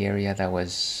is the area that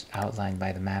was outlined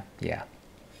by the map. Yeah.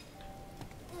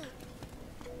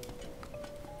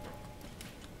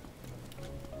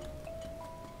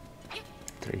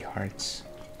 Three hearts.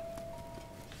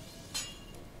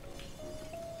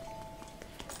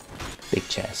 Big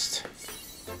chest.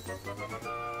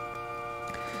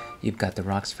 You've got the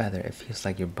Rock's Feather. It feels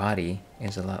like your body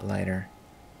is a lot lighter.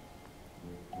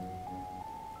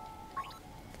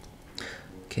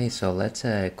 Okay, so let's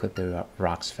equip the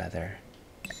Rock's Feather.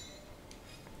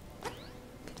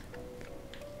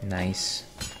 Nice.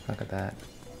 Look at that.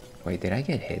 Wait, did I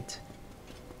get hit?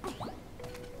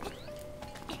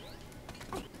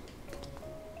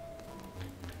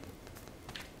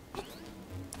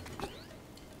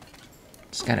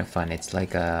 It's kind of fun. It's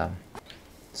like a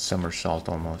somersault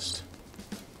almost.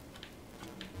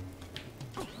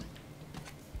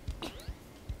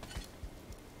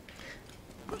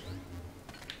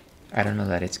 I don't know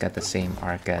that it's got the same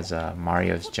arc as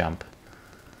Mario's jump,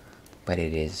 but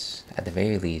it is, at the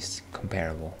very least,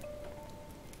 comparable.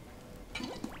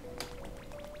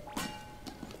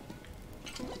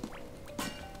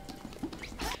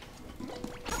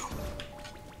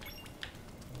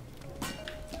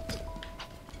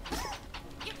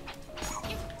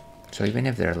 So even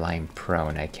if they're lying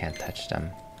prone, I can't touch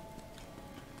them.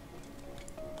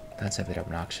 That's a bit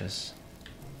obnoxious.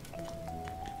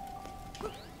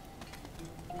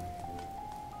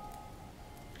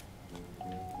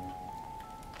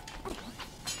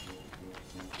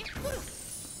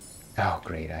 Oh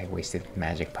great, I wasted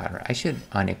magic powder. I should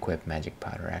unequip magic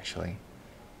powder actually.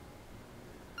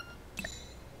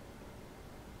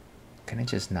 Can I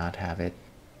just not have it?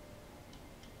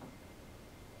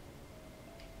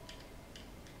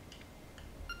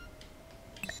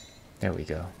 There we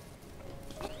go.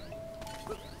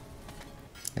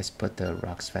 Let's put the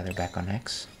Rock's Feather back on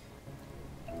X.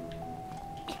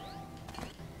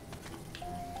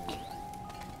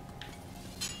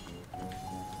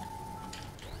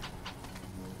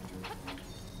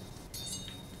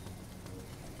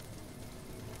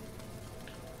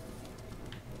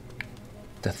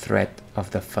 The threat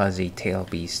of the fuzzy tail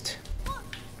beast.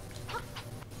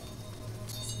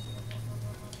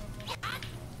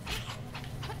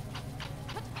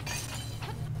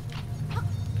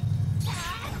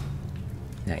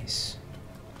 Nice.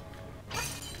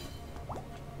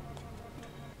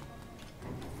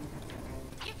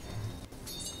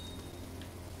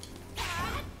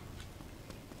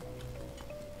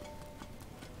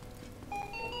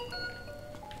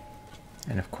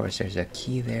 And of course there's a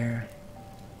key there.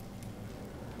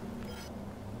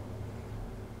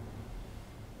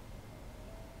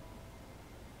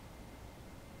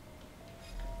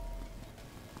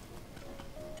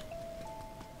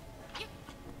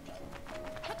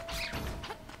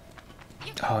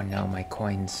 Oh no, my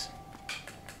coins.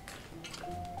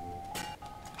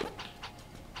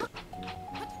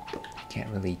 Can't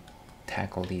really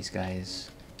tackle these guys.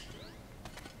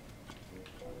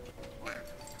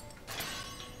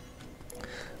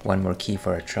 One more key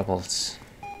for our troubles.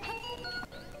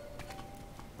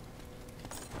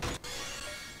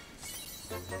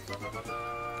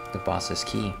 The boss's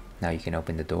key. Now you can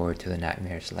open the door to the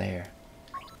Nightmare's lair.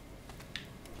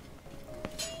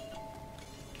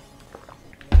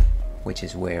 Which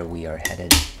is where we are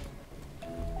headed.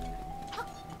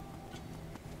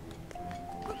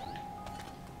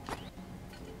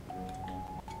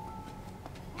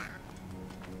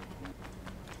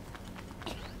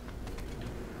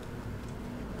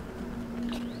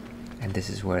 And this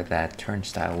is where that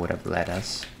turnstile would have led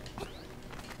us.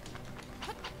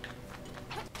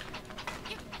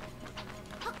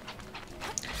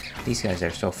 These guys are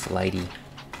so flighty.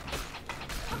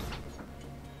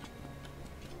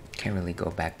 Can't really go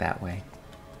back that way.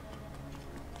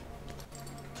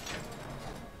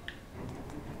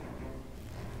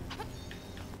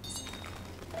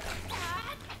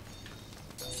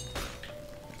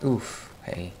 Oof,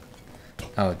 hey.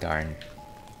 Oh, darn.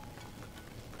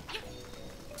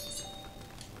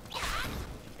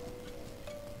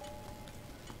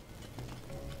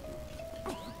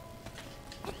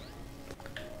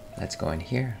 Let's go in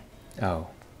here. Oh,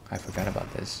 I forgot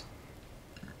about this.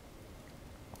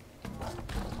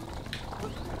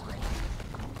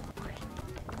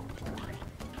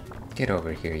 Get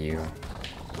over here, you.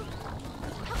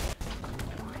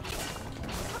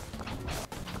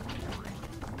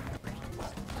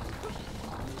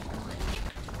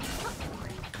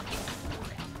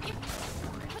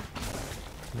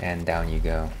 And down you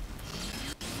go.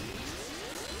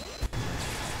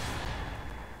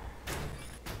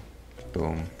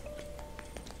 Boom.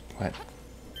 What?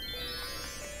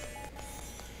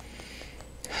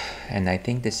 And I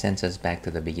think this sends us back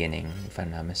to the beginning, if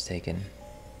I'm not mistaken.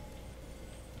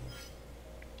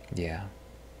 Yeah.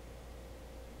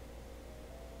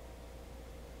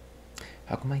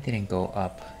 How come I didn't go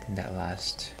up in that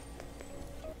last...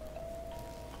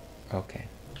 Okay.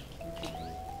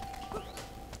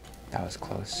 That was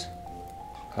close.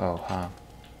 Oh, huh.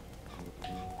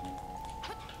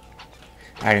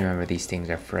 I remember these things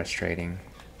are frustrating.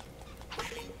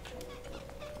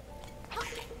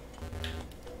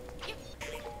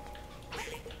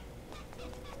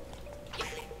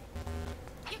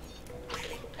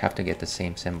 Have to get the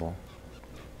same symbol.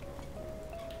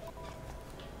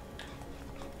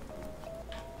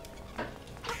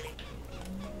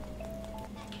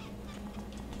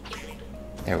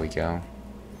 There we go.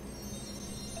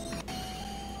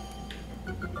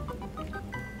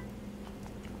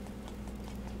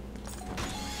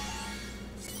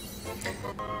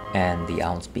 And the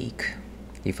owl's beak.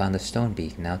 You found a stone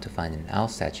beak, now to find an owl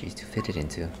statue to fit it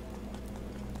into.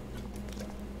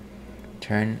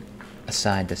 Turn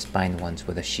aside the spined ones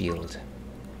with a shield.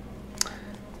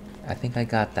 I think I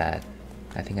got that.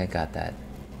 I think I got that.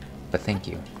 But thank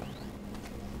you.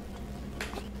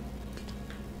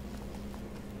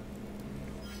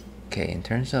 Okay, in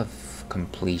terms of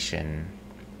completion,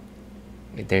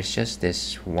 there's just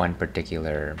this one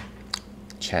particular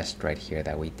chest right here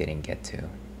that we didn't get to.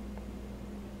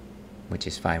 Which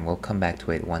is fine, we'll come back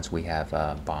to it once we have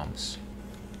bombs.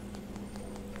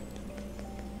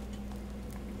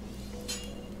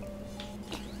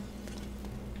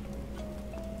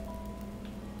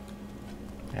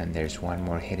 And there's one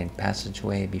more hidden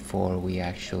passageway before we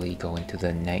actually go into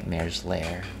the Nightmare's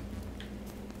lair.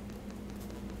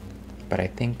 But I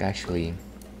think actually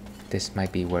this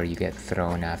might be where you get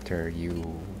thrown after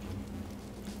you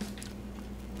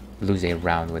lose a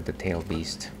round with the tail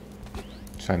beast.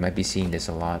 So I might be seeing this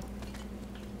a lot.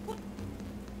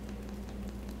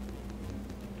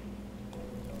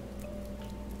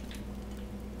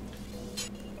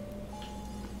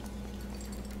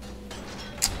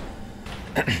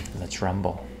 Let's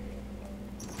rumble.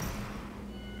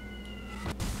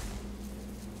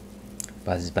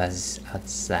 Buzz buzz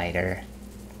outsider.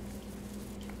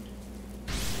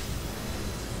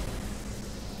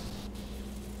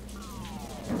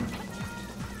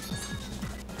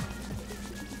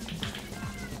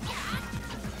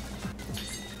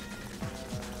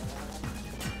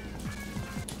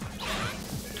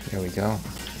 There we go.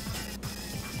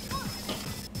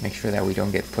 Make sure that we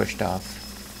don't get pushed off.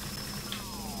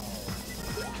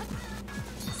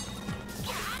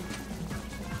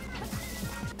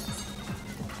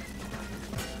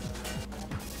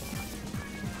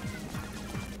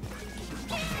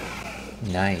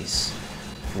 Nice.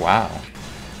 Wow.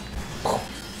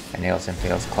 A Nails and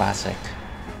Fails classic.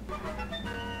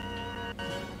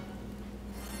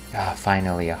 Ah,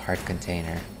 finally a heart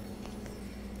container.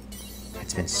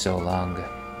 It's been so long.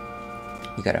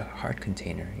 You got a heart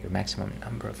container. Your maximum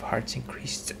number of hearts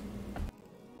increased.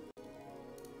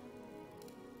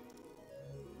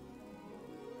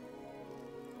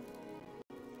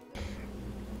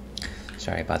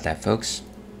 Sorry about that, folks.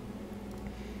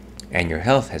 And your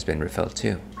health has been refilled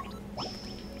too.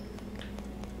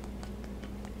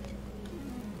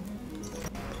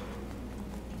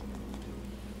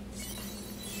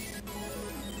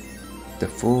 The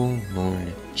Full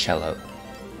Moon Cello.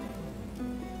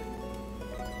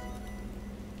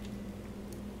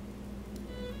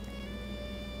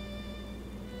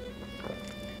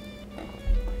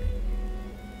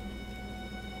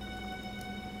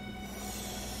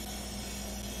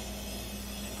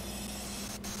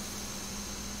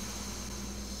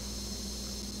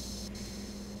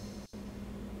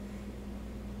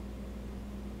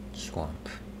 Swamp.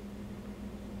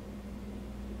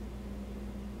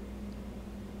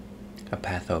 A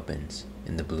path opens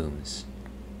in the blooms.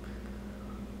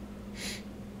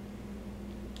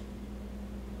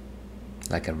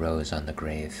 like a rose on the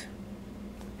grave.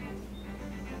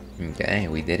 Okay,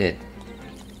 we did it.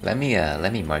 Let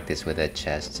me mark this with a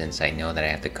chest since I know that I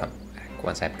have to come back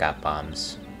once I've got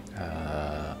bombs.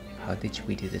 How did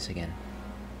we do this again?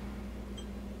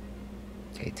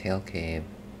 Okay, tail cave.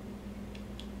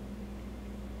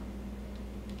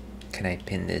 Can I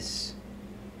pin this?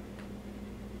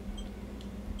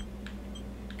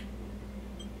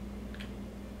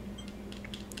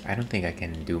 I don't think I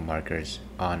can do markers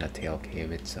on a tail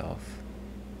cave itself.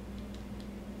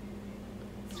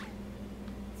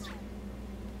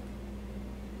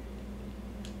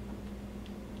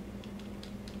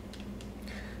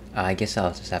 I guess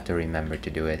I'll just have to remember to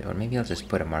do it, or maybe I'll just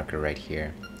put a marker right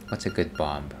here. What's a good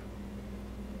bomb?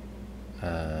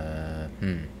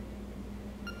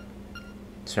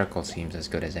 Circle seems as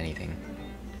good as anything.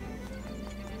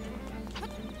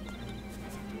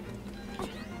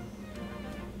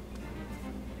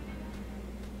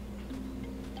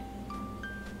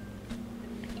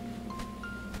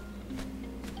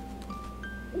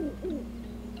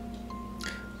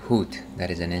 Hoot, that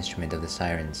is an instrument of the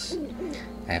sirens.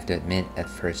 I have to admit, at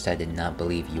first I did not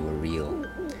believe you were real.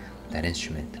 That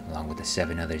instrument, along with the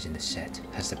 7 others in the set,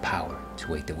 has the power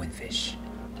to wake the windfish.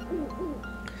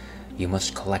 You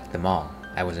must collect them all.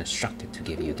 I was instructed to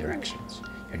give you directions.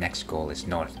 Your next goal is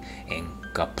north in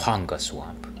Gaponga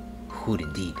Swamp. Hoot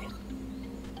indeed.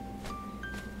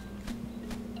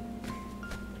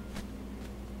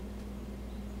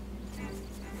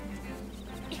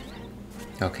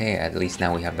 Okay, at least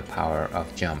now we have the power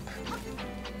of jump.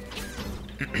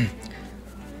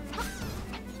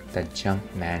 The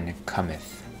jump man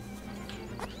cometh.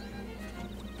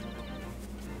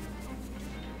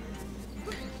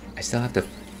 I still have to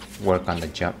work on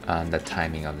the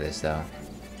timing of this though.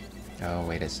 Oh,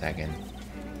 wait a second.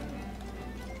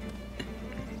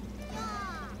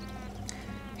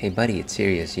 Hey buddy, it's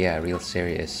serious. Yeah, real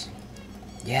serious.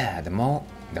 Yeah, the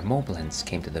moblins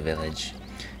came to the village.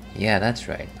 Yeah, that's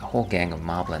right. A whole gang of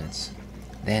moblins.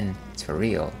 Then, it's for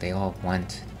real. They all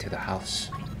went to the house.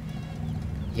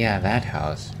 Yeah, that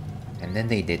house. And then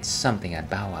they did something at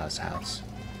Bow Wow's house.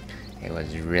 It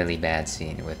was a really bad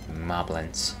scene with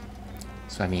moblins.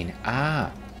 So I mean,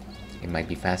 it might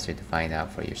be faster to find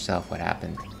out for yourself what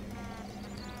happened.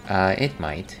 It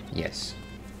might, yes.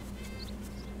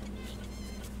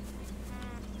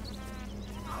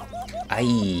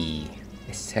 Aye,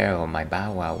 it's terrible. My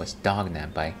Bow Wow was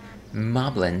dognapped by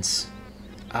moblins.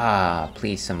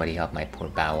 Please somebody help my poor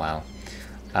Bow Wow.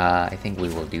 I think we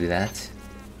will do that.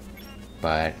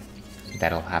 But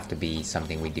that'll have to be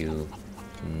something we do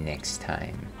next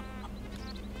time.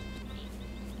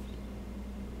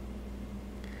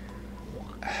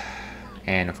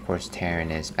 And of course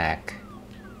Terran is back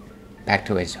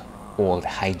to his old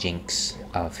hijinks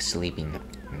of sleeping.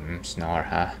 Snore,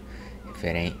 huh? If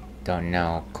it don't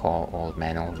know, call old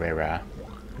man Olrera.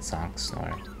 Zonk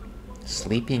snore.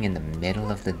 Sleeping in the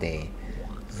middle of the day.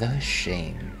 The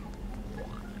shame.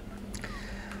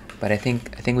 But I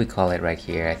think we call it right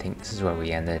here. I think this is where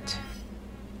we end it.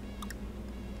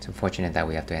 It's unfortunate that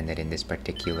we have to end it in this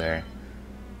particular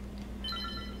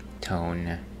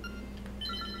tone.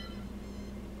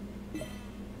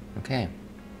 Okay.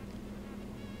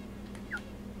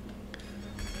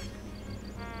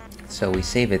 So we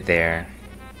save it there.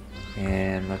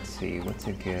 And let's see, what's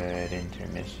a good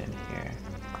intermission here?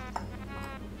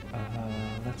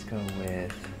 Let's go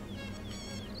with...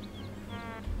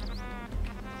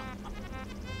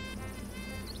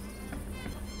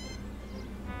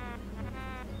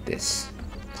 this.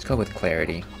 Let's go with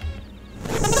clarity.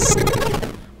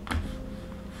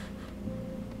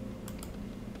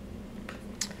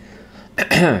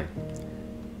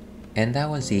 And that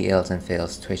was the Ails and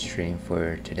Fails Twitch stream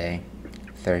for today,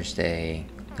 Thursday,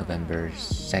 November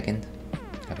 2nd.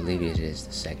 I believe it is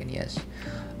the 2nd, yes.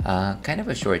 Kind of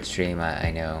a short stream,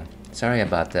 I know. Sorry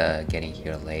about getting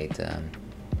here late.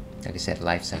 Like I said,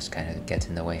 life just kind of gets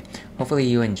in the way. Hopefully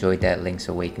you enjoyed that Link's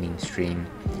Awakening stream.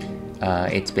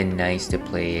 It's been nice to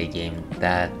play a game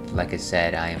that, like I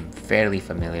said, I am fairly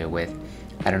familiar with.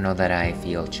 I don't know that I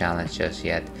feel challenged just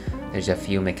yet. There's a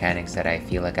few mechanics that I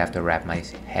feel like I have to wrap my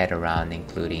head around,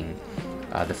 including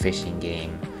the fishing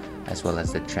game, as well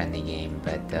as the trendy game,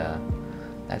 but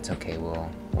that's okay, we'll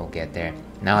get there.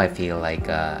 Now I feel like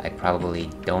I probably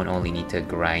don't only need to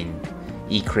grind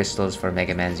E-crystals for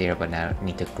Mega Man Zero, but now I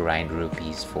need to grind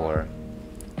rupees for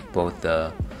both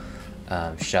the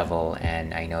shovel,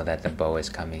 and I know that the bow is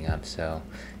coming up, so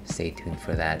stay tuned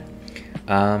for that.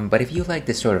 But if you like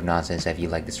this sort of nonsense, if you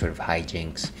like this sort of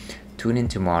hijinks, tune in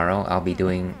tomorrow. I'll be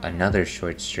doing another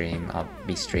short stream. I'll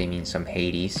be streaming some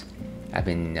Hades, I've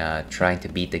been trying to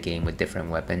beat the game with different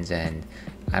weapons, and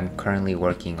I'm currently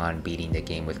working on beating the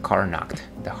game with Karnoct,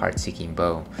 the heart-seeking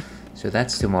bow. So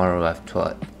that's tomorrow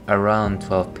at around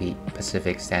 12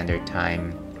 Pacific Standard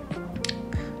Time.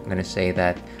 I'm gonna say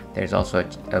that there's also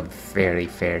a very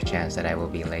fair chance that I will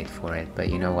be late for it, but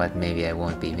you know what, maybe I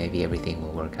won't be. Maybe everything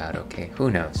will work out okay. Who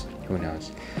knows? Who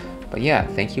knows? But yeah,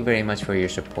 thank you very much for your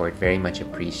support. Very much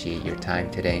appreciate your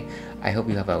time today. I hope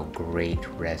you have a great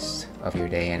rest of your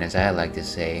day, and as I like to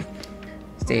say,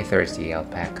 stay thirsty,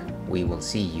 Alpac. We will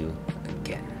see you